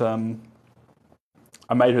wasn't, I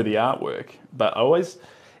made her the artwork, but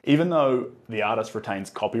even though the artist retains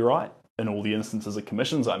copyright in all the instances of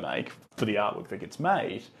commissions I make for the artwork that gets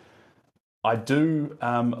made, I do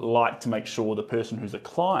like to make sure the person who's a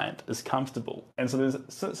client is comfortable. And so there's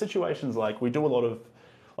situations like we do a lot of,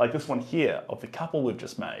 like this one here of the couple we've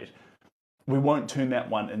just made. We won't turn that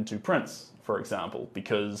one into prints, for example,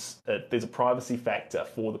 because there's a privacy factor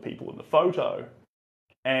for the people in the photo.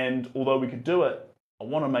 And although we could do it, I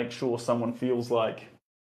want to make sure someone feels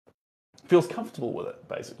comfortable with it,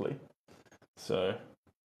 basically. So,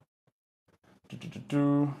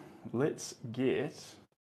 let's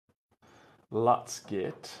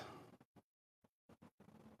get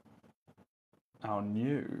our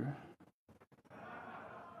new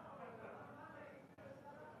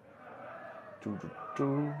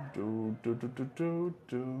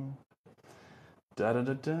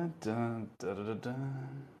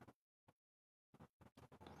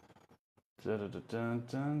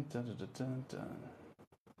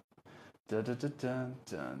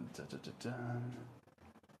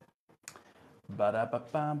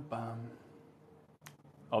Ba-da-ba-bam-bam.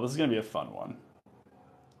 Oh, this is going to be a fun one.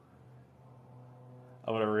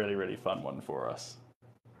 I've got a really, really fun one for us.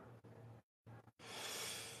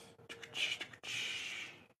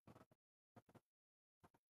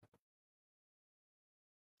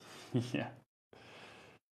 Yeah.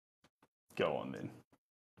 Go on then.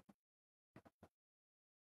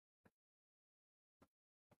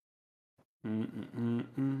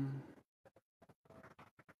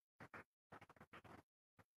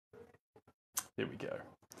 There we go.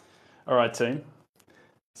 All right, team.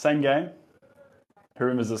 Same game. Who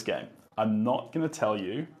remembers this game? I'm not going to tell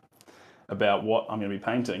you about what I'm going to be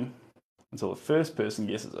painting until the first person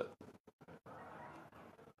guesses it.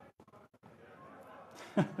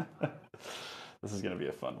 This is going to be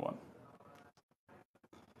a fun one.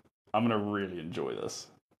 I'm going to really enjoy this.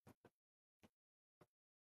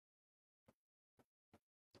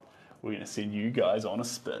 We're going to send you guys on a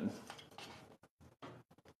spin.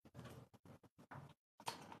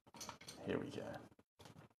 Here we go.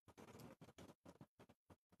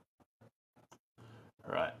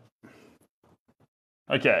 All right.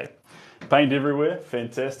 Okay. Paint everywhere.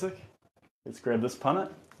 Fantastic. Let's grab this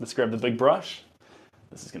punnet. Let's grab the big brush.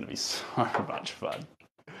 This is going to be so much fun.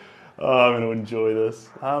 Oh, I'm going to enjoy this.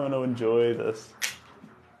 I'm going to enjoy this.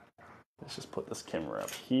 Let's just put this camera up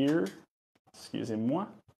here. Excusez-moi.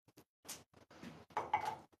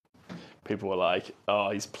 People are like, oh,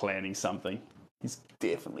 he's planning something. He's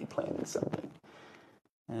definitely planning something.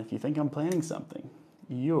 And if you think I'm planning something,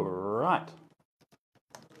 you're right.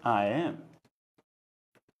 I am.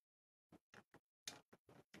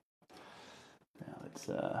 Now let's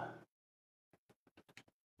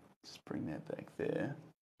just bring that back there.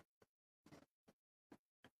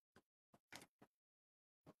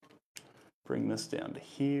 Bring this down to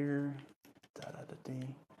here.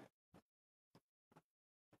 Da-da-da-dee.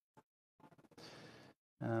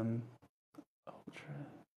 Ultra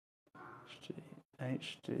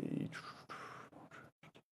HD.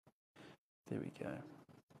 There we go.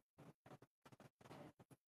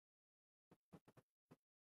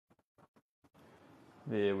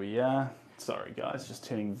 There we are. Sorry guys, just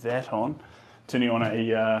turning that on. Turning on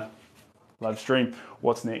a live stream.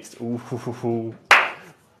 What's next? Ooh,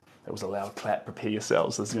 that was a loud clap. Prepare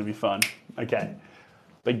yourselves. This is going to be fun. Okay.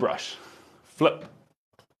 Big brush. Flip.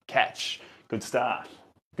 Catch. Good start.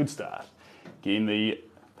 Good start. Getting the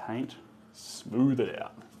paint. Smooth it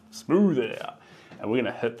out. Smooth it out. And we're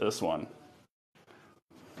going to hit this one.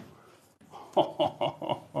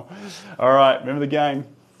 All right. Remember the game?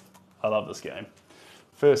 I love this game.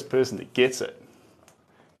 First person that gets it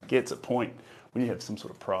gets a point. We need to have some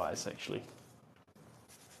sort of prize, actually.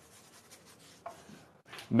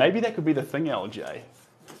 Maybe that could be the thing, LJ.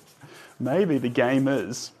 Maybe the game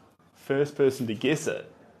is first person to guess it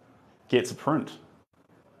gets a print.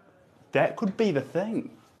 That could be the thing.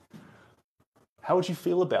 How would you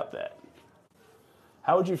feel about that?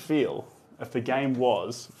 How would you feel if the game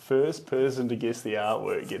was first person to guess the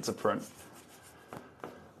artwork gets a print?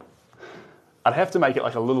 I'd have to make it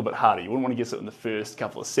like a little bit harder. You wouldn't want to guess it in the first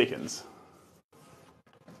couple of seconds.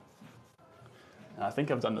 And I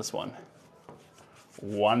think I've done this one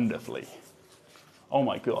wonderfully. Oh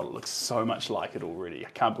my God, it looks so much like it already. I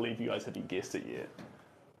can't believe you guys haven't guessed it yet.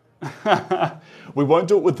 We won't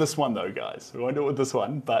do it with this one though, guys. We won't do it with this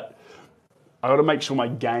one, but I gotta make sure my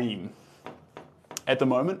game, at the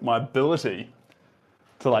moment, my ability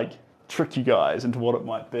to like trick you guys into what it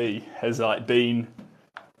might be has like been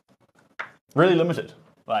really limited.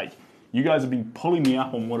 Like, you guys have been pulling me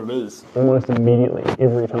up on what it is almost immediately,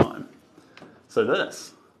 every time. So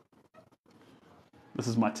this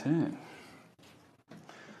is my turn.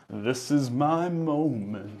 This is my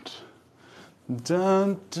moment.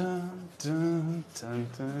 Dun, dun, dun, dun,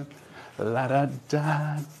 dun. La da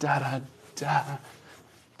da da da da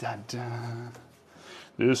da da.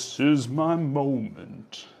 This is my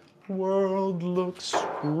moment. World looks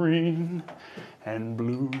green and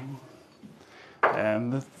blue.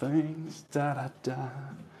 And the things da da da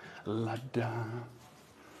la da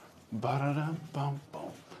ba da da bum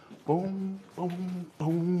bum boom boom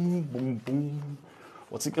boom boom boom.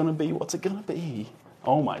 What's it gonna be? What's it gonna be?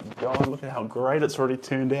 Oh my God, look at how great it's already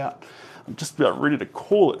turned out. I'm just about ready to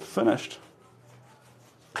call it finished.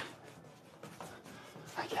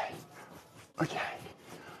 Okay.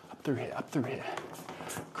 Up through here.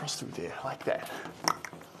 Across through there, like that.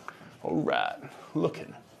 All right,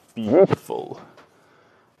 looking beautiful.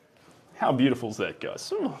 How beautiful is that,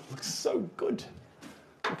 guys? Oh, looks so good.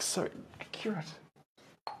 Looks so accurate.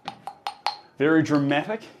 Very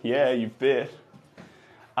dramatic. Yeah, you bet.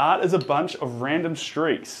 Art is a bunch of random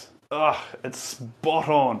streaks. Ugh, it's spot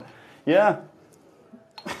on. Yeah.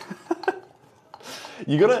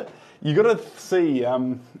 You gotta see,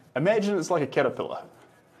 imagine it's like a caterpillar.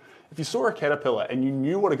 If you saw a caterpillar and you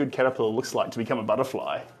knew what a good caterpillar looks like to become a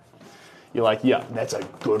butterfly, you're like, yeah, that's a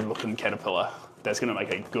good looking caterpillar. That's gonna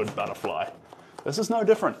make a good butterfly. This is no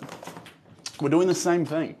different. We're doing the same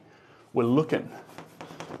thing. We're looking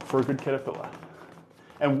for a good caterpillar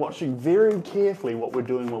and watching very carefully what we're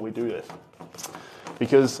doing when we do this.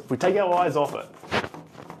 Because if we take our eyes off it,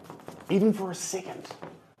 even for a second,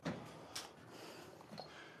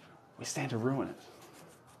 we stand to ruin it.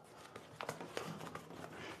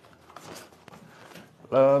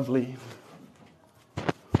 Lovely.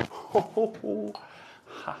 Ho, ho, ho.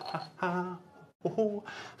 Ha, ha, ha. Ho, ho.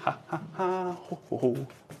 Ha, ha, ha. Ho, ho, ho.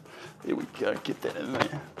 There we go. Get that in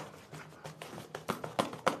there.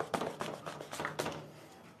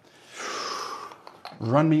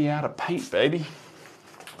 Run me out of paint, baby.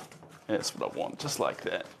 That's what I want, just like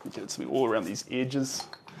that. Get it to me all around these edges.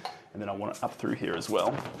 And then I want it up through here as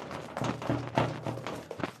well.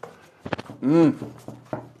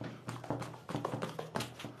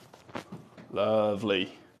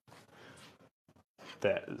 Lovely.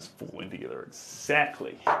 That is falling together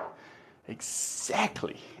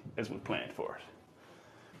exactly as we planned for it.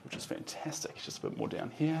 which is fantastic. Just a bit more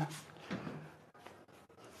down here.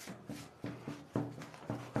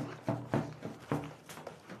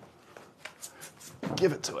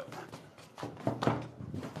 Give it to it.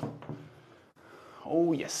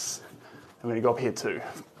 Oh yes. I'm going to go up here too.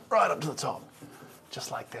 Right up to the top. Just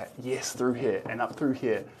like that. Yes, through here and up through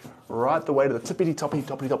here. Right the way to the tippity toppy,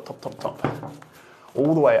 toppity top, top, top, top.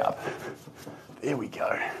 All the way up. There we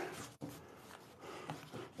go.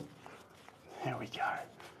 There we go.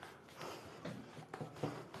 All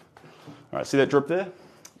right, see that drip there?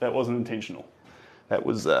 That wasn't intentional. That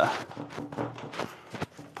was a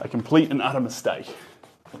complete and utter mistake.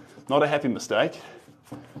 Not a happy mistake,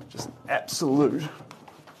 just an absolute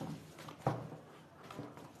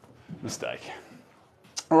mistake.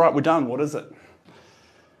 All right, we're done. What is it?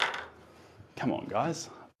 Come on, guys.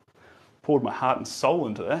 Poured my heart and soul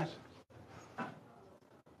into that.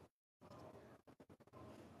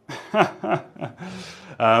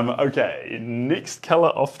 Okay, next colour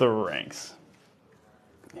off the ranks.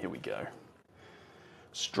 Here we go.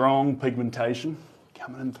 Strong pigmentation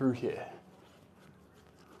coming in through here.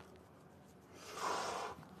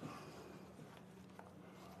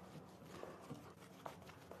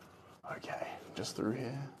 Okay, just through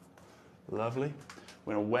here. Lovely.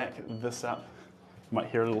 We're going to whack this up. You might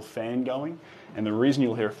hear a little fan going. And the reason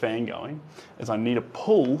you'll hear a fan going is I need to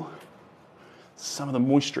pull some of the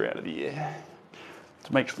moisture out of the air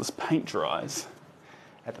to make sure this paint dries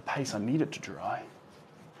at the pace I need it to dry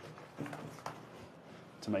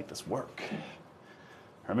to make this work.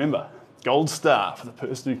 Remember, gold star for the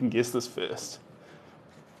person who can guess this first.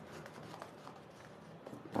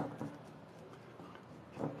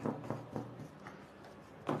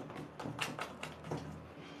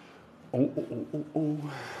 Oh, oh, oh, oh,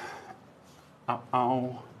 oh.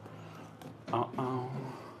 Uh-oh. Uh-oh.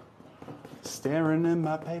 Staring in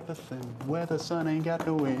my paper thin where the sun ain't got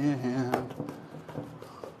no end.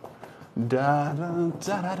 Da da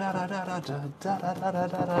da da da da da da da da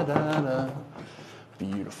da da da.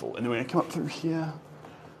 Beautiful. And then we're gonna come up through here.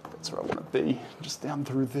 That's where I want to be. Just down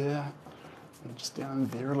through there. And just down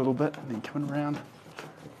there a little bit. And then coming around.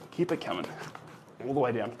 Keep it coming. All the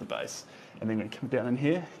way down to the base. And then we're gonna come down in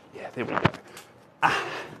here. Yeah, there we go. Ah.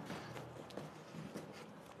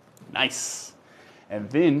 Nice. And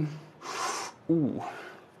then, ooh.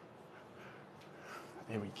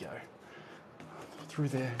 There we go. Through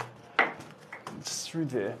there. Just through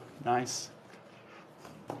there. Nice.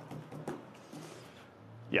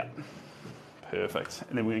 Yeah. Perfect.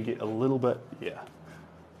 And then we're going to get a little bit, yeah.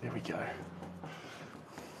 There we go.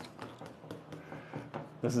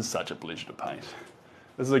 This is such a pleasure to paint.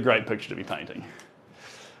 This is a great picture to be painting.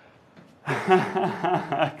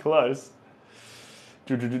 Close.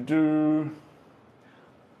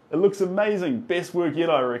 It looks amazing. Best work yet,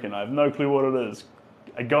 I reckon. I have no clue what it is.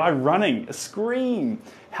 A guy running, a scream,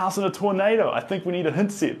 house in a tornado. I think we need a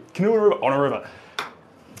hint set. Canoe in a river, on a river.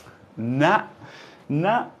 Nah.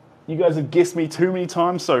 You guys have guessed me too many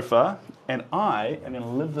times so far, and I am going to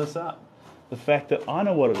live this up. The fact that I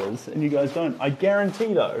know what it is and you guys don't. I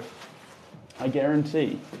guarantee though,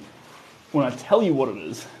 when I tell you what it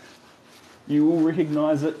is, you will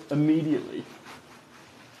recognize it immediately.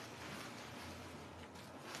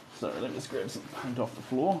 So let me just grab some paint off the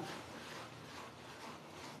floor.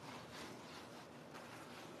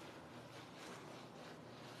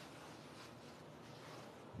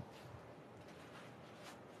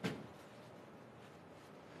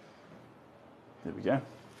 There we go.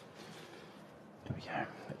 There we go.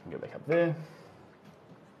 That can go back up there.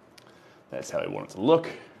 That's how I want it to look.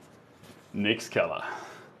 Next color.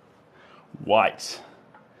 White.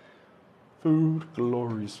 Food,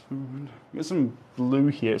 glorious food. Got some blue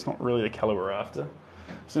here. It's not really the color we're after.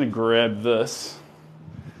 I'm just gonna grab this.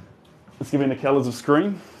 Let's give in the colors of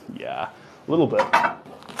Scream. Yeah, a little bit.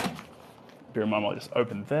 Bear in mind, I'll just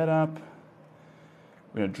open that up.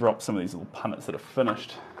 We're gonna drop some of these little punnets that are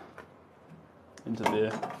finished into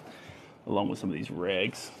there, along with some of these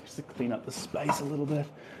rags, just to clean up the space a little bit.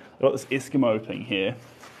 I've got this Eskimo thing here,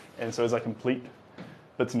 and so as I complete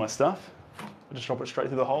bits of my stuff, I just drop it straight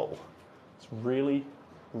through the hole. It's really,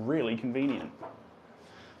 really convenient.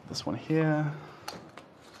 This one here,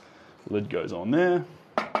 lid goes on there,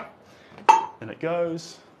 and it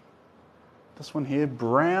goes. This one here,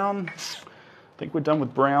 brown. I think we're done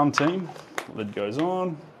with brown, team. Lid goes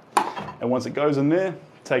on, and once it goes in there,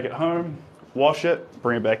 take it home, wash it,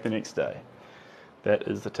 bring it back the next day. That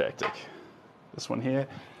is the tactic. This one here,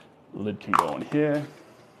 lid can go on here,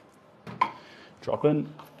 drop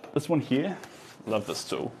in. This one here, love this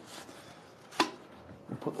tool.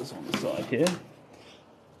 We'll put this on the side here,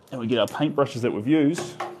 and we get our paintbrushes that we've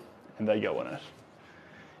used, and they go in it.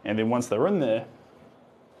 And then once they're in there,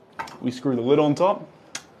 we screw the lid on top,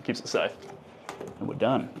 keeps it safe, and we're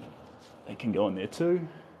done. They can go in there too.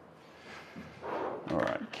 All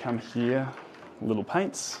right, come here, little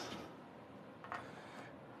paints.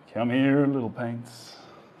 Come here, little paints.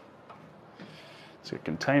 So a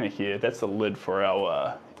container here, that's the lid for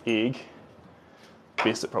our egg.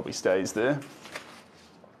 Best it probably stays there.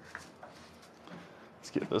 Let's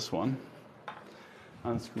get this one.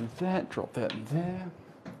 Unscrew that, drop that in there.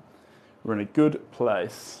 We're in a good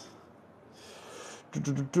place.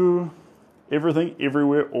 Everything,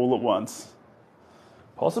 everywhere, all at once.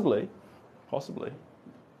 Possibly.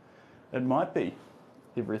 It might be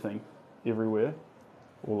everything, everywhere,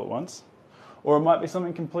 all at once. Or it might be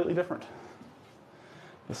something completely different.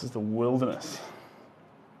 This is the wilderness.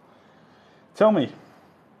 Tell me,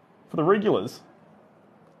 for the regulars,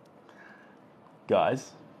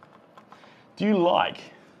 guys, do you like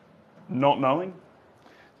not knowing?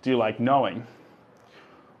 Do you like knowing?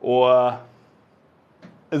 Or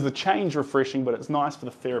is the change refreshing, but it's nice for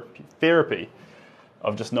the therapy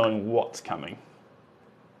of just knowing what's coming?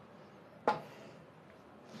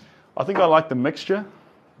 I think I like the mixture,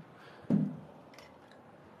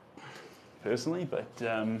 personally, but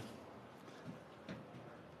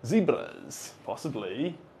zebras,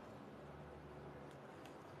 possibly.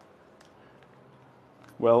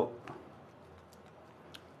 Well,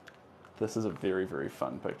 this is a very, very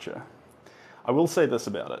fun picture. I will say this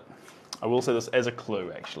about it. I will say this as a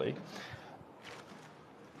clue, actually.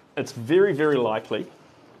 It's very, very likely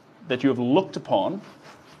that you have looked upon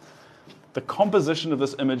the composition of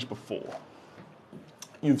this image before.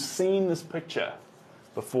 You've seen this picture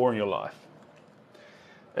before in your life.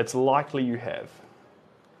 It's likely you have.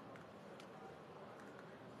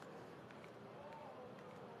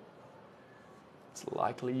 It's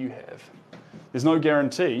likely you have. There's no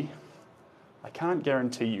guarantee. I can't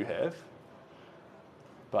guarantee you have,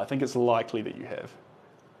 but I think it's likely that you have.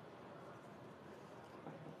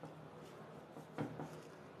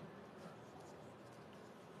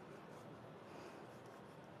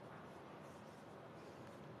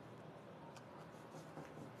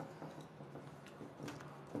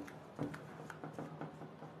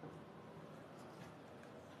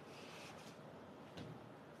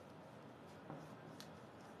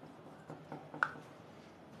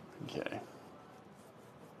 Okay.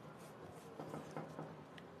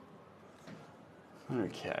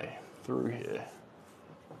 Okay, through here.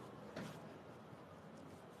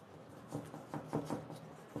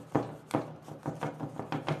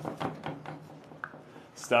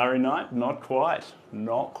 Starry night? Not quite.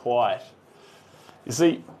 Not quite. You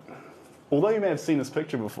see, although you may have seen this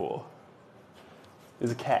picture before,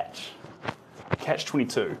 there's a catch. Catch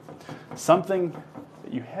 22. Something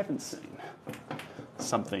that you haven't seen.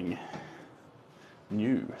 Something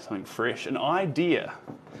new, something fresh. An idea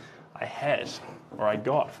I had, or I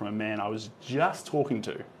got from a man I was just talking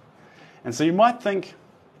to. And so you might think,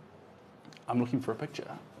 I'm looking for a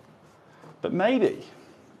picture. But maybe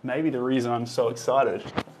the reason I'm so excited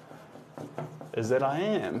is that I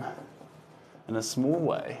am, in a small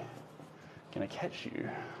way, going to catch you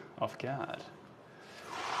off guard.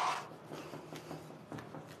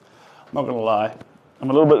 I'm not going to lie, I'm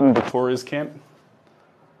a little bit in Victoria's camp.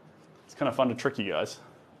 It's kind of fun to trick you guys.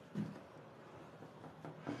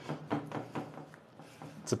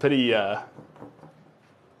 It's a pity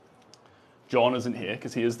John isn't here,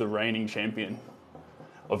 because he is the reigning champion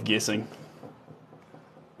of guessing.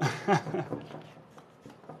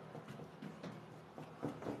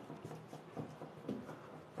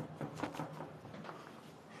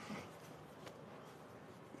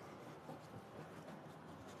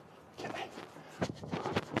 Okay.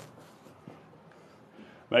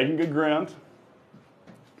 Making good ground.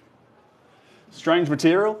 Strange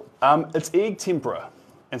material. It's egg tempera.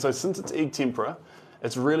 And so since it's egg tempera,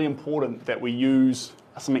 it's really important that we use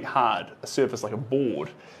something hard, a surface like a board.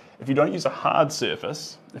 If you don't use a hard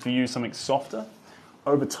surface, if you use something softer,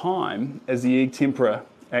 over time, as the egg tempera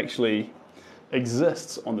actually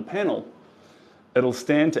exists on the panel, it'll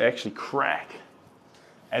stand to actually crack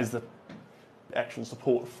as the actual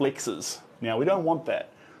support flexes. Now, we don't want that.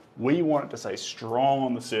 We want it to stay strong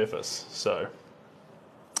on the surface. So,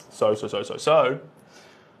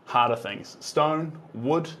 harder things. Stone,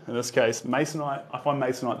 wood, in this case, masonite. I find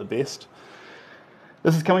masonite the best.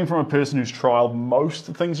 This is coming from a person who's trialed most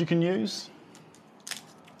of the things you can use.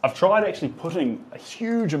 I've tried actually putting a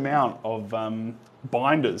huge amount of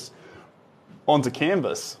binders onto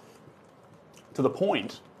canvas to the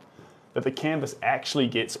point that the canvas actually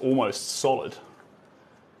gets almost solid,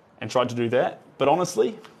 and tried to do that. But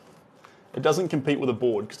honestly, it doesn't compete with a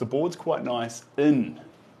board, because the board's quite nice in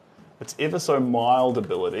its ever so mild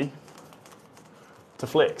ability to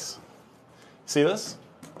flex. See this?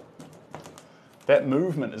 That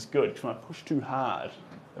movement is good, because when I push too hard,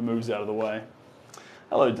 it moves out of the way.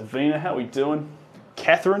 Hello, Davina, how are we doing?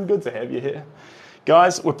 Catherine, good to have you here.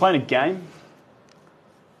 Guys, we're playing a game.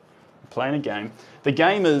 The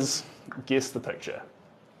game is guess the picture.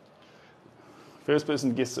 First person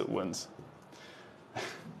to guess it wins.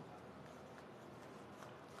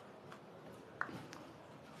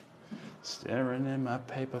 Staring in my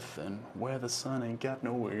paper thin, where the sun ain't got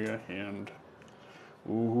nowhere to end.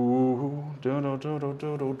 Ooh, do do do do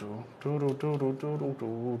do do do do do do do do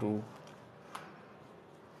do do.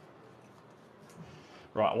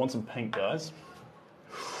 Right, I want some pink, guys.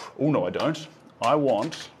 Oh no, I don't. I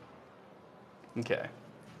want. Okay.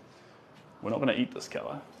 We're not going to eat this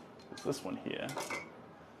colour. It's this one here.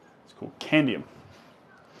 It's called Candium.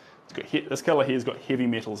 This colour here has got heavy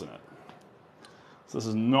metals in it. So this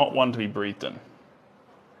is not one to be breathed in.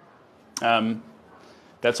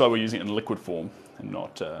 That's why we're using it in liquid form and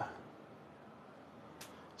not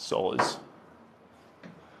solids.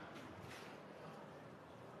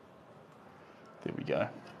 There we go.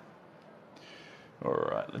 All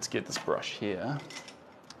right, let's get this brush here.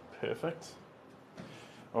 Perfect.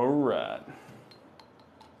 All right.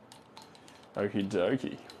 Okie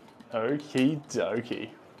dokie. Okie dokie.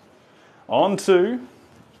 On to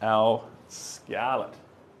our scarlet.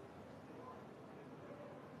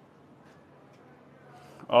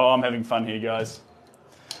 Oh, I'm having fun here, guys.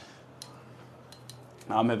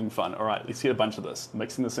 I'm having fun. All right, let's get a bunch of this.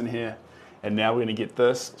 Mixing this in here. And now we're going to get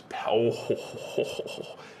this.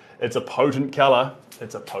 Oh, it's a potent color.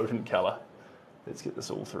 It's a potent color. Let's get this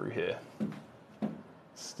all through here.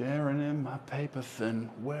 Staring in my paper thin,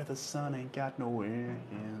 where the sun ain't got no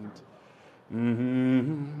end.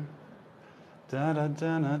 Mm-hmm. Da da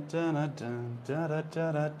da da da da da da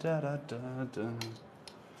da da da da da.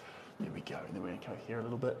 There we go. And then we're going to go here a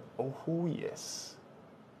little bit. Oh yes.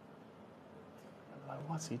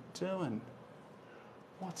 What's he doing?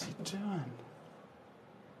 What's he doing?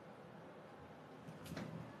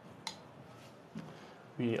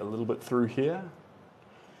 We get a little bit through here.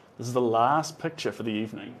 This is the last picture for the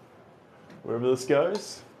evening. Wherever this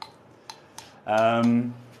goes.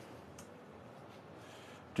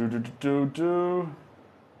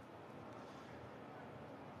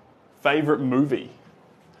 Favorite movie?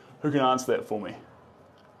 Who can answer that for me?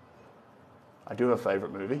 I do have a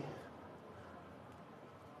favorite movie.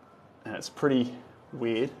 And it's pretty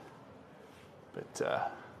weird.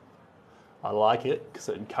 But I like it because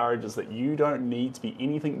it encourages that you don't need to be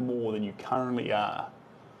anything more than you currently are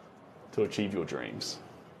to achieve your dreams.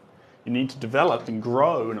 You need to develop and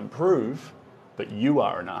grow and improve, but you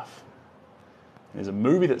are enough. And there's a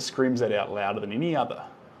movie that screams that out louder than any other.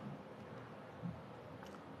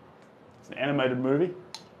 It's an animated movie.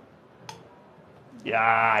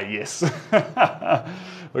 Yeah, yes.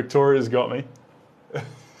 Victoria's got me.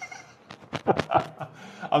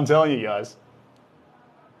 I'm telling you guys.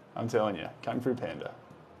 I'm telling you, Kung Fu Panda.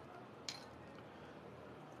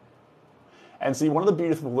 And see, one of the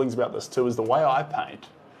beautiful things about this too is the way I paint,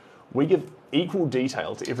 we give equal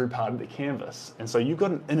detail to every part of the canvas. And so you've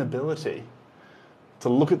got an inability to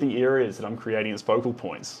look at the areas that I'm creating as focal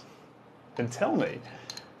points and tell me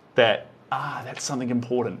that, that's something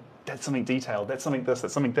important, that's something detailed, that's something this,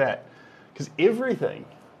 that's something that. Because everything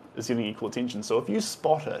is getting equal attention. So if you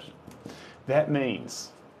spot it, that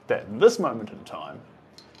means that in this moment in time,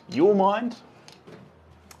 your mind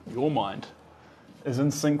is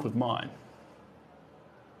in sync with mine,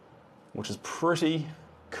 which is pretty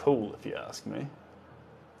cool if you ask me.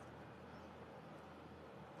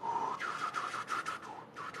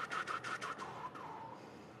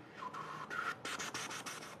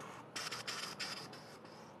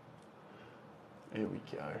 Here we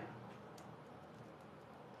go.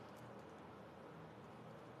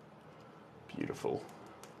 Beautiful.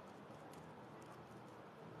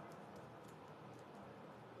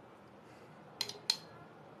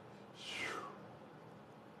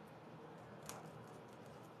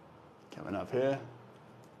 Coming up here.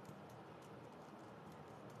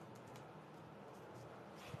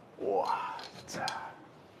 Wow.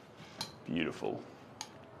 Beautiful.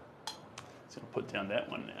 So I'll put down that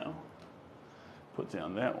one now. Put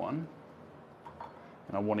down that one.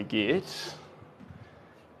 And I want to get,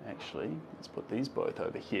 actually, let's put these both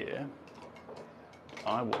over here.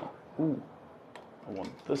 I want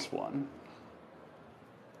this one.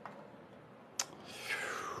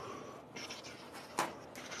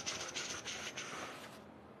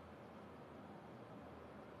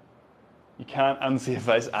 You can't unsee a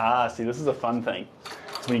face. See, this is a fun thing.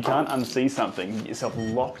 So when you can't unsee something, you get yourself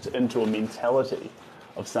locked into a mentality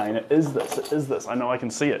of saying, it is this, it is this. I know I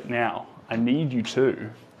can see it now. I need you to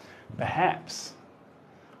perhaps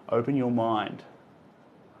open your mind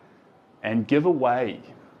and give away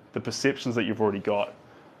the perceptions that you've already got.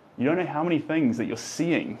 You don't know how many things that you're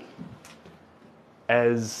seeing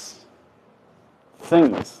as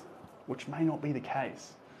things which may not be the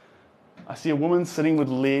case. I see a woman sitting with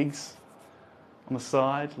legs on the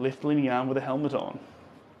side, left leaning arm with a helmet on.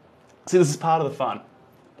 See, this is part of the fun.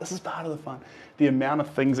 This is part of the fun. The amount of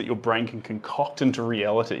things that your brain can concoct into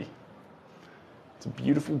reality. It's a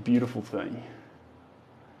beautiful, beautiful thing.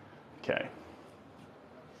 Okay.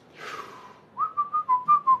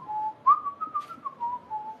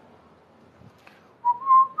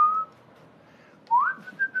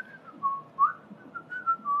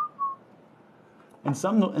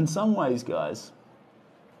 In some ways, guys,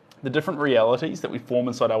 the different realities that we form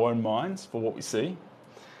inside our own minds for what we see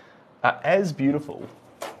are as beautiful,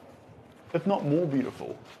 if not more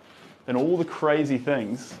beautiful, than all the crazy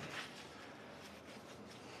things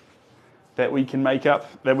that we can make up,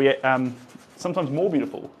 that we sometimes more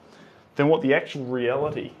beautiful than what the actual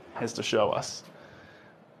reality has to show us.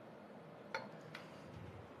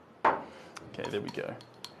 Okay, there we go.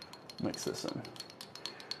 Mix this in.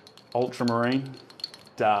 Ultramarine,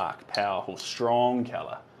 dark, powerful, strong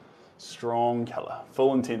colour,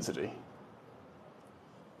 full intensity.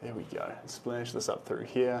 There we go. Splash this up through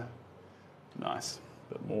here. Nice.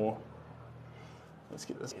 A bit more. Let's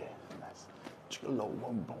get this. Yeah, nice.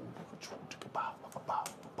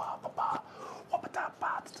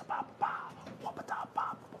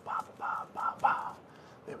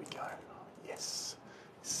 There we go. Yes.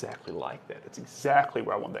 Exactly like that. It's exactly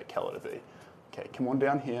where I want that colour to be. Okay, come on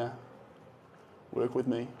down here. Work with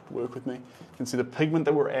me, work with me. You can see the pigment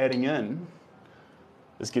that we're adding in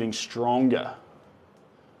is getting stronger.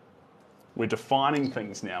 We're defining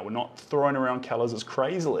things now. We're not throwing around colours as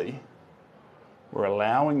crazily. We're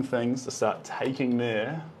allowing things to start taking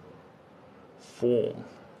their form.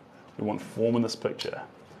 We want form in this picture.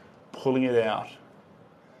 Pulling it out.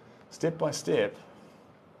 Step by step,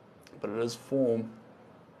 but it is form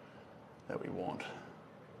that we want.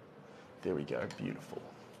 There we go, beautiful.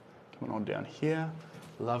 Coming on down here,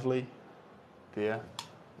 lovely. There,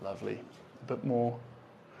 lovely. A bit more,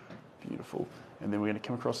 beautiful. And then we're going to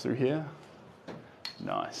come across through here.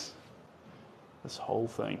 Nice. This whole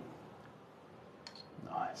thing.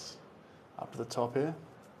 Nice. Up to the top here.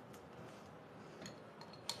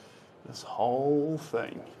 This whole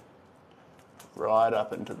thing. Right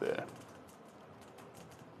up into there.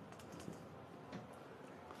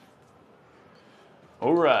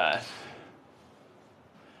 All right.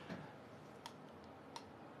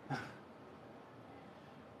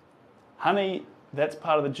 Honey, that's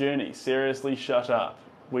part of the journey. Seriously, shut up.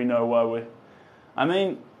 We know why we're... I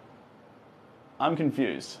mean, I'm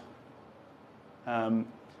confused.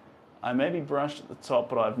 I may be brushed at the top,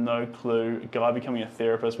 but I have no clue. A guy becoming a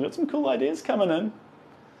therapist. We've got some cool ideas coming in.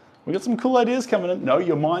 No,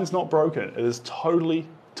 your mind's not broken. It is totally,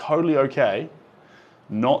 totally okay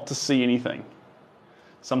not to see anything.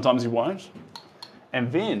 Sometimes you won't.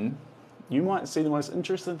 And then you might see the most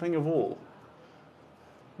interesting thing of all.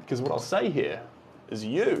 Because what I'll say here is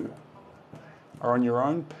you are on your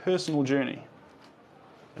own personal journey.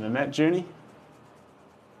 And in that journey,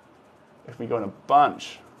 if we go in a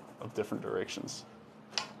bunch of different directions,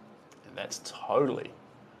 and that's totally,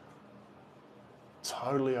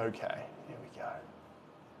 totally okay. Here we go.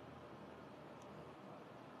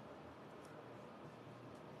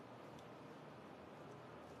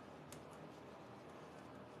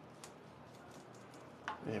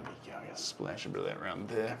 There we go. I'm going to splash a bit of that around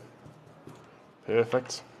there.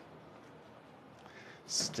 Perfect.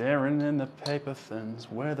 Staring in the paper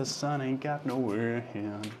thins where the sun ain't got nowhere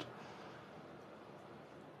hand.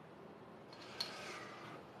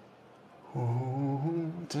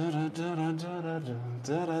 Ooh, da da da da da da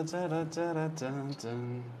da da da da da da.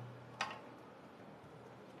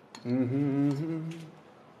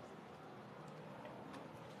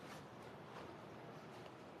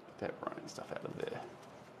 Get that running stuff out of there.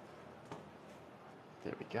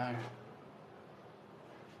 There we go.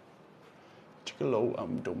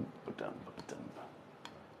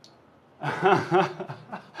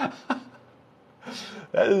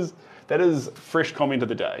 That is fresh comment of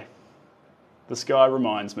the day. This guy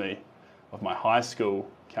reminds me of my high school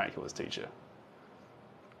calculus teacher.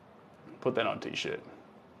 Put that on a t-shirt.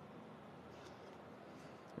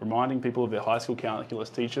 Reminding people of their high school calculus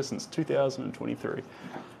teacher since 2023.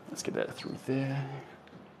 Let's get that through there.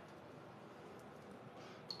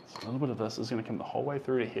 So a little bit of this is going to come the whole way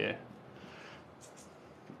through to here.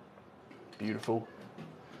 Beautiful.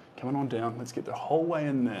 Coming on down. Let's get the whole way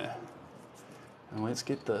in there. And let's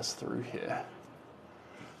get this through here.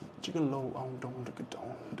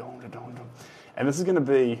 And this is going to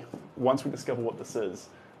be, once we discover what this is,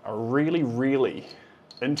 a really, really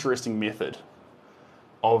interesting method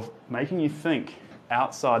of making you think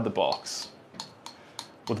outside the box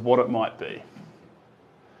with what it might be.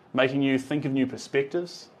 Making you think of new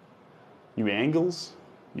perspectives, new angles,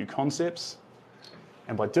 new concepts,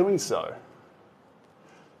 and by doing so,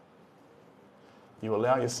 you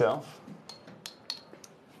allow yourself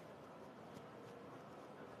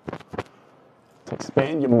to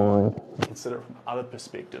expand your mind and consider it from other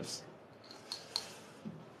perspectives.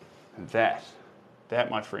 And that,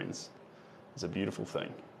 my friends, is a beautiful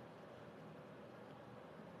thing.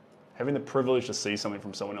 Having the privilege to see something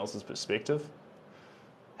from someone else's perspective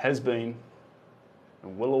has been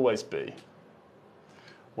and will always be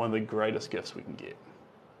one of the greatest gifts we can get.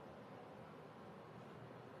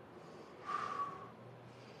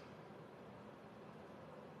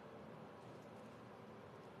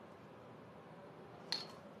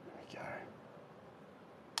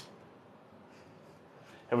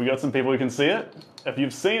 Have we got some people who can see it? If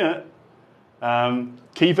you've seen it,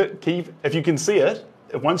 if you can see it,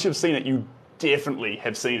 once you've seen it, you definitely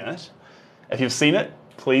have seen it. If you've seen it,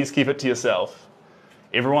 please keep it to yourself.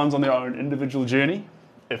 Everyone's on their own individual journey.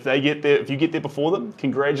 If you get there before them,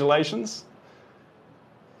 congratulations.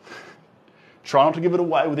 Try not to give it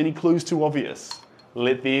away with any clues too obvious.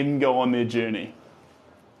 Let them go on their journey.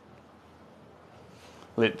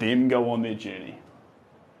 Let them go on their journey.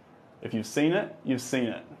 If you've seen it, you've seen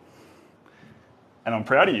it. And I'm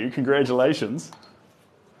proud of you, congratulations.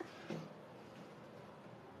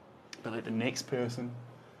 But let the next person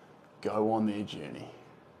go on their journey.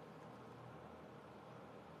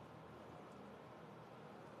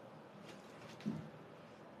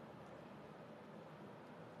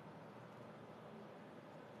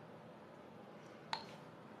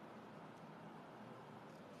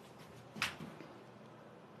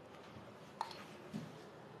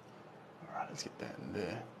 Let's get that in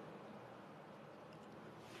there.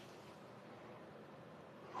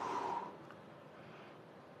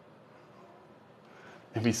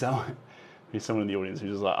 Maybe someone in the audience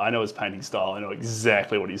who's just like, I know his painting style, I know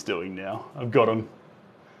exactly what he's doing now. I've got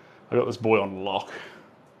this boy on lock.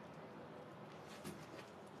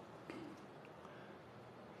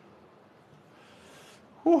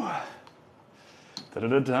 Whew.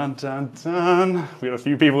 Da-da-da-dun-dun-dun. We got a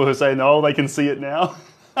few people who say no, they can see it now.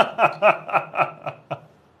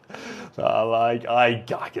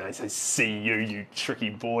 I see you, you tricky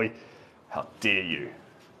boy. How dare you?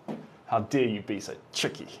 How dare you be so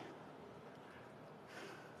tricky?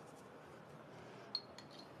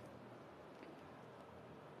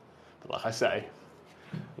 But like I say,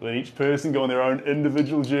 let each person go on their own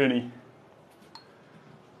individual journey.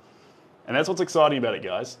 And that's what's exciting about it,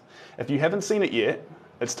 guys. If you haven't seen it yet,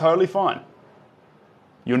 it's totally fine.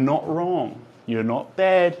 You're not wrong. You're not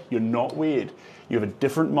bad. You're not weird. You have a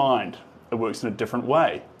different mind. It works in a different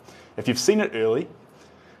way. If you've seen it early,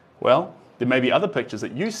 well, there may be other pictures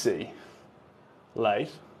that you see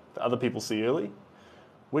late that other people see early.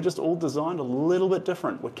 We're just all designed a little bit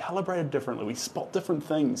different. We're calibrated differently. We spot different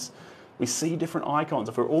things. We see different icons.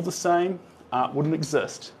 If we're all the same, art wouldn't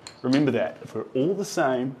exist. Remember that. If we're all the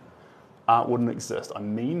same, art wouldn't exist. I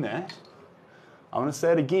mean that. I'm going to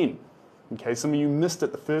say it again, in case some of you missed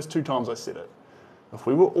it the first 2 times I said it. If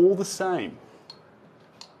we were all the same,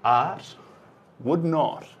 art would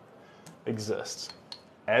not exist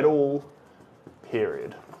at all,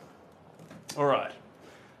 period. All right,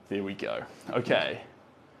 there we go. Okay,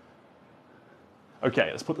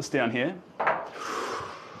 let's put this down here.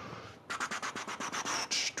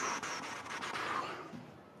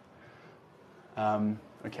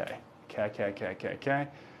 Okay.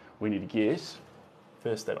 We need to get,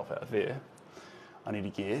 first that off out of there. I need to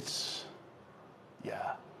get,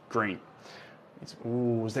 green.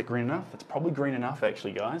 Ooh, is that green enough? It's probably green enough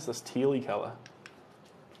actually, guys, this tealy colour.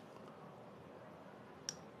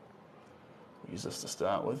 We'll use this to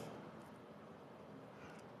start with.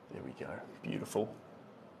 There we go, beautiful.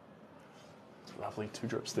 Lovely, 2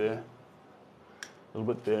 drips there. A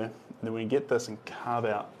little bit there. And then we can get this and carve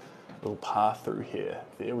out a little path through here.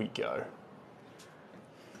 There we go.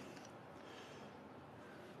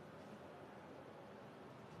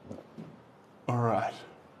 All right.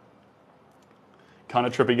 Kind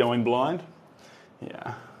of trippy going blind.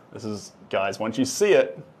 Yeah, this is, guys, once you see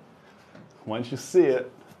it.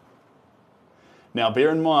 Now bear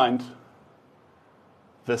in mind,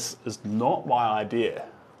 this is not my idea.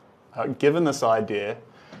 I've given this idea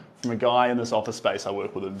from a guy in this office space I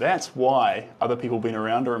work with. And that's why other people being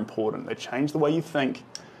around are important. They change the way you think.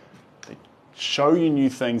 They show you new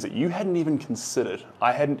things that you hadn't even considered.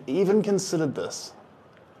 I hadn't even considered this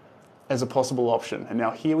as a possible option. And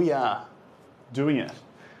now here we are, doing it.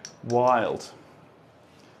 Wild.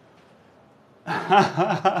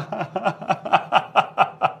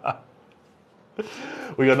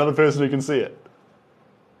 We got another person who can see it.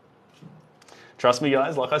 Trust me,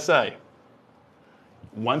 guys, like I say,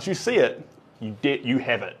 once you see it, you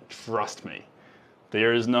have it. Trust me.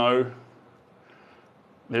 There's no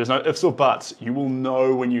ifs or buts. You will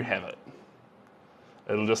know when you have it.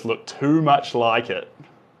 It'll just look too much like it.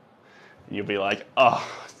 You'll be like, oh,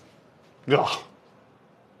 ugh.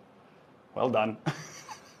 Well done.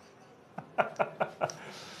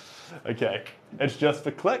 Okay, it's just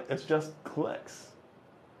for click. It's just clicks.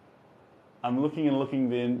 I'm looking and looking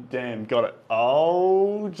then, damn, got it.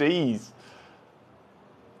 Oh, geez.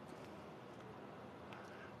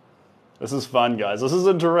 This is fun, guys. This is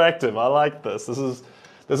interactive. I like this.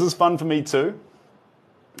 This is fun for me too.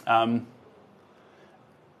 For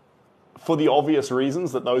the obvious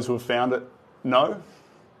reasons that those who have found it know.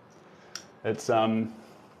 It's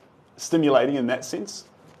stimulating in that sense.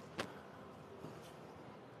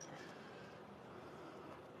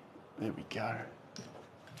 There we go. Let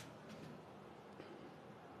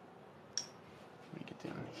me get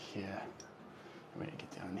down in here. Let me get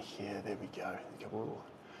down in here. There we go. A couple little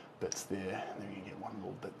bits there. Then we're going to get one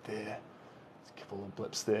little bit there. A couple of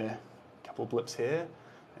blips there. A couple of blips here.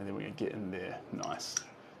 And then we're going to get in there. Nice.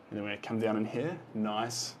 And then we're going to come down in here.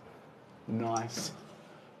 Nice. Nice.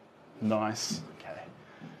 Nice. Okay.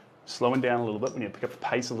 Slowing down a little bit. We need to pick up the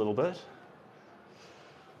pace a little bit.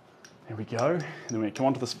 There we go. And then we're going to come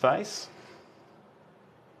onto this face.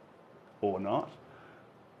 Or not.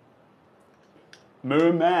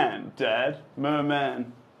 Merman, Dad.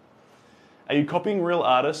 Merman. Are you copying real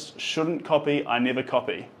artists? Shouldn't copy. I never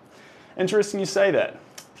copy. Interesting you say that.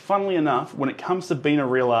 Funnily enough, when it comes to being a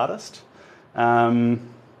real artist,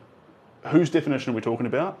 whose definition are we talking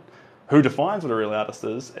about? Who defines what a real artist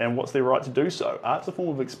is, and what's their right to do so? Art's a form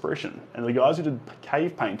of expression. And the guys who did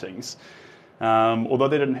cave paintings, although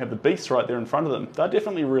they didn't have the beasts right there in front of them, they're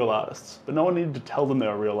definitely real artists. But no one needed to tell them they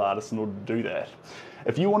were real artists in order to do that.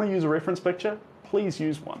 If you want to use a reference picture, please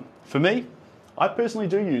use one. For me, I personally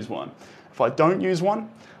do use one. If I don't use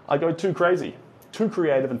one, I go too crazy, too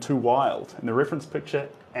creative and too wild. And the reference picture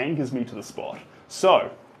anchors me to the spot.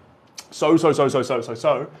 So,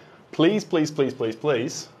 please, please, please, please,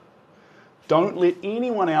 please, don't let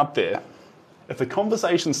anyone out there, if the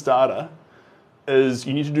conversation starter is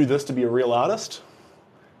you need to do this to be a real artist,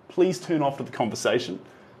 please turn off to the conversation.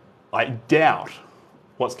 I doubt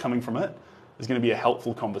what's coming from it is going to be a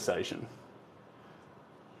helpful conversation.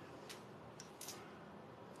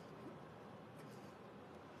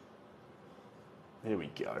 There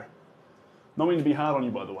we go. Not meaning to be hard on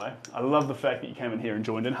you, by the way. I love the fact that you came in here and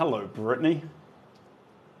joined in. Hello, Brittany.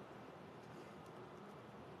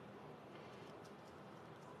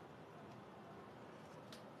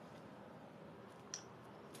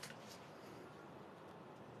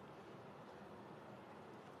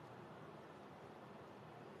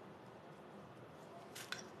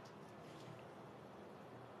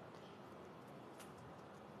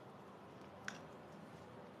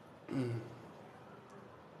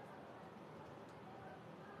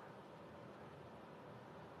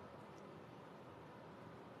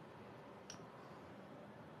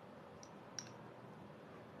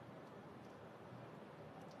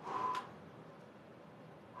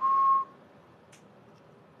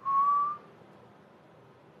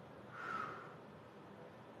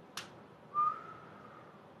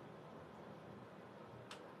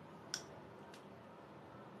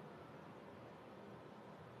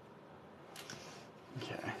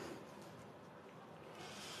 Okay.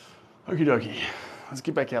 Okie dokie. Let's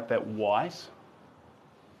get back out that white.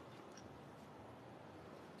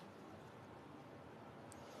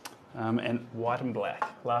 And white and black.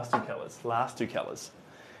 Last two colours. Last two colours.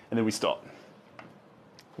 And then we stop.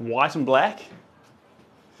 White and black.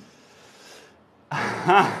 All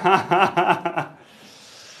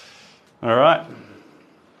right.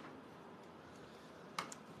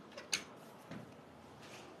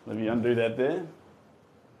 Let me undo that there.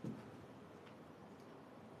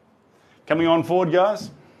 Coming on forward, guys.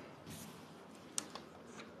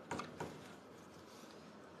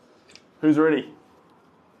 Who's ready?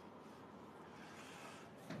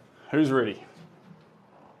 Who's ready?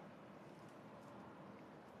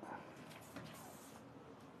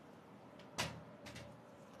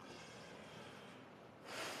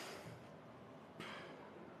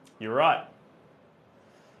 You're right.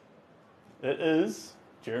 It is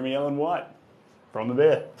Jeremy Allen White from the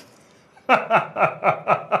Bear.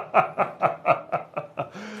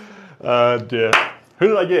 Dear. Who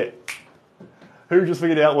did I get? Who just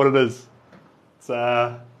figured out what it is? It's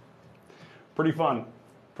pretty fun.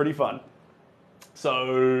 Pretty fun.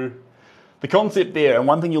 So the concept there, and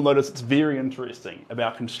one thing you'll notice it's very interesting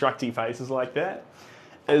about constructing faces like that,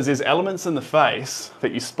 is there's elements in the face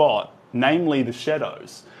that you spot, namely the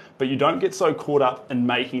shadows, but you don't get so caught up in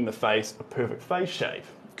making the face a perfect face shape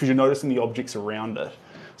because you're noticing the objects around it.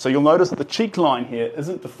 So you'll notice that the cheek line here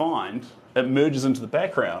isn't defined, it merges into the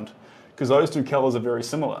background because those two colours are very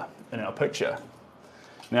similar in our picture.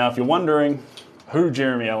 Now if you're wondering who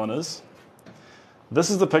Jeremy Allen is,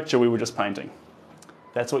 this is the picture we were just painting.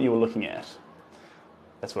 That's what you were looking at.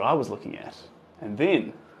 That's what I was looking at. And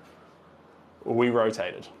then we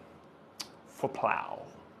rotated for plow.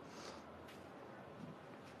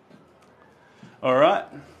 All right.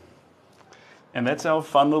 And that's our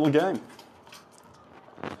fun little game.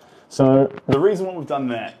 So the reason why we've done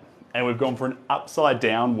that, and we've gone for an upside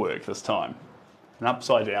down work this time, an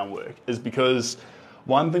upside down work, is because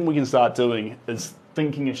one thing we can start doing is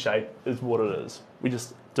thinking a shape is what it is. We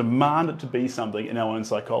just demand it to be something in our own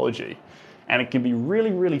psychology. And it can be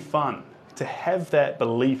really, really fun to have that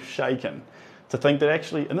belief shaken, to think that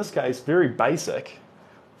actually, in this case, very basic,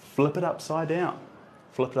 flip it upside down.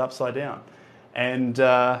 Flip it upside down. And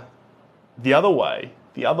the other way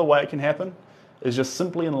it can happen is just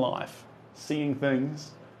simply in life, seeing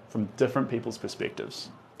things from different people's perspectives.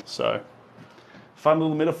 So, fun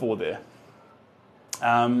little metaphor there.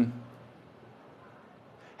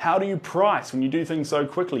 How do you price when you do things so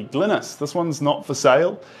quickly? Glynis, this one's not for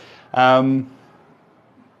sale.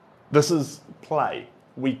 This is play.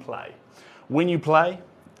 We play. When you play,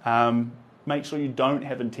 make sure you don't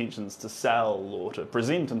have intentions to sell or to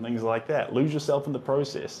present and things like that. Lose yourself in the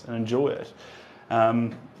process and enjoy it.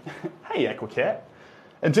 Hey, Aquacat.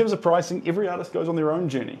 In terms of pricing, every artist goes on their own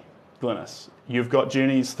journey, Glynis. You've got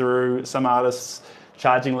journeys through some artists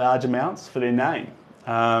charging large amounts for their name.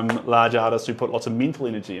 Large artists who put lots of mental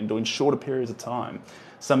energy in doing shorter periods of time.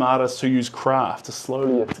 Some artists who use craft to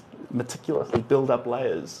slowly, meticulously build up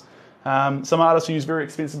layers. Some artists who use very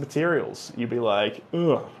expensive materials. You'd be like,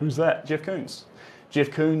 ugh, who's that? Jeff Koons. Jeff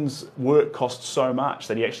Koons' work cost so much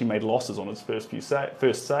that he actually made losses on his first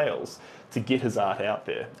sales to get his art out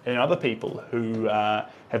there. And other people who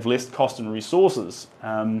have less cost and resources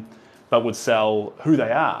but would sell who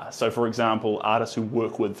they are. So for example, artists who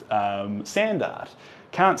work with sand art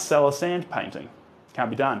can't sell a sand painting. Can't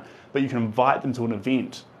be done. But you can invite them to an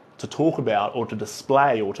event to talk about or to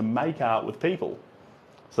display or to make art with people.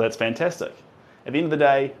 So that's fantastic. At the end of the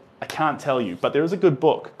day, I can't tell you, but there is a good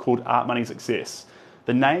book called Art, Money, Success.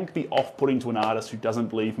 The name could be off-putting to an artist who doesn't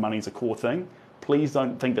believe money's a core thing. Please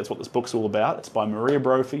don't think that's what this book's all about. It's by Maria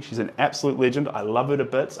Brophy. She's an absolute legend. I love her to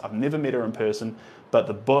bits. I've never met her in person, but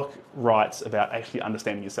the book writes about actually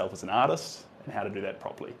understanding yourself as an artist and how to do that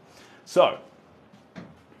properly. So,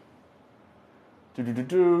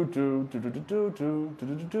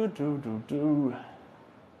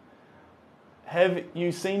 have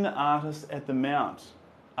you seen the artist at the Mount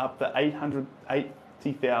up the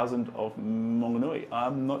 880,000 of Maunganui?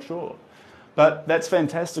 I'm not sure. But that's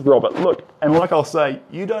fantastic, Robert. Look, and like I'll say,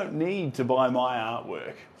 you don't need to buy my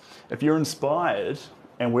artwork. If you're inspired,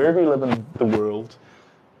 and wherever you live in the world,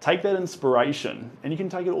 take that inspiration and you can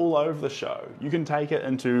take it all over the show. You can take it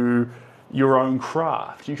into your own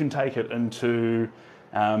craft. You can take it into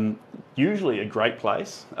usually a great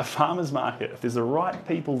place, a farmer's market. If there's the right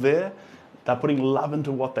people there, they're putting love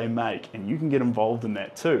into what they make, and you can get involved in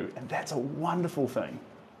that too. And that's a wonderful thing.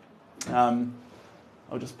 I'll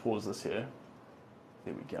just pause this here.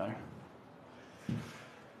 There we go.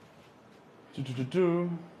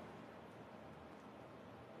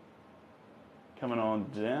 Coming on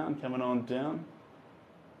down, coming on down.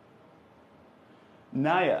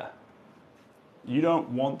 Naya, you don't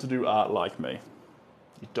want to do art like me.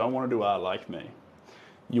 You don't want to do art like me.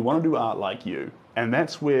 You want to do art like you. And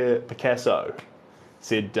that's where Picasso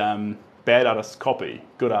said, bad artists copy,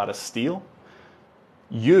 good artists steal.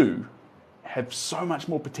 You have so much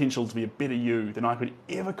more potential to be a better you than I could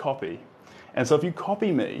ever copy. And so if you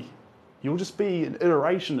copy me, you'll just be an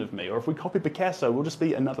iteration of me. Or if we copy Picasso, we'll just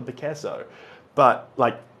be another Picasso. But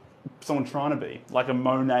like someone trying to be, like a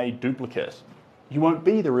Monet duplicate. You won't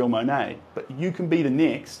be the real Monet, but you can be the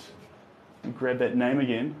next. Grab that name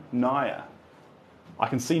again, Naya. I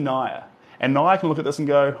can see Naya. And Naya can look at this and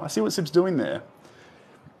go, I see what Seb's doing there.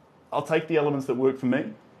 I'll take the elements that work for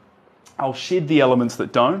me. I'll shed the elements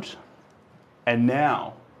that don't. And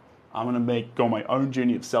now I'm going to go on my own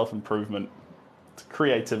journey of self-improvement to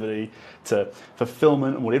creativity, to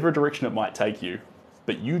fulfillment, and whatever direction it might take you.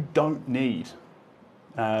 But you don't need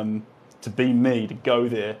to be me to go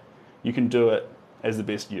there. You can do it as the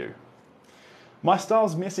best you. My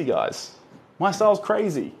style's messy, guys. My style's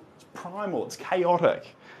crazy. It's primal. It's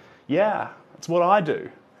chaotic. Yeah, it's what I do.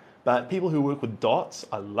 But people who work with dots,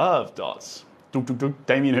 I love dots.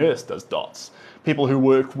 Damien Hirst does dots. People who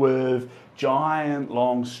work with giant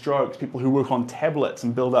long strokes, people who work on tablets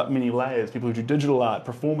and build up many layers, people who do digital art,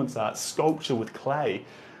 performance art, sculpture with clay.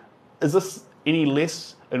 Is this any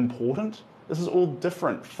less important? This is all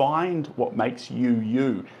different. Find what makes you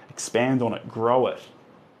you. Expand on it, grow it.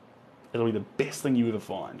 It'll be the best thing you ever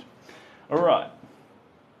find. All right.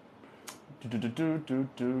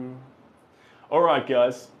 All right,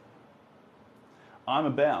 guys. I'm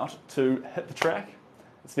about to hit the track.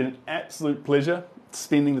 It's been an absolute pleasure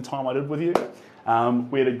spending the time I did with you.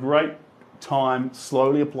 We had a great time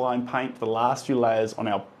slowly applying paint for the last few layers on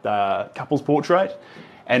our couple's portrait.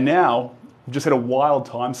 And now we've just had a wild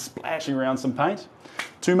time splashing around some paint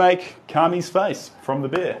to make Kami's face from the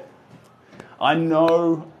bear. I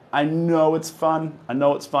know it's fun. I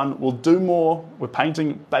know it's fun. We'll do more. We're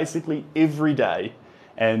painting basically every day.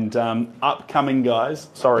 And upcoming, guys,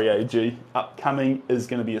 sorry AG, upcoming is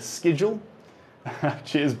going to be a schedule.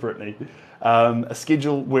 Cheers, Brittany. A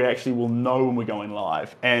schedule where actually we'll know when we're going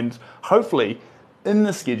live. And hopefully in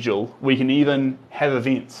the schedule, we can even have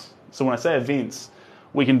events. So when I say events,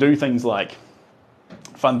 we can do things like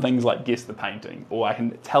fun things like guess the painting, or I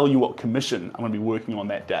can tell you what commission I'm going to be working on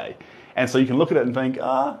that day. And so you can look at it and think,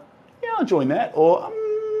 yeah, I'll join that, or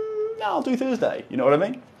no, I'll do Thursday. You know what I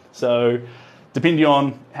mean? So depending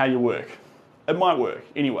on how you work, it might work.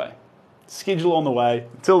 Anyway, schedule on the way.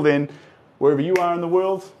 Until then, wherever you are in the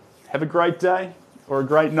world, have a great day or a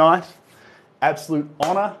great night. Absolute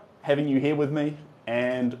honour having you here with me,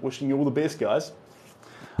 and wishing you all the best, guys.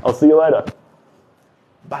 I'll see you later.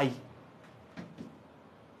 Bye.